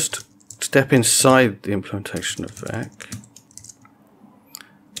let's just step inside the implementation of vec.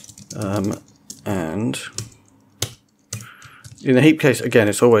 And in the heap case, again,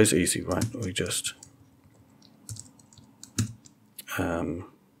 it's always easy, right? We just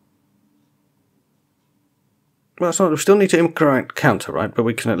well, it's not, we still need to increment counter, right? But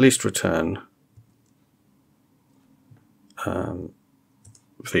we can at least return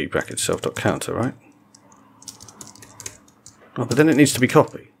v bracket self.counter, right? Oh, but then it needs to be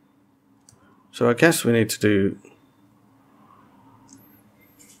copy. So I guess we need to do,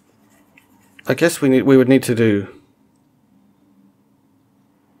 we would need to do,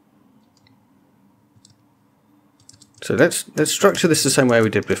 so let's structure this the same way we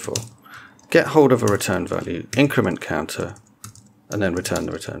did before. Get hold of a return value, increment counter, and then return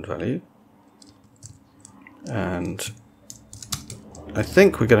the return value. And I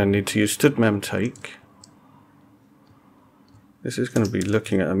think we're going to need to use std_mem_take. This is going to be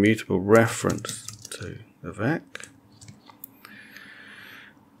looking at a mutable reference to the vec.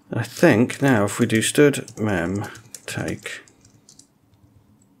 I think now if we do std_mem_take,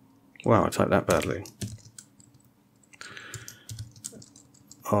 wow, I typed that badly.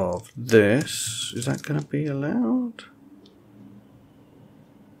 Of this, is that going to be allowed?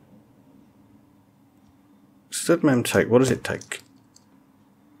 Std_mem_take, what does it take?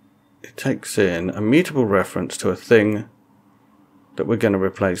 It takes in a mutable reference to a thing that we're going to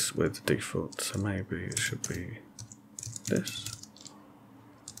replace with default. So maybe it should be this.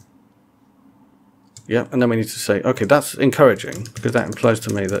 Yep, and then we need to say, okay, that's encouraging because that implies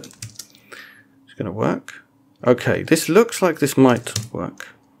to me that it's going to work. Okay, this looks like this might work.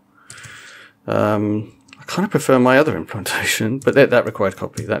 I kind of prefer my other implementation, but that required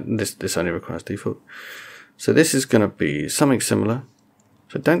copy. This only requires default. So this is going to be something similar.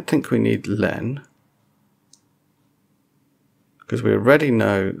 So I don't think we need len, because we already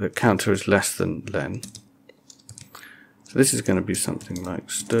know that counter is less than len. So this is going to be something like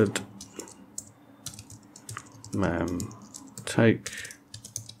std_mem_take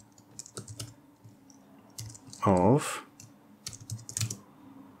of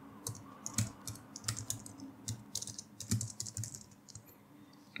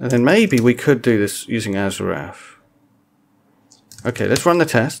and then maybe we could do this using asref. Okay, let's run the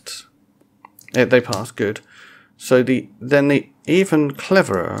tests. They pass, good. So then the even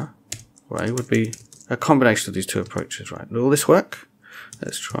cleverer way would be a combination of these two approaches, right? Will this work?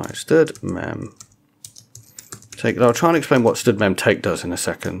 Let's try std_mem_take. I'll try and explain what std_mem_take does in a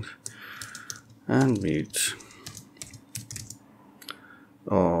second. And mute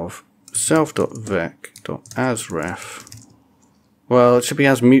of self.vec.asref Well, it should be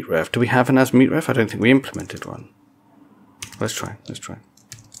as mute ref. Do we have an as mute ref? I don't think we implemented one. Let's try.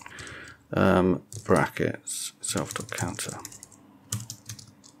 Brackets self.counter.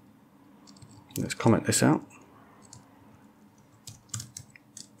 Let's comment this out.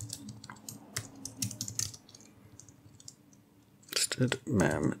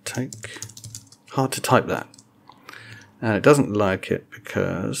 Mem take. Hard to type that. And it doesn't like it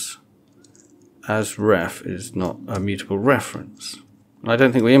because as ref is not a mutable reference. I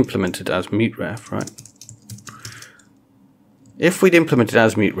don't think we implemented as mute ref, right? If we'd implemented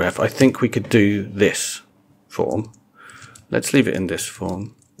as mute ref, I think we could do this form. Let's leave it in this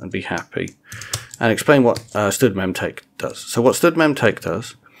form and be happy. And explain what std memtake does. So what std memtake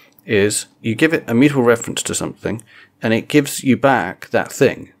does is you give it a mutable reference to something, and it gives you back that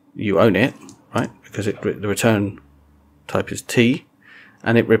thing. You own it, right? Because the return type is t,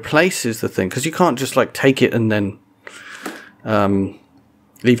 and it replaces the thing. Because you can't just like take it and then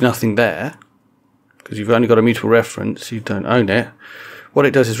leave nothing there. Because you've only got a mutable reference, you don't own it. What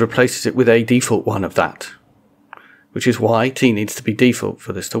it does is replaces it with a default one of that, which is why t needs to be default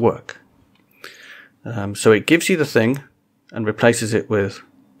for this to work. So it gives you the thing and replaces it with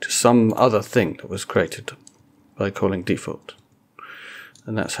just some other thing that was created by calling default.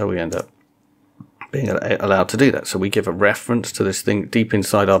 And that's how we end up being allowed to do that. So we give a reference to this thing deep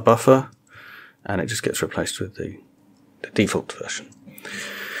inside our buffer, and it just gets replaced with the default version.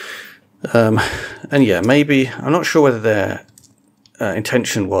 And yeah, maybe, I'm not sure whether their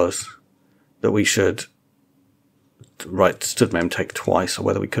intention was that we should write std memtake twice, or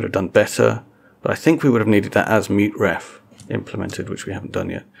whether we could have done better, but I think we would have needed that as mute ref implemented, which we haven't done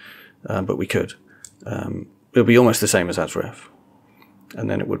yet, but we could. It'll be almost the same as ref, and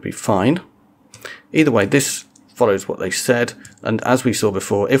then it would be fine. Either way, this follows what they said, and as we saw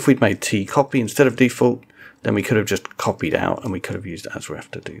before, if we'd made t copy instead of default, then we could have just copied out, and we could have used asref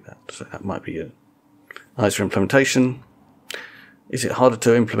to do that. So that might be a nicer implementation. Is it harder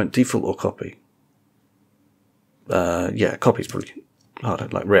to implement default or copy? Yeah, copy is probably harder,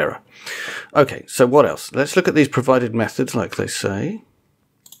 like rarer. Okay, so what else? Let's look at these provided methods, like they say,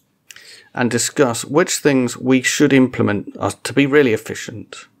 and discuss which things we should implement to be really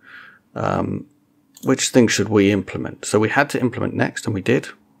efficient. Which things should we implement? So we had to implement next, and we did.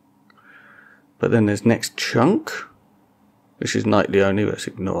 But then there's next chunk, which is nightly only. Let's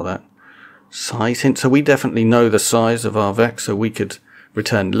ignore that. Size hint. So we definitely know the size of our vec, so we could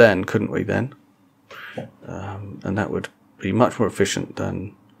return len, couldn't we then? And that would be much more efficient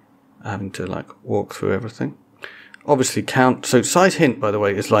than having to like walk through everything. Obviously count. So size hint, by the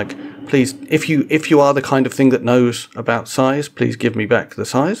way, is like, please, if you are the kind of thing that knows about size, please give me back the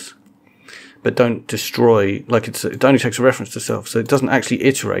size. But don't destroy, like it only takes a reference to self, so it doesn't actually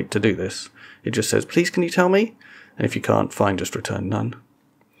iterate to do this. It just says, please, can you tell me? And if you can't, fine, just return none.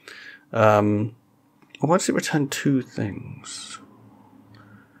 Why does it return two things?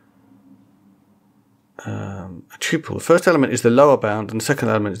 A tuple. The first element is the lower bound, and the second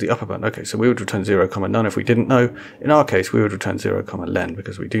element is the upper bound. Okay, so we would return 0, none if we didn't know. In our case, we would return 0, len,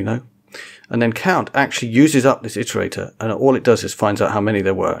 because we do know. And then count actually uses up this iterator, and all it does is finds out how many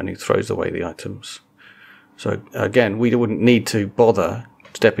there were, and it throws away the items. So again, we wouldn't need to bother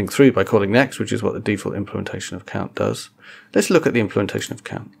stepping through by calling next, which is what the default implementation of count does. Let's look at the implementation of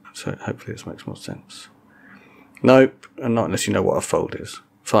count. So hopefully this makes more sense. Nope, and not unless you know what a fold is.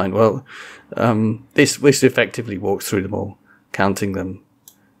 Fine, well, this effectively walks through them all, counting them,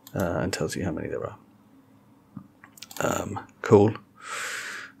 and tells you how many there are. Cool,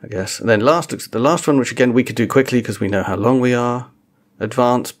 I guess. And then the last one, which again we could do quickly because we know how long we are.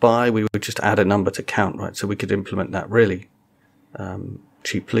 Advanced by, we would just add a number to count, right? So we could implement that really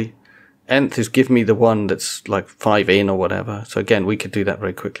cheaply. Nth is give me the one that's like 5 in or whatever. So again, we could do that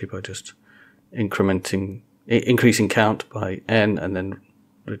very quickly by just increasing count by n and then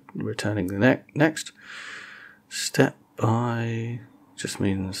returning the next. Step by just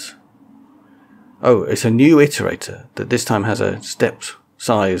means, oh, it's a new iterator that this time has a step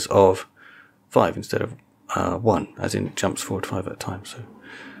size of 5 instead of 1, as in it jumps forward 5 at a time. So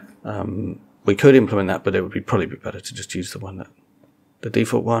we could implement that, but it would probably be better to just use the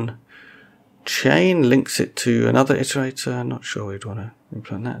default one. Chain links it to another iterator. I'm not sure we'd want to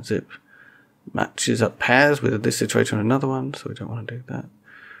implement that. Zip matches up pairs with this iterator and another one, so we don't want to do that.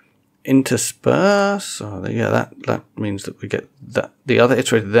 Intersperse. Oh, yeah, that means that we get the other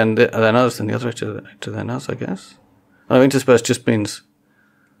iterator then us, then the other iterator then us, I guess. Oh, intersperse just means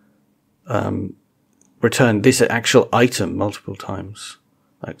return this actual item multiple times,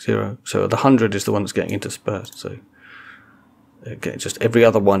 like 0. So the 100 is the one that's getting interspersed. So just every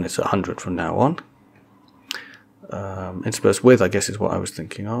other one is 100 from now on. interspersed with, I guess, is what I was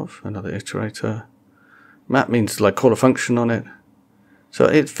thinking of. Another iterator. Map means like call a function on it. So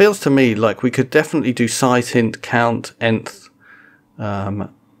it feels to me like we could definitely do size, hint, count, nth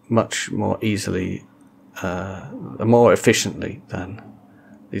much more easily, more efficiently than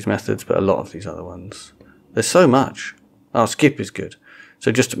these methods, but a lot of these other ones. There's so much. Oh, skip is good.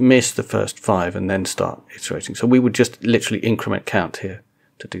 So just miss the first 5 and then start iterating. So we would just literally increment count here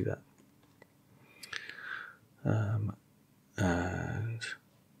to do that. And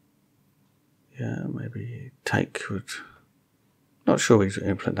yeah, maybe take would... Not sure we could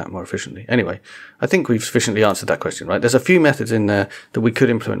implement that more efficiently. Anyway, I think we've sufficiently answered that question, right? There's a few methods in there that we could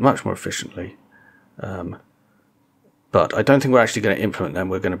implement much more efficiently. But I don't think we're actually going to implement them.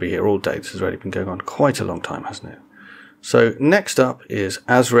 We're going to be here all day. This has already been going on quite a long time, hasn't it? So next up is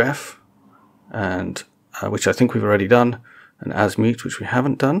asref, and which I think we've already done, and asmute, which we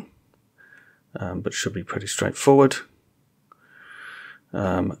haven't done, but should be pretty straightforward.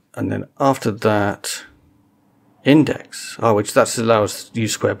 And then after that, index, which that allows us to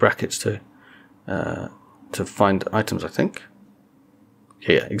use square brackets to find items, I think.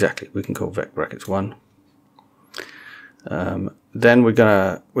 Yeah, exactly. We can call vec brackets 1. Then we're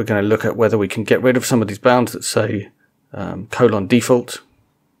gonna look at whether we can get rid of some of these bounds that say colon default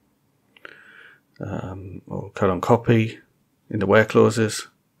or colon copy in the where clauses.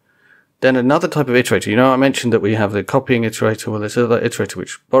 Then another type of iterator. You know, I mentioned that we have the copying iterator. Well, there's another iterator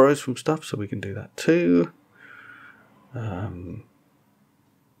which borrows from stuff, so we can do that too.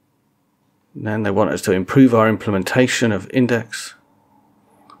 Then they want us to improve our implementation of index.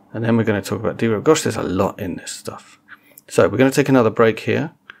 And then we're going to talk about derow. Gosh, there's a lot in this stuff. So we're going to take another break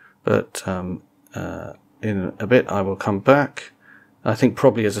here, but in a bit I will come back. I think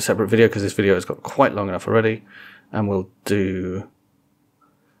probably as a separate video, because this video has got quite long enough already, and we'll do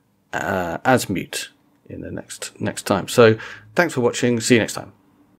asmute in the next time. So thanks for watching. See you next time.